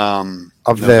in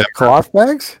of the cloth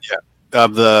bags. Yeah,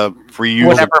 of the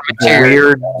reusable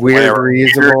weird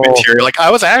reusable material. Like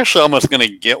I was actually almost going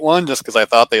to get one just because I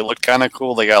thought they looked kind of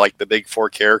cool. They got like the big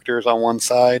 4 characters on one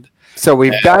side. So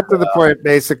we've got to the point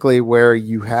basically where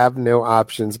you have no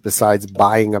options besides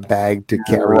buying a bag to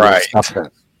carry your stuff in.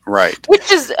 Right.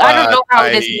 Which is, I don't know how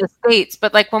it is in the States,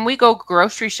 but like when we go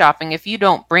grocery shopping, if you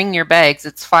don't bring your bags,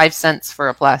 it's 5 cents for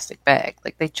a plastic bag.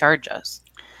 Like they charge us.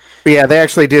 Yeah, they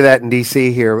actually do that in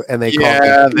DC here, and they call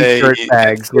them t-shirt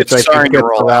bags, which I think gets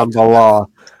around the law.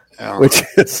 Which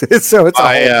is so it's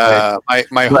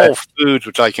my Whole Foods,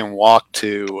 which I can walk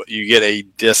to, you get a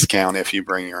discount if you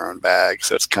bring your own bag,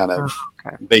 so it's kind of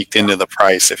baked into the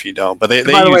price if you don't. But they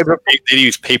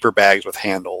use paper bags with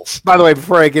handles. By the way,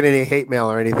 before I get any hate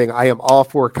mail or anything, I am all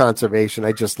for conservation.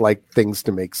 I just like things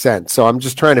to make sense. So I'm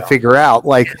just trying to figure out,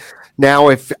 like, now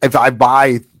if I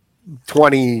buy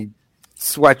 20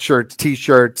 sweatshirts,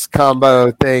 t-shirts,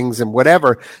 combo things, and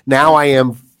whatever, now I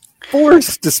am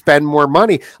forced to spend more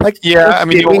money. Like, I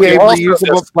mean, you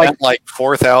also spent like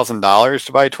 $4,000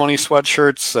 to buy 20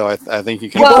 sweatshirts, so I think you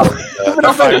can the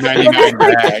 $5.99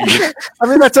 bag. I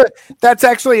mean, that's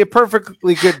actually a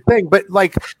perfectly good thing. But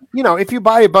like, if you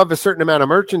buy above a certain amount of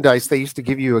merchandise, they used to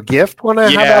give you a gift. When they're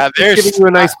giving you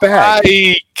a nice bag.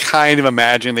 I kind of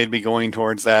imagine they'd be going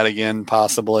towards that again,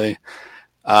 possibly.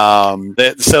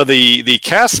 So the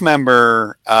cast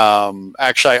member,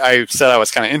 actually, I said I was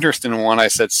kind of interested in one. I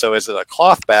said, so is it a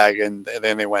cloth bag? And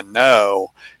then they went, no.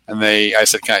 And I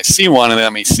said, can I see one? And they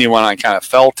let me see one. And I kind of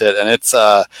felt it. And it's,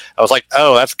 I was like,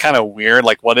 oh, that's kind of weird.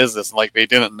 Like, what is this? And like, they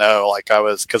didn't know. Like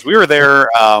because we were there,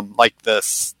 like the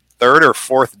 3rd or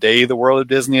 4th day the World of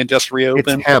Disney had just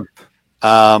reopened. It's hemp.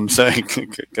 So it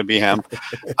could be hemp.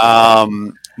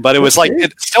 But it was like,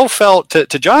 it still felt, to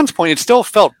John's point, it still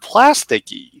felt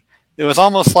plasticky. It was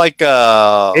almost like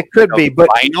it could be, but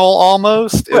vinyl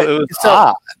almost. It was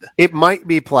odd. It might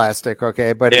be plastic,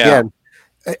 okay, but again,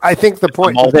 I think the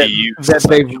point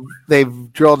that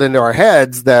they've drilled into our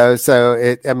heads, though.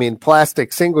 So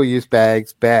plastic single-use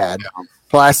bags bad,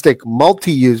 plastic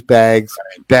multi-use bags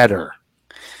better.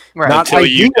 Right. Not until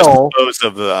ideal, you dispose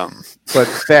of them,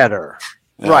 but better.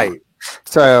 Right.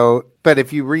 So, but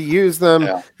if you reuse them,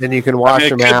 then you can wash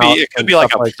them out. It could be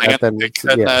like a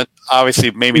plant.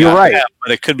 Obviously, maybe you're not right, that,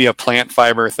 but it could be a plant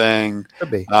fiber thing.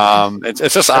 Could be.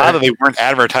 It's just odd that they weren't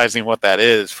advertising what that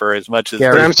is for as much as.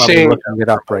 Gary's I'm seeing looking it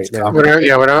up right now. When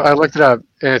I looked it up,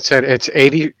 and it said it's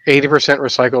 80%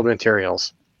 recycled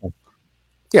materials.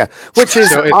 Yeah, which is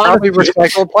so it's probably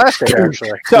recycled plastic,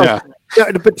 actually. So,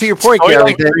 but to your point,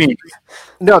 Gary,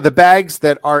 the bags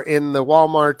that are in the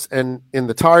Walmarts and in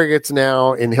the Targets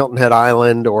now in Hilton Head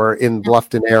Island or in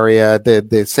Bluffton area,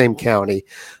 the same county,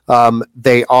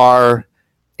 they are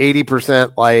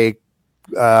 80% like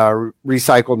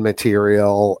recycled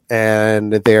material,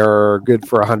 and they're good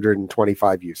for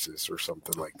 125 uses or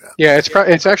something like that. Yeah,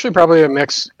 it's actually probably a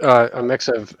mix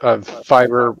of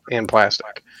fiber and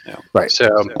plastic. Yeah. Right.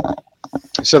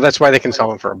 So that's why they can sell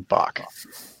them for $1.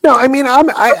 No, I mean, I'm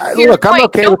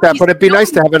okay with that, but it'd be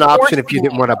nice to have an option if you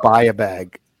didn't want to buy a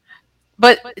bag.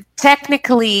 But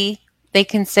technically, they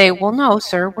can say, well, no,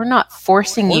 sir, we're not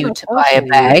forcing you to buy a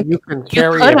bag. You can You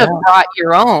carry could it have out. brought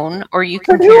your own, or you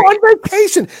can But you're carry on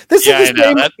vacation. This Yeah, I is the know.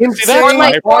 same That's insane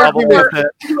my problem argument. with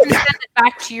it. you can send it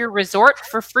back to your resort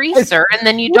for free, sir, and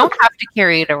then you don't have to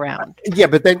carry it around. Yeah,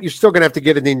 but then you're still going to have to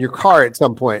get it in your car at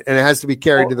some point, and it has to be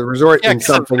carried to the resort Yeah, in 'cause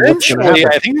something. What's gonna eventually,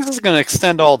 happen? I think this is going to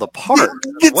extend all the parks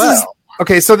This as well.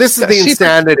 Okay, so this is the See,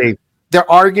 insanity. The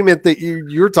argument that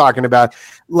you're talking about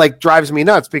like drives me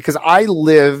nuts because I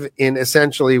live in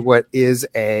essentially what is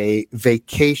a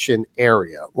vacation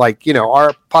area. Like,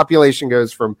 our population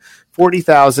goes from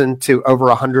 40,000 to over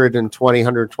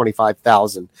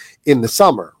 125,000 in the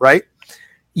summer, right?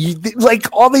 Like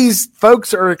all these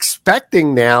folks are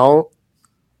expecting now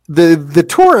the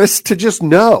tourists to just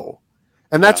know.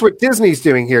 And that's what Disney's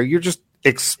doing here. You're just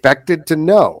expected to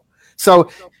know. So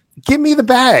give me the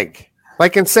bag.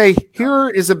 Like and say, here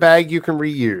is a bag you can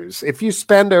reuse. If you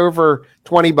spend over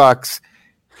 $20,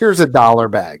 here's a $1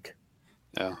 bag.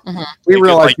 Yeah. We They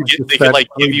realize could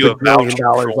give you a voucher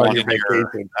for one of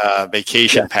your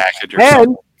vacation package or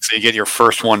something. So you get your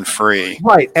first one free.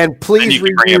 Right, and And please you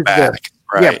can bring it reuse back. this.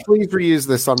 Right. Yeah, please reuse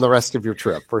this on the rest of your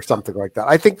trip or something like that.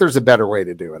 I think there's a better way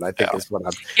to do it. I think is what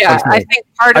I'm. Yeah, I'm I saying. think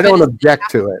part I of it don't is object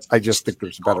to it. I just think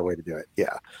there's a better way to do it.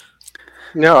 Yeah.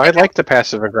 No, I like the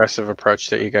passive aggressive approach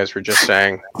that you guys were just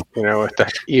saying. With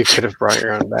that, you could have brought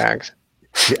your own bags.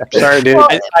 Yeah. Sorry, dude. Well,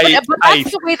 but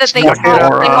that's the way that they Yeah,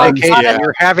 taught Vacation, us.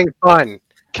 you're having fun.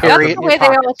 Carry That's it the in way your they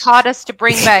all pockets. taught us to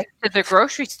bring back to the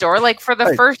grocery store. Like for the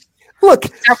Right. first Look,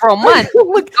 several months, look.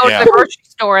 we'd go to the grocery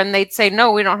store and they'd say,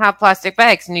 "No, we don't have plastic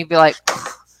bags," and you'd be like,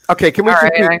 Okay, can we All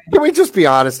just right. can we just be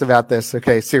honest about this?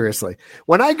 Okay, seriously.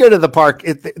 When I go to the park,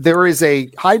 there is a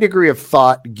high degree of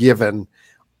thought given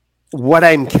what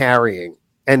I'm carrying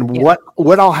and Yeah.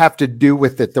 what I'll have to do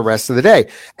with it the rest of the day.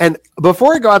 And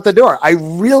before I go out the door, I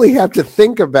really have to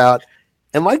think about,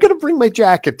 am I going to bring my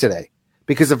jacket today?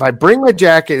 Because if I bring my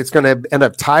jacket, it's going to end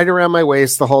up tied around my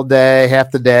waist the whole day,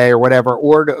 half the day, or whatever.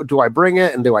 Or do I bring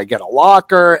it and do I get a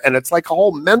locker? And it's like a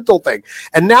whole mental thing.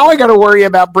 And now I got to worry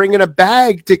about bringing a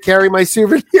bag to carry my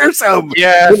souvenirs home.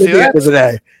 Yeah, at see, the end of the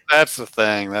day. that's the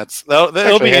thing. That'll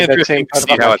Actually be had that interesting same to thought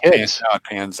see about how my it kids.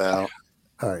 pans out.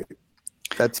 All right,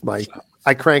 that's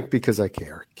I crank because I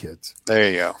care, kids. There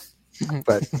you go.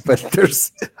 But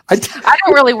there's I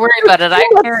don't really worry about it. I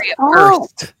carry it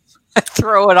first. I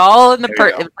throw it all in the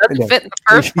There you purse. If it I know. doesn't fit in the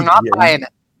purse, we're not Yeah. buying it.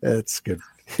 That's good.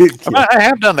 I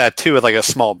have done that too with like a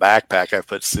small backpack. I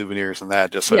put souvenirs in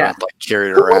that just so I Yeah. don't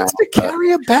carry it Who around. wants to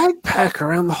carry a backpack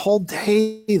around the whole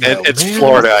day? Though, It's man?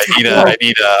 Florida. I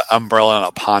need a umbrella and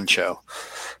a poncho.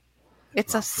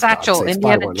 It's a satchel. God's sakes,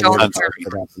 Indiana buy one. Jones.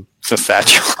 It's a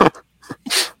satchel.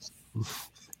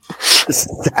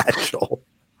 Satchel.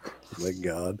 Oh my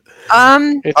God.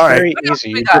 It's All right. very What else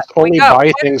easy. we You got? just only We got buy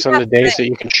one things on the last days thing. that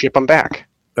you can ship them back.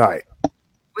 All right.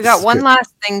 We got one Good.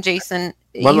 last thing, Jason.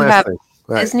 One You last have thing.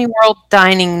 All right. Disney World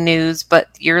dining news, but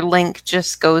your link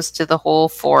just goes to the whole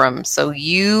forum. So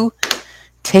you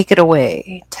take it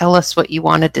away. Tell us what you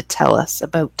wanted to tell us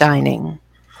about dining.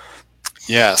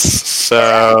 Yes.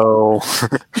 So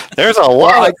there's a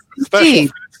lot of special gee.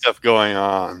 food stuff going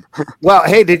on. Well,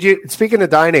 hey, speaking of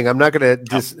dining, I'm not going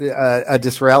to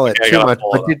disrail it Okay, I too gotta much.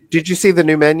 pull it But did you see the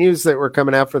new menus that were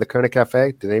coming out for the Kona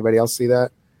Cafe? Did anybody else see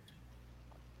that?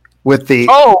 With the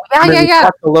Oh, I mean, we yeah.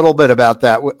 talked a little bit about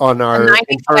that on A our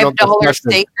internal $95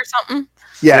 discussion. steak or something.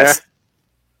 Yes.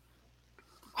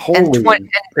 And Holy twenty.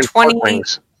 And 20 pork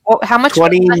wings. Oh, how much? was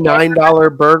that?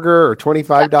 $29 burger or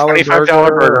 $25 $25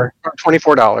 burger.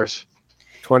 $24.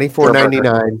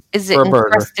 $24.99. Is for it a burger.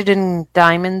 encrusted in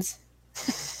diamonds?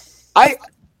 I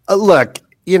look,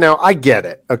 I get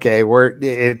it. Okay,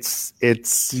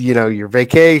 it's your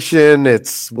vacation.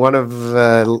 It's one of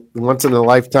once in a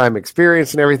lifetime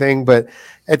experience and everything. But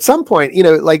at some point,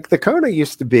 like the Kona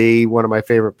used to be one of my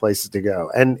favorite places to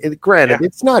go. And granted,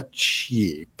 it's not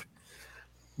cheap,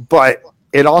 but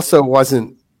it also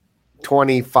wasn't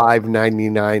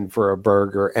 $25.99 for a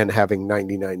burger and having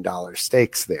 $99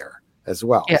 steaks there as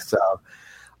well. Yeah. So,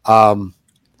 I'm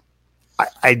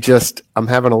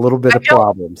having a little bit of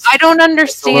problems. I don't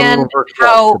understand A little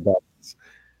how about this.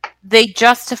 they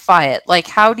justify it. Like,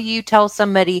 how do you tell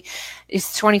somebody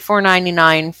it's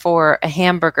 $24.99 for a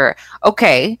hamburger?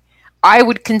 Okay, I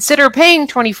would consider paying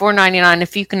 $24.99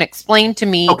 if you can explain to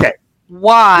me Okay,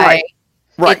 why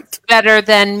right. it's better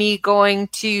than me going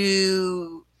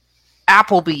to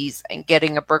Applebee's and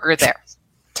getting a burger there.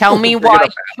 Tell me Forget why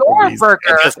about your Applebee's. burger.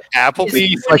 Because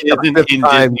Applebee's It's like the isn't fifth in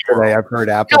time Disney World. today I've heard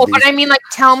Applebee's. No, but I mean, like,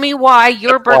 tell me why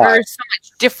your burger is so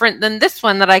much different than this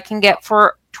one that I can get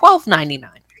for $12.99.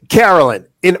 Carolyn,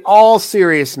 in all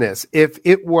seriousness, if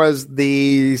it was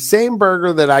the same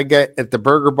burger that I get at the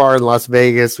burger bar in Las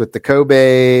Vegas with the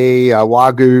Kobe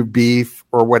Wagyu beef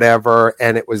or whatever,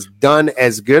 and it was done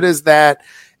as good as that,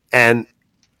 and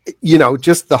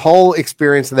just the whole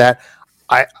experience of that,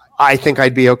 I think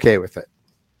I'd be okay with it.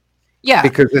 Yeah,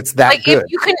 because it's that good.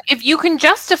 If you can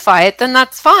justify it, then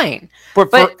that's fine.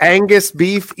 But for Angus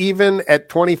beef, even at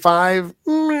 25,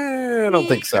 I don't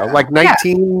think so. Like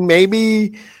 19,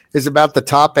 maybe is about the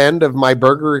top end of my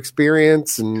burger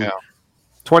experience, and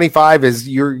 25 is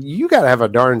you got to have a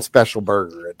darn special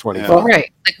burger at 25. Yeah.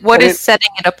 Right. Like what is setting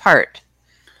it apart?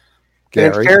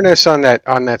 In fairness, on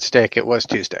that steak, it was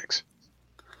 2 steaks.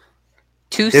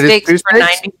 Two steaks for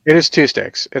 90. It is 2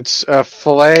 steaks. It's a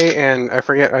fillet, and I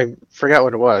forget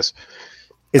what it was.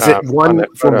 Is it one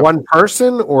for one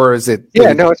person, or is it?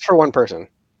 Yeah, no, it's for one person.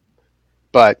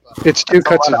 But it's 2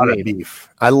 cuts of meat. Beef.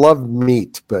 I love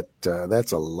meat, but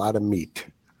that's a lot of meat.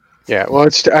 Yeah, well,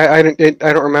 I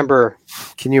don't remember.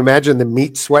 Can you imagine the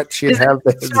meat sweat she'd have?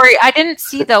 Sorry, I didn't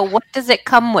see though. What does it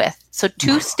come with? So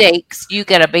 2 steaks. You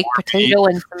get a baked potato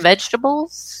and some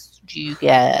vegetables. Do you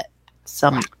get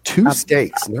some 2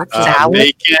 steaks, not just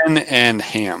bacon and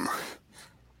ham?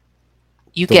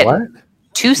 You get what?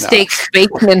 2 steaks,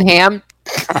 bacon and ham,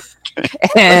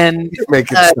 and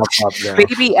making stuff up now.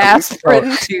 Baby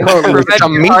aspirin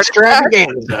some meat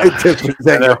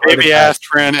extravaganza. Baby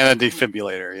aspirin and a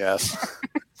defibrillator. Yes.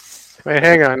 Wait,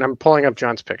 hang on. I'm pulling up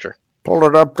John's picture. Pulled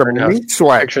it up. The meat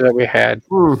sweat picture that we had.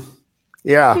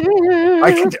 Yeah,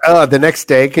 I can. The next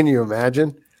day, can you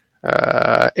imagine?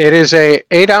 It is a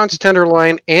 8-ounce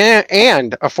tenderloin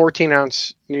and a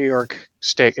 14-ounce New York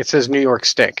steak. It says New York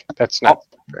steak. That's not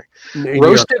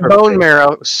roasted bone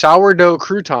marrow, sourdough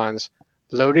croutons,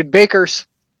 loaded bakers.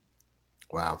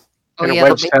 Wow! And a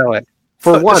wedge salad.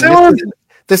 For one,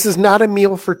 this is not a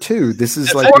meal for 2. This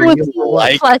is like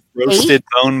roasted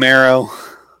bone marrow.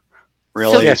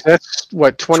 Really? So yes, that's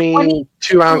what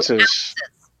 22 ounces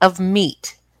of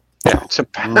meat. Yeah, it's a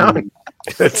pound.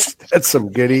 That's some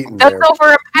good eating. That's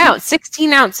over a pound.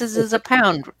 16 ounces is a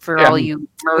pound for all you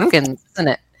Merkins, isn't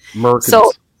it? Merkins.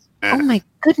 So, oh my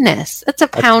goodness, that's a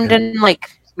pound and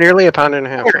nearly a pound and a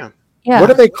half. Yeah. What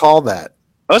do they call that?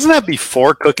 Wasn't that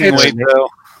before cooking weight though?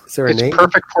 Is there a name?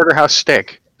 Perfect porterhouse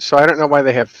steak. So I don't know why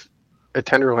they have a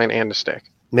tenderloin and a steak.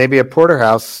 Maybe a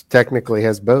porterhouse technically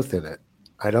has both in it.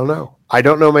 I don't know. I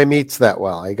don't know my meats that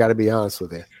well. I got to be honest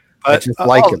with you. But, I just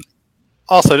like them.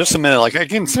 Also, just a minute. Like, I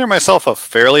consider myself a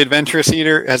fairly adventurous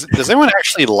eater. Does anyone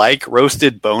actually like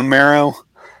roasted bone marrow?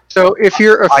 So, if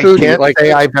you're a foodie, I can't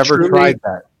say I've ever tried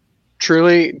that.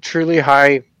 Truly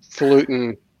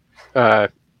highfalutin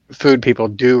food people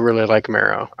do really like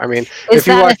marrow. I mean,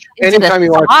 anytime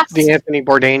you watch the Anthony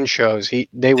Bourdain shows,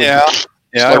 they would.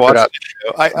 Yeah, I watched the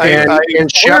show.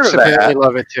 And chefs apparently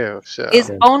love it too. So.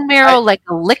 Is bone marrow like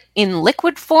in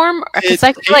liquid form? Because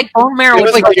I feel like bone marrow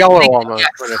is like yellow almost.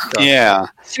 When it's done. Yeah,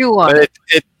 but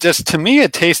it just, to me,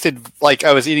 it tasted like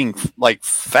I was eating like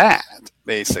fat,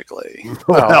 basically.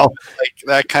 Well, like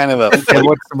that kind of a. And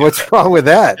what's wrong with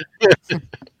that?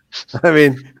 I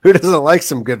mean, who doesn't like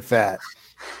some good fat?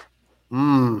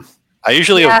 I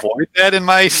usually avoid that in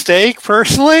my steak,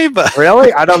 personally, but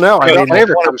really, I don't know. I mean,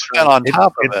 flavor comes on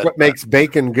top of it. It's what makes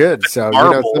bacon good. So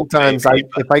sometimes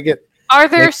if I get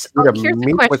here's the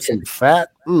meat question. with some fat,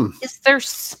 is there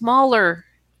smaller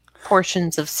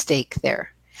portions of steak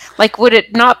there? Like, would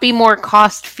it not be more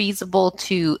cost feasible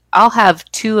to? I'll have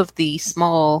 2 of the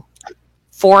small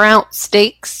 4-ounce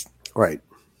steaks, right,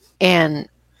 and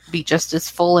be just as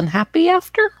full and happy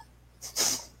after.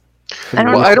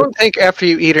 I don't think after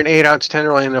you eat an 8-ounce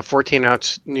tenderloin and a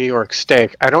 14-ounce New York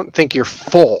steak, I don't think you're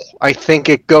full. I think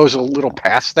it goes a little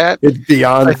past that. It's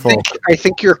beyond full. I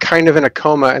think you're kind of in a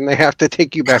coma, and they have to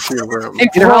take you back to your room. You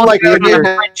know how like when you're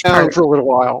down for a little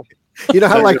while. You know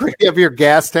how like when you have your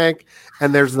gas tank,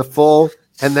 and there's the full,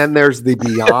 and then there's the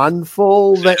beyond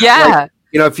full.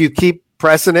 If you keep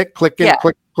pressing it, clicking,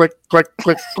 click, click, click,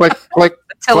 click, click, click,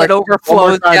 until it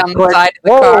overflows down the side of the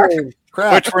car.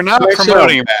 Crap. Which we're not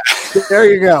promoting that. There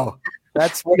you go.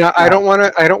 That's what I don't want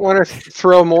to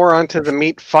throw more onto the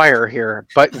meat fire here,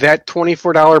 but that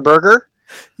 $24 burger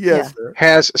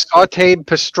has sautéed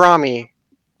pastrami,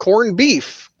 corned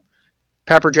beef,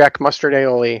 pepper jack, mustard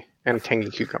aioli, and a tangy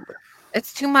cucumber.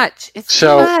 It's too much. It's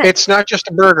not just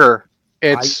a burger.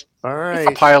 It's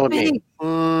a pile of meat.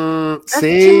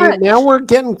 See, now we're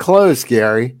getting close,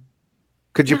 Gary.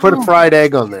 Could you put a fried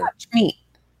egg on there? Meat.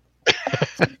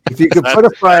 If you could put a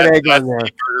fried egg on there.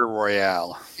 Burger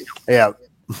Royale. Yeah.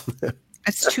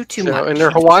 It's too much. And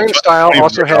their Hawaiian style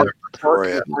also has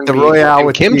the Royale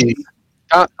with kimchi.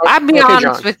 I'll be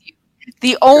honest with you.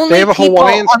 The only They have a people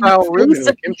Hawaiian on the style face Reuben of with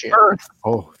the kimchi. earth-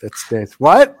 Oh, that's nice.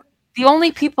 What? The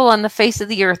only people on the face of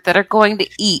the earth that are going to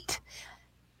eat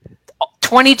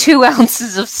 22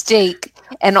 ounces of steak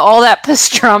and all that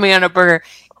pastrami on a burger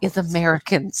is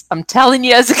Americans. I'm telling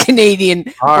you, as a Canadian,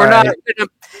 All we're not right. gonna.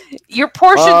 Your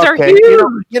portions are Okay, huge.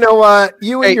 you know what?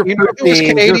 You and Hey, your you know poutine who was just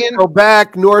Canadian? go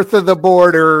back north of the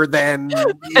border, then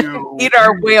you Eat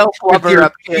our whale with blubber your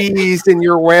up here. cheese and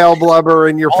your whale blubber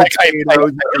and your Like, potatoes.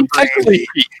 and your technically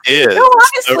he is. No,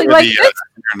 honestly, over like the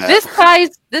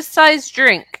internet. this size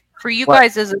drink for you What?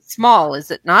 guys is it small?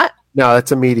 Is it not? No,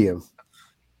 that's a medium.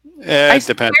 Eh, I it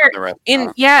depends swear, on the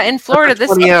restaurant. In Florida,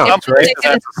 That's a this 20 ounce, it's- right? it's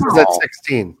That's Is small. that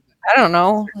 16? I don't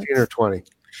know. 16 or 20?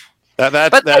 But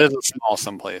That is a small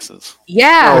some places.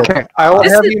 Yeah, Okay, I will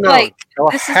this have is you know. like I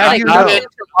will this is have like you not know. medium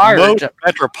to large. Most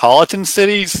metropolitan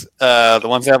cities, the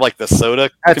ones that have like the soda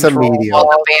That's a control medium. All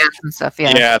the bands and stuff.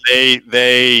 Yeah.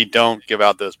 they don't give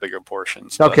out those bigger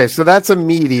portions. But Okay, so that's a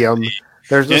medium.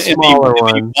 There's a in smaller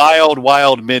the one.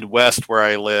 wild Midwest where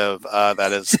I live,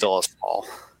 that is still a small.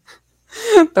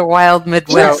 The wild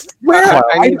Midwest. Where?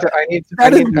 I need to.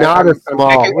 That is not a I'm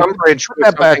small. taking umbrage Put with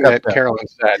that back something up that there. Carolyn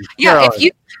said. Yeah, Carolyn. if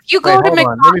you Wait, go to hold on. Let me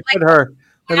McDonald's, put her.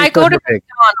 when Let me I go put to her big.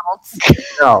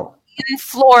 McDonald's No, in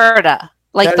Florida,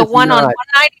 like That the is one on not-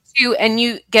 192, and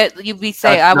you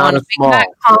say, That's I not want a a Big Mac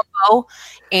combo,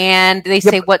 and they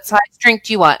say, what size drink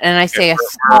do you want? And I say a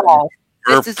small.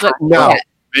 This is what No. you get.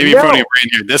 Maybe No. putting it right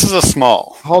here. This is a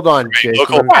small. hold on, Right, Jason.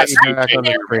 local Let me fast get you food back on the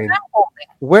chain. screen.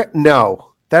 Where? No,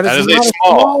 That is not a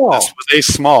small. This was a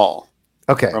small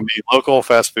Okay. from the local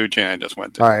fast food chain I just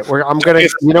went to. All right. I'm gonna.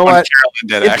 It's You know one what?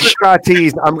 Carolyn did, actually.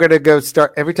 Intricacies. I'm gonna go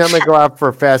start every time I go out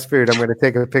for fast food. I'm gonna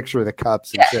take a picture of the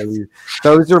cups and Yes. show you.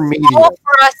 Those are medium. Small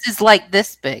for us is like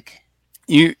this big.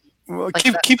 Well,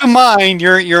 Like keep in mind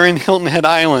you're in Hilton Head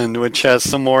Island, which has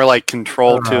some more like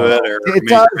control to it. Or It maybe-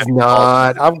 does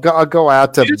not. I'll go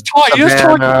out to You just talked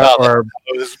Savannah about or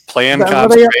those planned Well,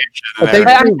 they- conservation. but and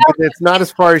they everything. do, but it's not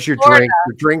as far as your Florida. drink.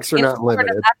 Your drinks are In not Florida,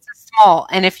 limited. That's a small,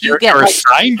 and if you Your get like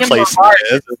sign medium or placement large,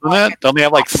 is, isn't it? Don't they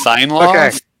have like sign laws?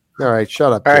 Okay. All right,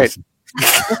 shut up. All right. Jason.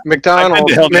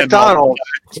 McDonald's, I've been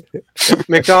to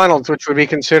McDonald's, which would be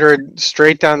considered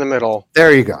straight down the middle.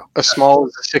 There you go. A small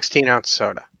is a 16-ounce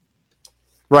soda.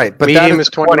 Right, but Medium that is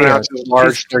 21 ounces,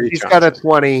 large She's 32 got a ounces.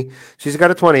 20. She's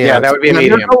got a 20. Yeah, ounce. that would be a And then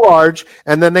medium. there's the large,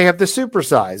 and then they have the super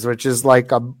size, which is like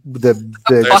the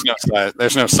There's no size.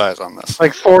 There's no size on this.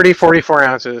 Like 40, 44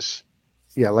 ounces.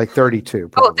 yeah, like 32. Oh,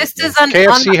 probably. this is on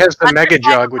KFC has the on Mega the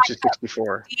Jug, which is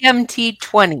 64. DMT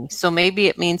 20, so maybe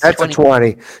it means That's 20. a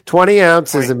 20. 20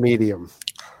 ounce is a medium.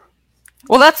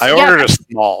 Well, that's I ordered a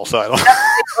small, so I don't.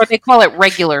 or they call it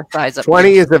regular size. Up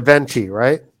 20 here. is a venti,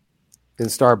 right? In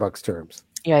Starbucks terms.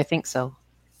 Yeah, I think so.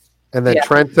 And then Yeah.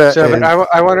 Trenta So, is but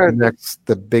I want to. next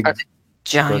the big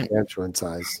Giant. gargantuan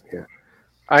size. Yeah.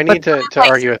 I need to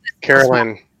argue with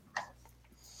Carolyn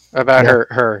about Yeah.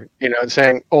 her,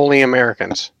 saying only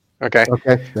Americans. Okay.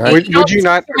 Okay. All right. Would you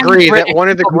not agree that one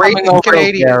of the great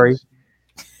Canadians, Gary.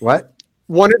 What?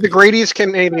 one of the greatest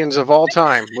Canadians of all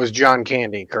time was John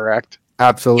Candy, correct?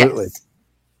 Absolutely.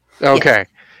 Yes. Okay.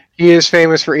 He is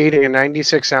famous for eating a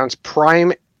 96-ounce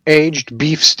prime-aged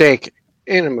beef steak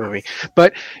in a movie.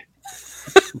 But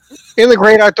in the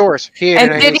great outdoors, he ate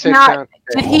And a did he 96-ounce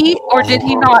Did he or did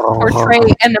he not portray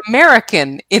an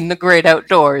American in the great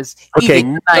outdoors? Okay,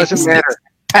 eating doesn't 96 matter.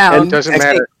 pounds? It doesn't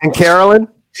matter. And Carolyn,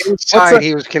 Inside,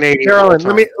 he was Canadian. Carolyn,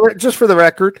 all the let me just for the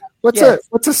record, what's Yes.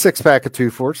 a 6-pack of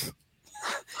 2-4s?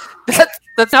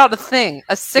 That's not a thing.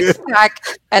 A 6-pack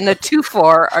and a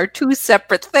 2-4 are two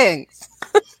separate things.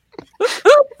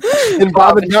 In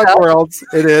Bob and Doug worlds,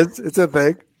 it is. It's a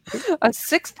thing. A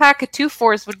 6-pack of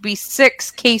 2-4s would be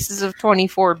 6 cases of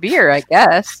 24 beer, I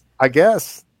guess. I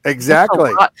guess.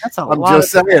 Exactly. That's a I'm lot.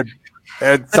 just saying.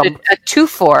 And But a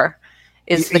 2-4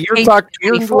 is the case of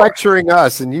you're 24. lecturing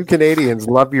us, and you Canadians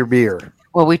love your beer.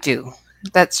 Well, we do.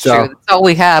 That's So- true. That's all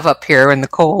we have up here in the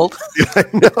cold. I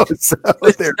know. So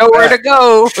There's there's nowhere that. to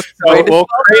go. So Way to we'll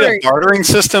create bartering. a bartering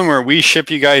system where we ship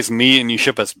you guys meat and you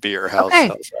ship us beer. How's Okay.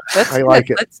 that? Let's I do like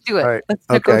it. it. Let's do it. All right. Let's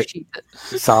Okay. negotiate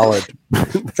it. Solid.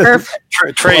 Perfect.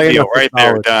 Trade Well, deal enough right for there.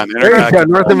 solid. Done. There you go.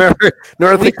 Interconnect.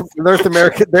 North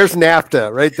America. There's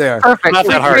NAFTA right there. Perfect. Not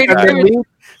that We hard, can guys. do And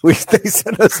it. then they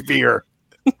sent us beer.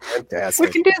 We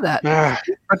Fantastic. can do that.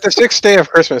 But the 6th day of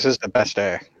Christmas is the best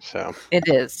day. So It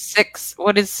is 6.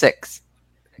 What is 6?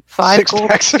 5 6 gold.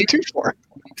 packs of 2-4.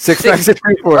 6 packs of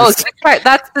 3-4s. Oh, 6 pack.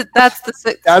 That's the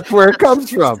 6. That's where it comes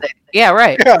from. Yeah,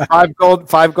 right. Yeah. 5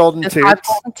 golden There's tubes. 5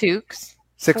 golden toques.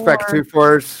 6 pack of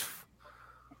 2-4s.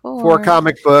 4 4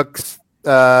 comic books.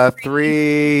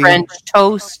 3 French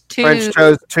toast, 2 French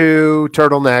toast, 2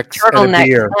 turtlenecks, and a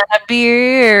beer. and a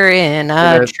beer in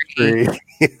a tree.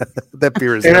 That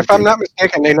beer is And empty. if I'm not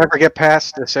mistaken, they never get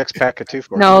past the 6-pack of 2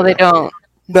 for No, they don't.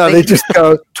 No, they just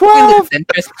go 12.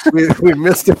 Interest. We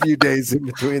missed a few days in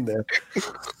between there.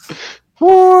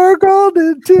 4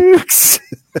 golden dukes.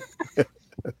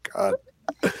 God.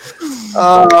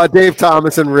 Dave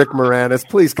Thomas and Rick Moranis,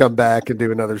 please come back and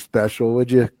do another special,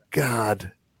 would you?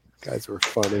 God, guys were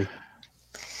funny.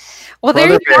 Well, there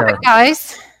Brother you have Bear. it,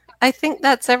 guys. I think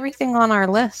that's everything on our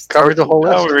list. Covered the whole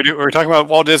Oh, list. we were talking about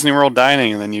Walt Disney World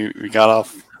dining, and then we got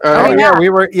off. Oh, yeah, we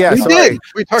were. Yeah, we sorry. did.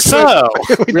 We talked So,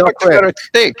 about, we real talked about a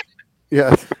steak.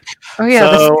 Yeah. Oh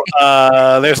yeah, so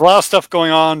there's a lot of stuff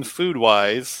going on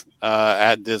food-wise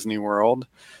at Disney World.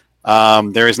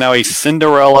 There is now a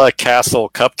Cinderella Castle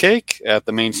cupcake at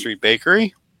the Main Street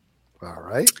Bakery. All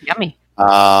right. yummy.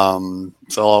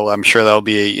 So I'm sure that'll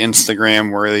be an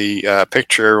Instagram-worthy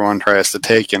picture everyone tries to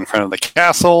take in front of the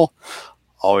castle.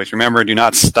 Always remember, do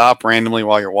not stop randomly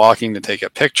while you're walking to take a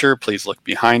picture. Please look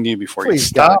behind you before you Please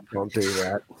stop. don't do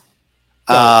that.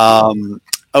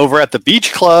 Over at the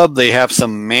Beach Club, they have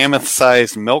some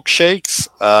mammoth-sized milkshakes.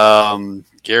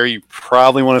 Gary, you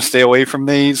probably want to stay away from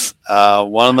these.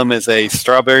 One of them is a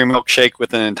strawberry milkshake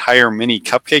with an entire mini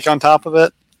cupcake on top of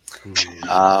it.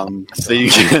 So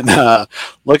you can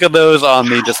look at those on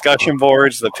the discussion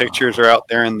boards. The pictures are out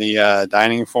there in the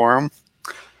dining forum.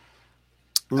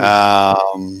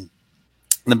 The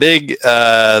big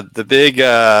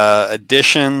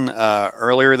addition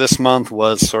earlier this month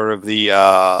was sort of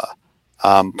the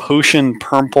Potion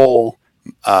Purple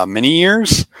mini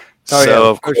years. Oh, So yeah,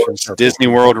 of Potion course, Purple. Disney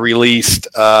World released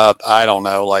I don't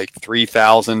know, like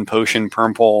 3,000 Potion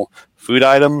Purple food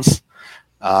items.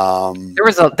 There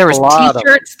was lot of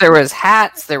t-shirts, there was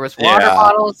hats, there was water Yeah.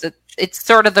 bottles. It's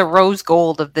sort of the rose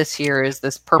gold of this year is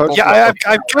this purple. Yeah,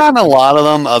 I've gotten a lot of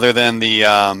them, other than the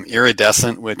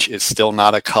iridescent, which is still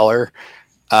not a color.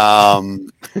 But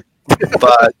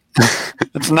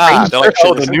it's not. They're like,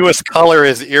 oh, the newest color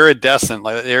is iridescent.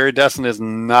 Like iridescent is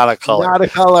not a color. Not a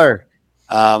color.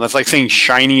 That's like saying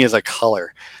shiny is a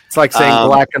color. It's like saying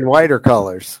black and white are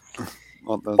colors.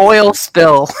 Well, Oil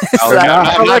spill.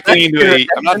 I'm not getting into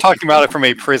I'm not talking about it from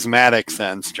a prismatic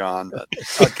sense, John. But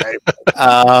Okay.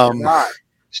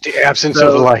 It's the absence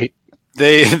of light.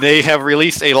 They have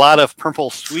released a lot of purple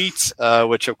sweets,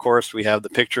 which of course we have the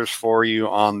pictures for you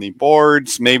on the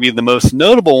boards. Maybe the most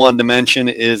notable one to mention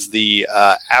is the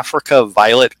Africa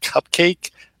Violet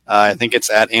Cupcake. I think it's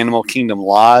at Animal Kingdom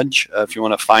Lodge. If you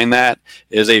want to find that,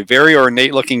 it is a very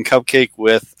ornate looking cupcake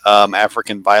with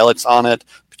African violets on it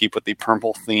to keep with the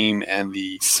purple theme, and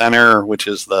the center, which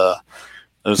is the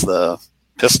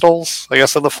pistils, I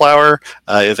guess, of the flower,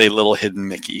 is a little hidden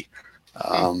Mickey.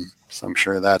 So I'm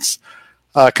sure that's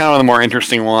kind of one of the more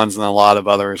interesting ones, and a lot of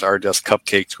others are just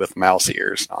cupcakes with mouse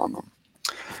ears on them.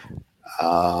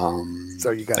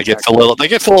 So you got It gets a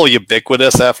little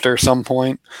ubiquitous after some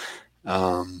point.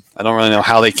 I don't really know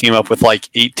how they came up with like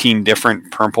 18 different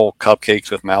purple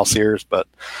cupcakes with mouse ears, but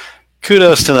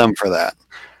kudos to them for that.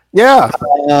 Yeah.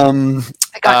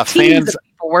 I got teams fans of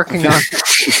people working on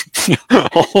it.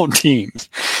 whole teams.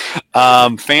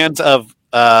 Fans of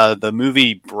the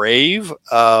movie Brave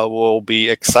will be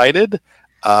excited.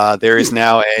 There is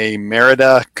now a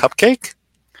Merida cupcake.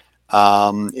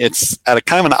 It's at a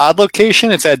kind of an odd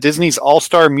location. It's at Disney's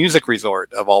All-Star Music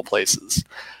Resort, of all places.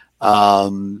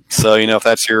 So, if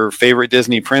that's your favorite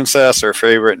Disney princess or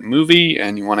favorite movie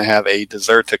and you want to have a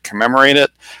dessert to commemorate it,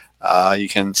 you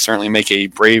can certainly make a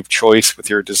brave choice with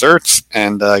your desserts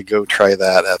and go try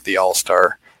that at the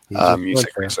All-Star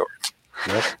Music Resort.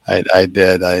 Yep. I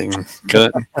did. I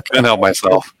couldn't help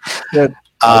myself. Good.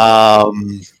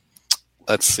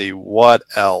 Let's see what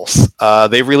else.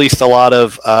 They've released a lot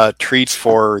of treats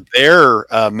for their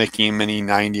Mickey and Minnie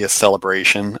 90th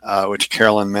celebration, which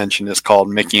Carolyn mentioned is called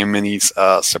Mickey and Minnie's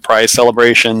Surprise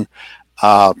Celebration.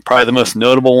 Probably the most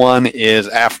notable one is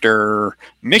after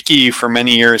Mickey, for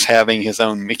many years, having his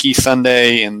own Mickey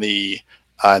Sundae in the,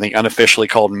 I think, unofficially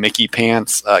called Mickey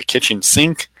Pants kitchen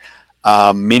sink.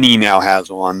 Minnie now has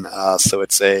one, so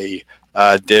it's a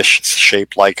dish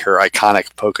shaped like her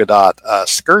iconic polka dot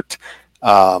skirt.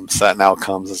 So that now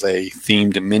comes as a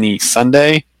themed mini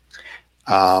sundae.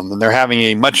 And they're having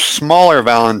a much smaller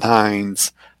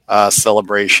Valentine's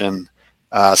celebration.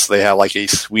 So they have like a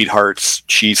Sweethearts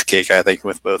cheesecake, I think,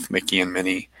 with both Mickey and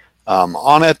Minnie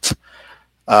on it.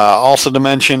 Also to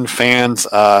mention, fans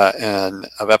of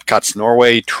Epcot's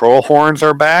Norway troll horns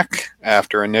are back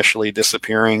after initially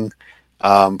disappearing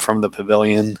from the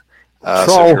pavilion.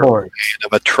 Troll horn.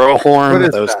 Of a troll horn, What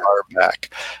is those that? are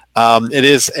back. It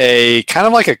is a kind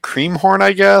of like a cream horn,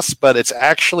 I guess, but it's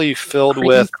actually filled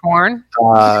with corn.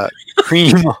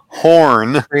 cream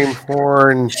horn. Cream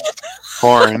horn.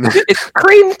 Horn. It's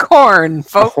cream corn,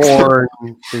 folks. Horn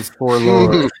is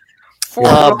forlorn.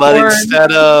 But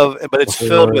it's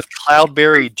filled with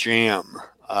cloudberry jam.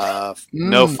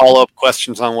 No follow-up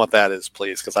questions on what that is,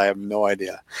 please, because I have no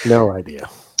idea. No idea.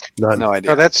 None. No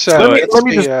idea. No, that's let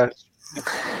me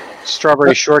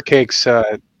Strawberry Shortcake's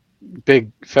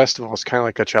big festival. It's kind of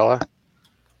like Coachella.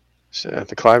 So,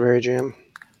 the Cloudberry Jam.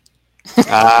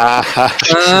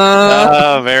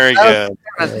 Very good.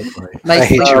 Nice.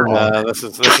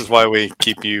 This is why we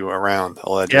keep you around,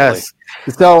 allegedly. Yes.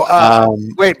 So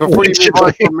wait, before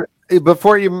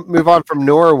you move on from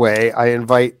Norway, I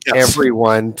invite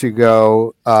everyone to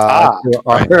go to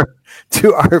our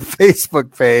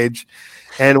Facebook page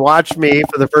and watch me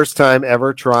for the first time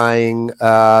ever trying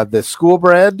the school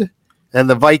bread and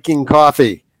the Viking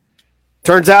coffee.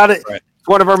 Turns out it's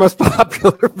one of our most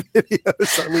popular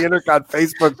videos on the Intercon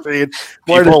Facebook feed.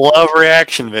 People love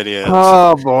reaction videos.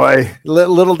 Oh boy!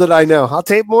 Little did I know. I'll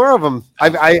tape more of them.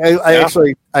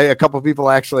 Actually, a couple of people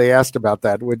actually asked about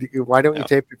that. Why don't you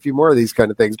tape a few more of these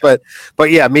kind of things? But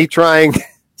yeah, me trying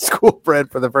school bread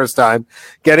for the first time,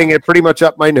 getting it pretty much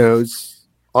up my nose,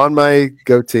 on my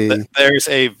goatee. There's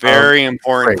a very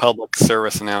important public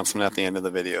service announcement at the end of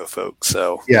the video, folks.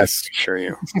 So yes, make sure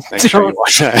you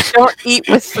watch that. Don't eat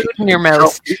with food in your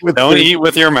mouth. Don't eat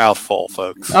with your mouth full,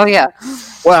 folks. Oh yeah.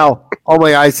 Well,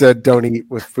 only I said don't eat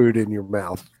with food in your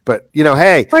mouth. But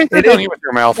hey, don't eat with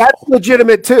your mouth. That's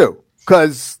legitimate too.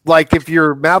 Because if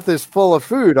your mouth is full of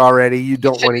food already, you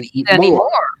don't want to eat anymore.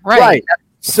 Right.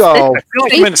 So I feel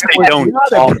like you meant to say don't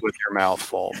talk with your mouth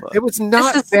full. But. It was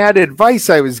not bad advice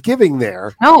I was giving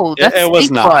there. No, it was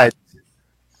not.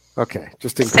 Okay,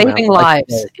 just saving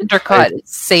lives. Intercut is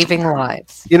saving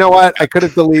lives. You know what? I could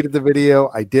have deleted the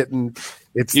video. I didn't.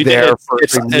 It's there.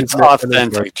 It's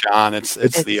authentic, John. It's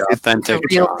the authentic,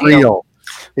 real.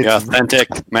 The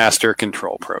authentic master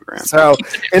control program. So,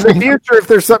 in the future, if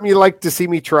there's something you'd like to see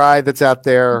me try that's out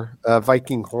there,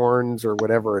 Viking horns or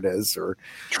whatever it is, or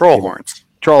troll horns.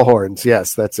 Troll horns,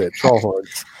 yes, that's it. Troll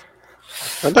horns.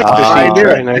 I'd like to see you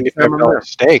do a $95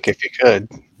 steak if you could.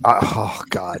 Oh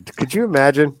God, could you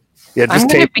imagine? Yeah, I'm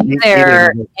going to be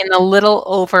there in a little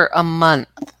over a month.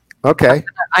 Okay,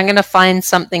 I'm going to find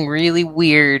something really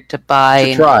weird to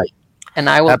buy to try, and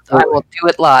I will do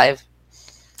it live.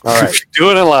 All right,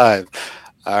 do it live.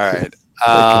 All right.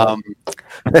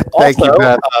 Thank you,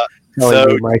 Pat.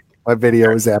 So my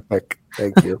video is epic.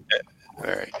 Thank you. All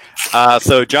right.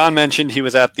 So John mentioned he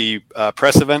was at the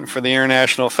press event for the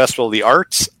International Festival of the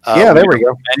Arts. There we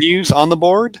go. Menus on the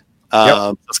board.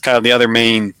 That's kind of the other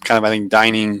main I think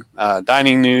dining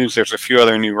news. There's a few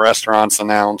other new restaurants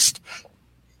announced.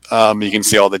 You can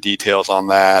see all the details on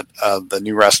that. The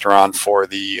new restaurant for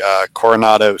the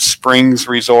Coronado Springs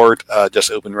Resort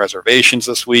just opened reservations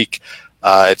this week.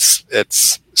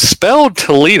 It's spelled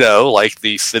Toledo, like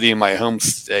the city in my home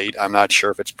state. I'm not sure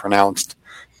if it's pronounced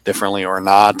differently or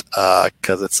not,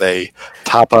 because it's a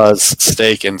tapas,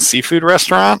 steak, and seafood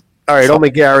restaurant. All right, only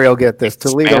Gary will get this.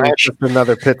 Toledo is just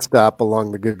another pit stop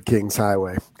along the Good Kings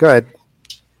Highway. Go ahead.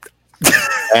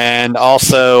 And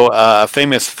also, a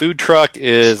famous food truck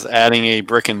is adding a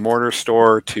brick and mortar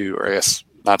store to, or I guess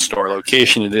not store,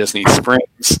 location in Disney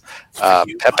Springs.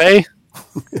 Pepe.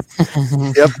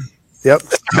 Yep.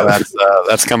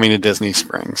 That's coming to Disney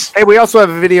Springs. Hey, we also have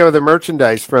a video of the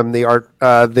merchandise from the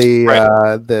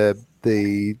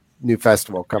the new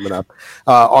festival coming up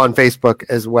on Facebook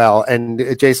as well.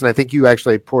 And Jason, I think you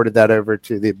actually ported that over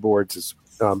to the boards,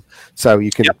 so you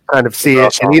can kind of see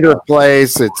it in either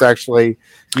place. It's actually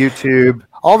YouTube.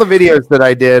 All the videos that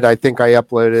I did, I think I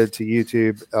uploaded to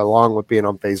YouTube along with being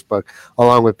on Facebook,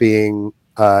 along with being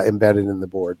embedded in the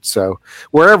board. So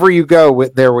wherever you go,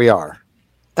 there we are.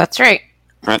 That's right.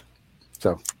 Right.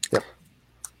 So, yep.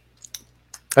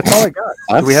 That's all I got.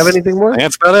 Do we have anything more?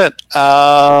 That's about it.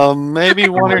 Maybe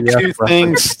one or two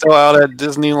things still out at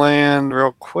Disneyland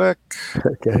real quick.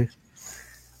 Okay.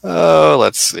 Oh,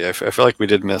 let's see. I feel like we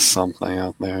did miss something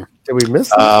out there. Did we miss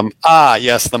something?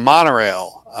 Yes, the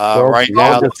monorail. Right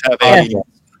now, let's have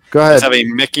a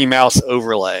Mickey Mouse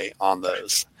overlay on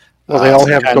those. Well, they all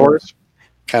have doors?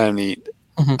 Kind of neat.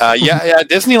 Yeah,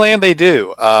 Disneyland they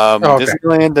do.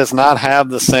 Disneyland does not have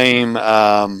the same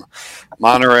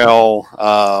monorail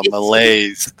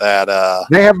malaise that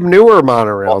they have newer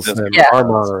monorails than our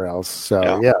monorails.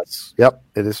 So yes,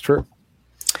 it is true.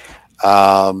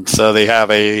 So they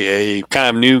have a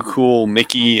kind of new cool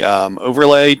Mickey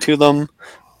overlay to them.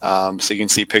 So you can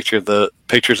see pictures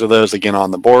of those again on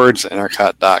the boards,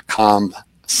 intercut.com/Mickey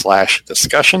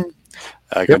discussion.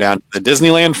 Go down to the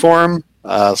Disneyland forum.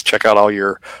 Let's check out all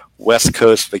your West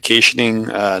Coast vacationing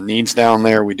needs down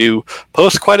there. We do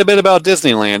post quite a bit about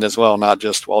Disneyland as well, not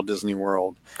just Walt Disney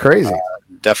World. Crazy.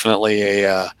 Definitely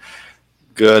a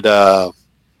good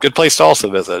place to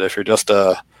also visit. If you're just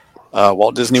a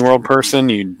Walt Disney World person,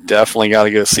 you definitely got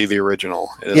to go see the original.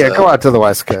 Go out to the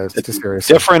West Coast. It's a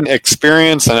different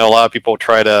experience. I know a lot of people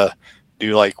try to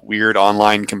do like weird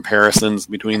online comparisons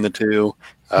between the two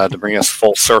to bring us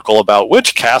full circle about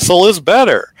which castle is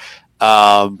better.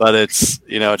 But it's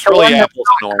it's really apples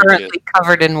and oranges. Currently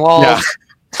covered in walls,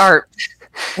 tarp.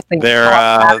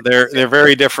 They're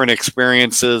very different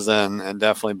experiences and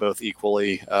definitely both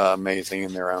equally amazing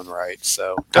in their own right.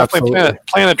 So definitely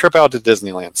plan a trip out to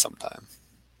Disneyland sometime.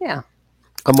 Yeah,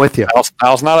 I'm with you.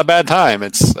 Now's not a bad time.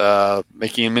 It's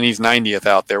Mickey and Minnie's 90th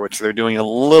out there, which they're doing a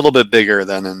little bit bigger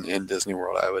than in Disney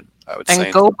World. I would say.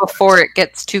 And go before it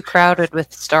gets too crowded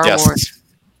with Star Wars.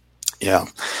 Yeah.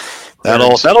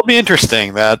 That'll be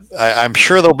interesting. I'm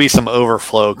sure there'll be some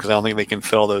overflow because I don't think they can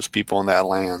fill those people in that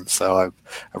land. So I've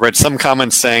read some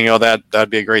comments saying, "Oh,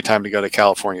 that'd be a great time to go to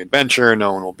California Adventure.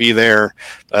 No one will be there."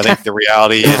 But I think the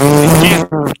reality is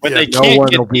when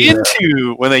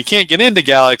they can't get into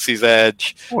Galaxy's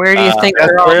Edge. Where do you think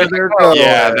they're all going to go?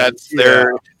 Yeah,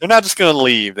 they're not just going to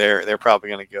leave. They're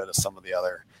probably going to go to some of the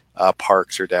other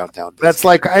parks or downtown Disney. That's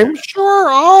like, I'm sure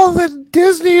all the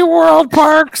Disney World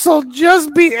parks will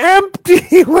just be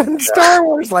empty when Star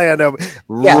Wars Land opens.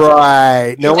 Yeah.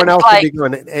 Right. No one else will be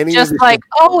doing any just like,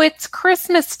 it's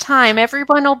Christmas time.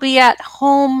 Everyone will be at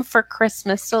home for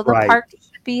Christmas, so the park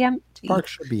should be empty. Park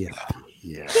should be empty.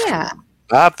 Yeah.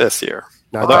 Not this year.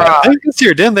 Although I think this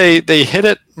year, didn't they hit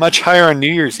it much higher on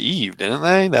New Year's Eve, didn't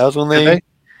they? That was when they...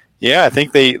 Yeah, I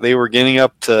think they were getting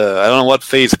up to, I don't know what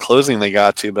phase of closing they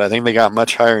got to, but I think they got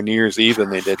much higher New Year's Eve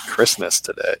than they did Christmas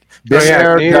today. They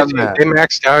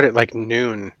maxed out at like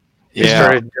noon. They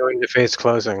started doing the phase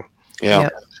closing. Yeah.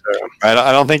 So,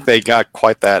 I don't think they got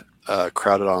quite that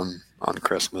crowded on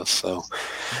Christmas. So,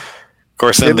 of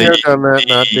course, then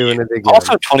not doing it again.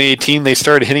 Also, 2018, they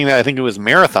started hitting that, I think it was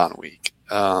Marathon Week.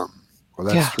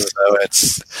 That's true. So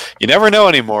it's, you never know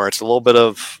anymore. It's a little bit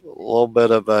of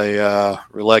a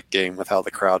roulette game with how the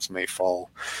crowds may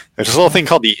fall. There's this little thing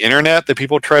called the internet that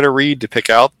people try to read to pick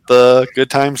out the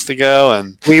good times to go,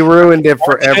 and we ruined it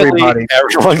for everybody.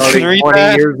 Everyone can read 20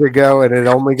 years ago, and it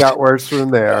only got worse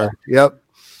from there.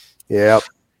 Yep.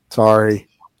 Sorry,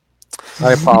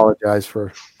 I apologize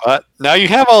for. But now you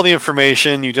have all the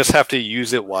information. You just have to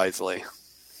use it wisely.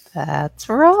 That's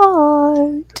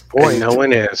right. Boy, no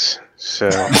one is. So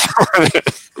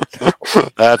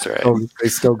that's right. They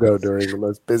still go during the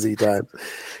most busy time.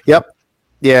 Yep.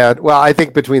 Yeah. Well, I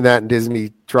think between that and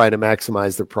Disney trying to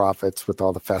maximize their profits with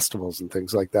all the festivals and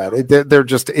things like that,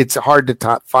 it's hard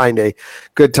to find a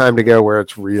good time to go where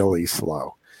it's really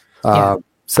slow.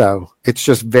 So it's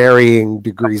just varying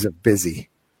degrees of busy.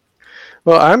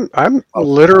 Well, I'm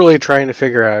literally trying to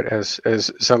figure out as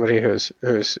somebody who's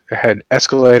had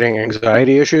escalating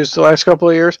anxiety issues the last couple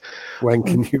of years. When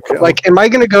can you go? Like, am I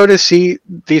going to go to see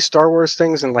these Star Wars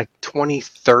things in like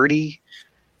 2030?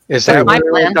 Is that when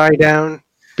they'll die down?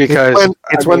 Because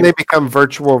it's when they become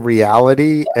virtual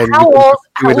reality. And how old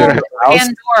is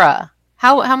Pandora?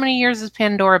 How many years has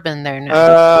Pandora been there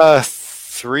now?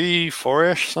 3,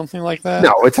 4-ish, something like that.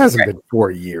 No, it hasn't been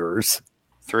 4 years.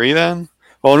 3 then.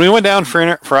 Well, when we went down for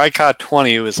ICOT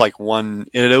 20, it was like one.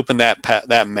 It had opened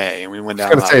that May, and we went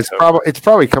down. I was going to say it's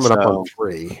probably coming up on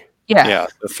 3. Yeah,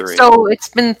 the 3. So it's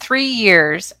been 3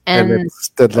 years, and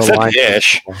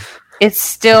it's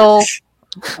still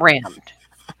rammed.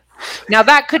 Now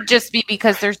that could just be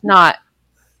because there's not.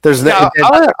 There's no.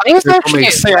 I was actually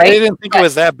saying I didn't think it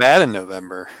was that bad in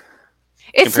November.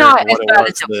 It's not as bad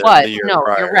as it was. No,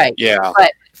 you're right. Yeah,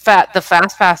 but the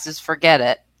fast passes, forget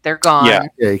it. They're gone. Yeah,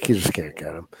 you just can't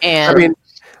get them. And I mean,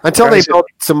 until they build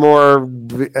some more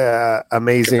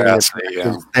amazing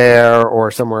there or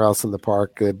somewhere else in the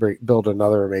park, they build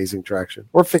another amazing attraction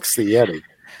or fix the Yeti.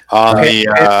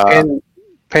 And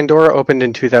Pandora opened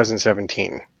in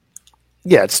 2017.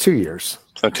 Yeah, it's 2 years.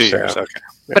 So 2 years, okay.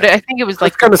 But I think it was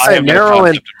like. I was going to say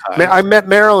Marilyn. I met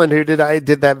Marilyn, who I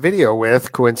did that video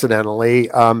with,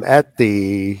 coincidentally, at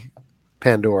the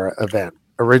Pandora event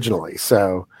originally.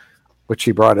 So. Which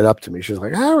she brought it up to me. She was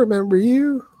like, I remember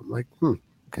you. I'm like,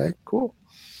 okay, cool.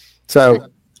 So,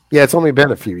 yeah, it's only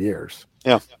been a few years.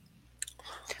 Yeah.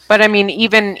 But, I mean,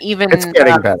 even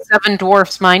Seven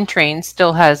Dwarfs Mine Train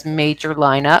still has major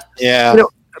lineup. Yeah.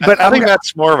 But I think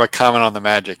that's more of a comment on the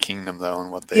Magic Kingdom, though,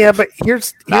 and what they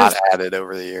here's added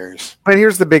over the years. But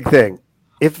here's the big thing.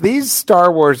 If these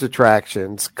Star Wars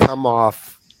attractions come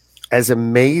off as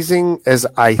amazing as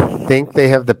I think they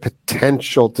have the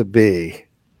potential to be,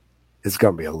 it's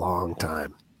going to be a long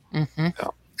time. Mm-hmm.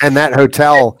 And that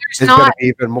hotel There's is going to be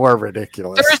even more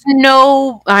ridiculous. There's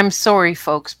no, I'm sorry,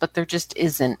 folks, but there just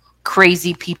isn't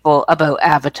crazy people about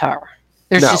Avatar.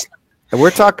 There's No. just And we're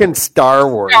talking Star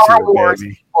Wars, Star here, Wars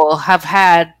baby. people have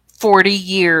had 40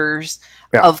 years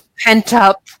Yeah. of pent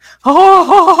up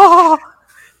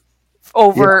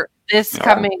over this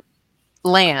coming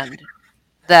land.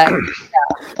 That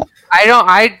I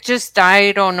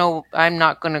don't know. I'm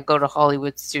not going to go to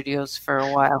Hollywood studios for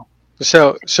a while.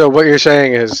 So what you're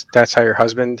saying is that's how your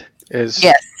husband is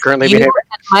Yes. currently You behaving?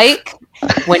 and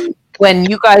Mike, when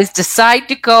you guys decide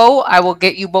to go, I will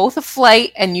get you both a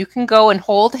flight, and you can go and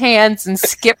hold hands and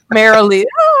skip merrily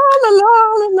la, la,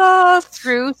 la, la,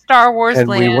 through Star Wars And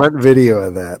land. we want video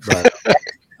of that,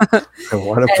 but I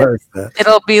want to post that.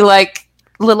 It'll be like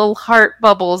little heart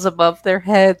bubbles above their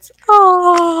heads.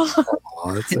 Oh,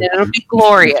 Oh, that's and a- it'll be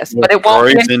glorious, but it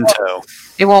won't. Droids Be in until, tow.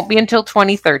 it won't be until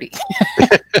 2030.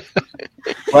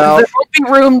 well, There won't be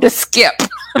room to skip.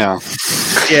 Yeah.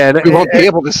 yeah, We won't be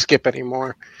able to skip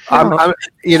anymore.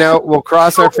 we'll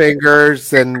cross our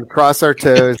fingers and cross our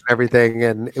toes and everything,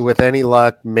 and with any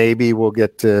luck, maybe we'll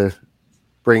get to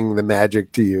bring the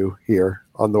magic to you here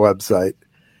on the website.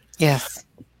 Yes,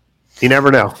 You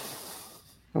never know.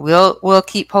 we'll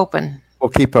keep hoping. We'll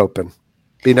keep open.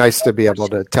 Be nice to be able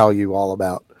to tell you all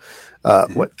about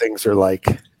what things are like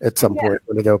at some point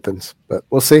when it opens, but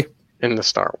we'll see. In the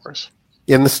Star Wars.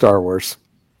 In the Star Wars.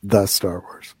 The Star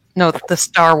Wars. No, the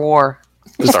Star War.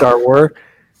 The Star War.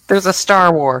 There's a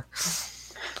Star War.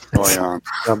 Going on.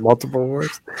 Multiple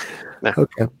wars. No.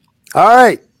 Okay. All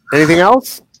right. Anything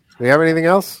else? Do we have anything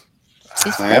else?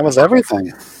 That was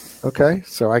everything. Okay.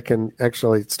 So I can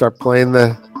actually start playing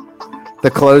the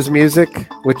close music,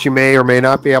 which you may or may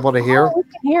not be able to hear. Oh, we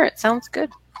can hear it. Sounds good.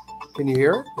 Can you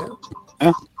hear it? Yeah.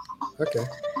 Yeah. Okay.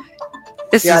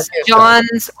 This Yeah, is I think so.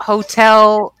 John's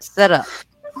hotel setup.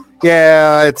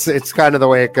 Yeah, it's kind of the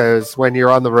way it goes when you're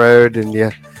on the road and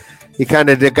you kind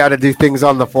of got to do things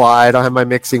on the fly. I don't have my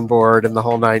mixing board and the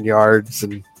whole 9 yards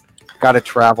and got to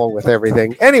travel with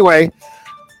everything. Anyway,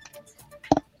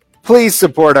 please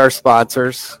support our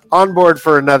sponsors. On board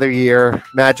for another year,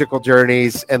 Magical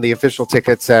Journeys and the Official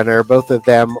Ticket Center. Both of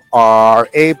them are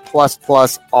A++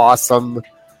 awesome.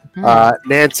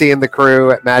 Nancy and the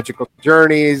crew at Magical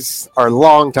Journeys, our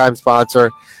longtime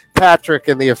sponsor. Patrick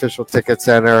and the Official Ticket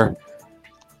Center,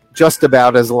 just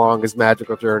about as long as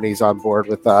Magical Journeys on board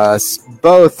with us.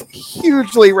 Both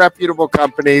hugely reputable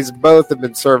companies. Both have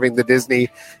been serving the Disney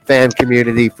fan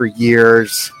community for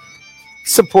years.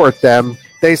 Support them.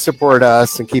 They support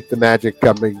us and keep the magic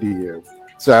coming to you.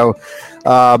 So,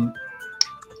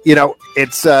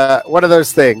 it's one of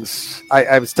those things.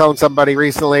 I was telling somebody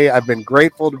recently, I've been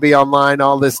grateful to be online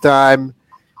all this time.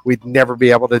 We'd never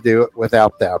be able to do it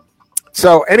without them.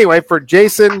 So anyway, for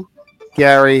Jason,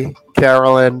 Gary,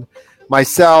 Carolyn,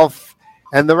 myself,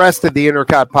 and the rest of the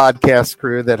Intercot podcast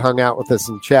crew that hung out with us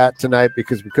in chat tonight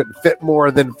because we couldn't fit more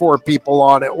than 4 people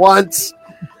on at once,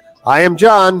 I am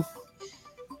John.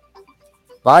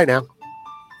 Bye now.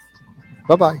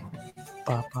 Bye-bye.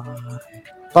 Bye-bye.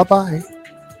 Bye-bye.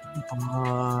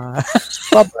 Bye.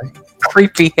 Bye-bye.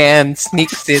 Creepy hand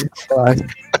sneaks in. Bye.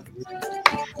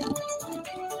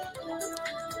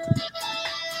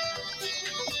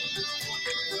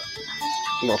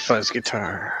 Little fuzz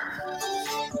guitar.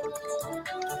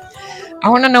 I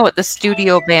want to know what the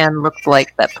studio band looked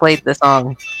like that played the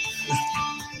song.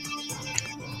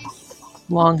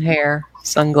 Long hair,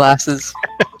 sunglasses,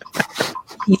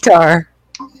 guitar.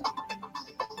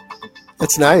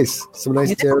 That's nice. Some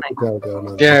nice It's piano nice. going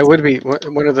on. Yeah, it would be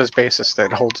one of those bassists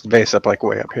that holds the bass up like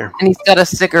way up here. And he's got a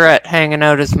cigarette hanging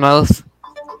out his mouth.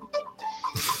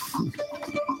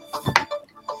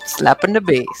 Slapping the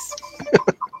bass.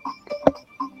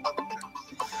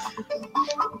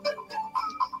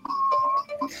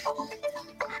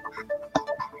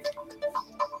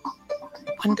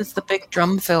 When does the big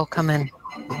drum fill come in?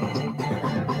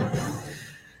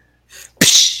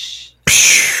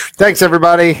 Thanks,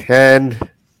 everybody, and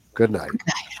good night.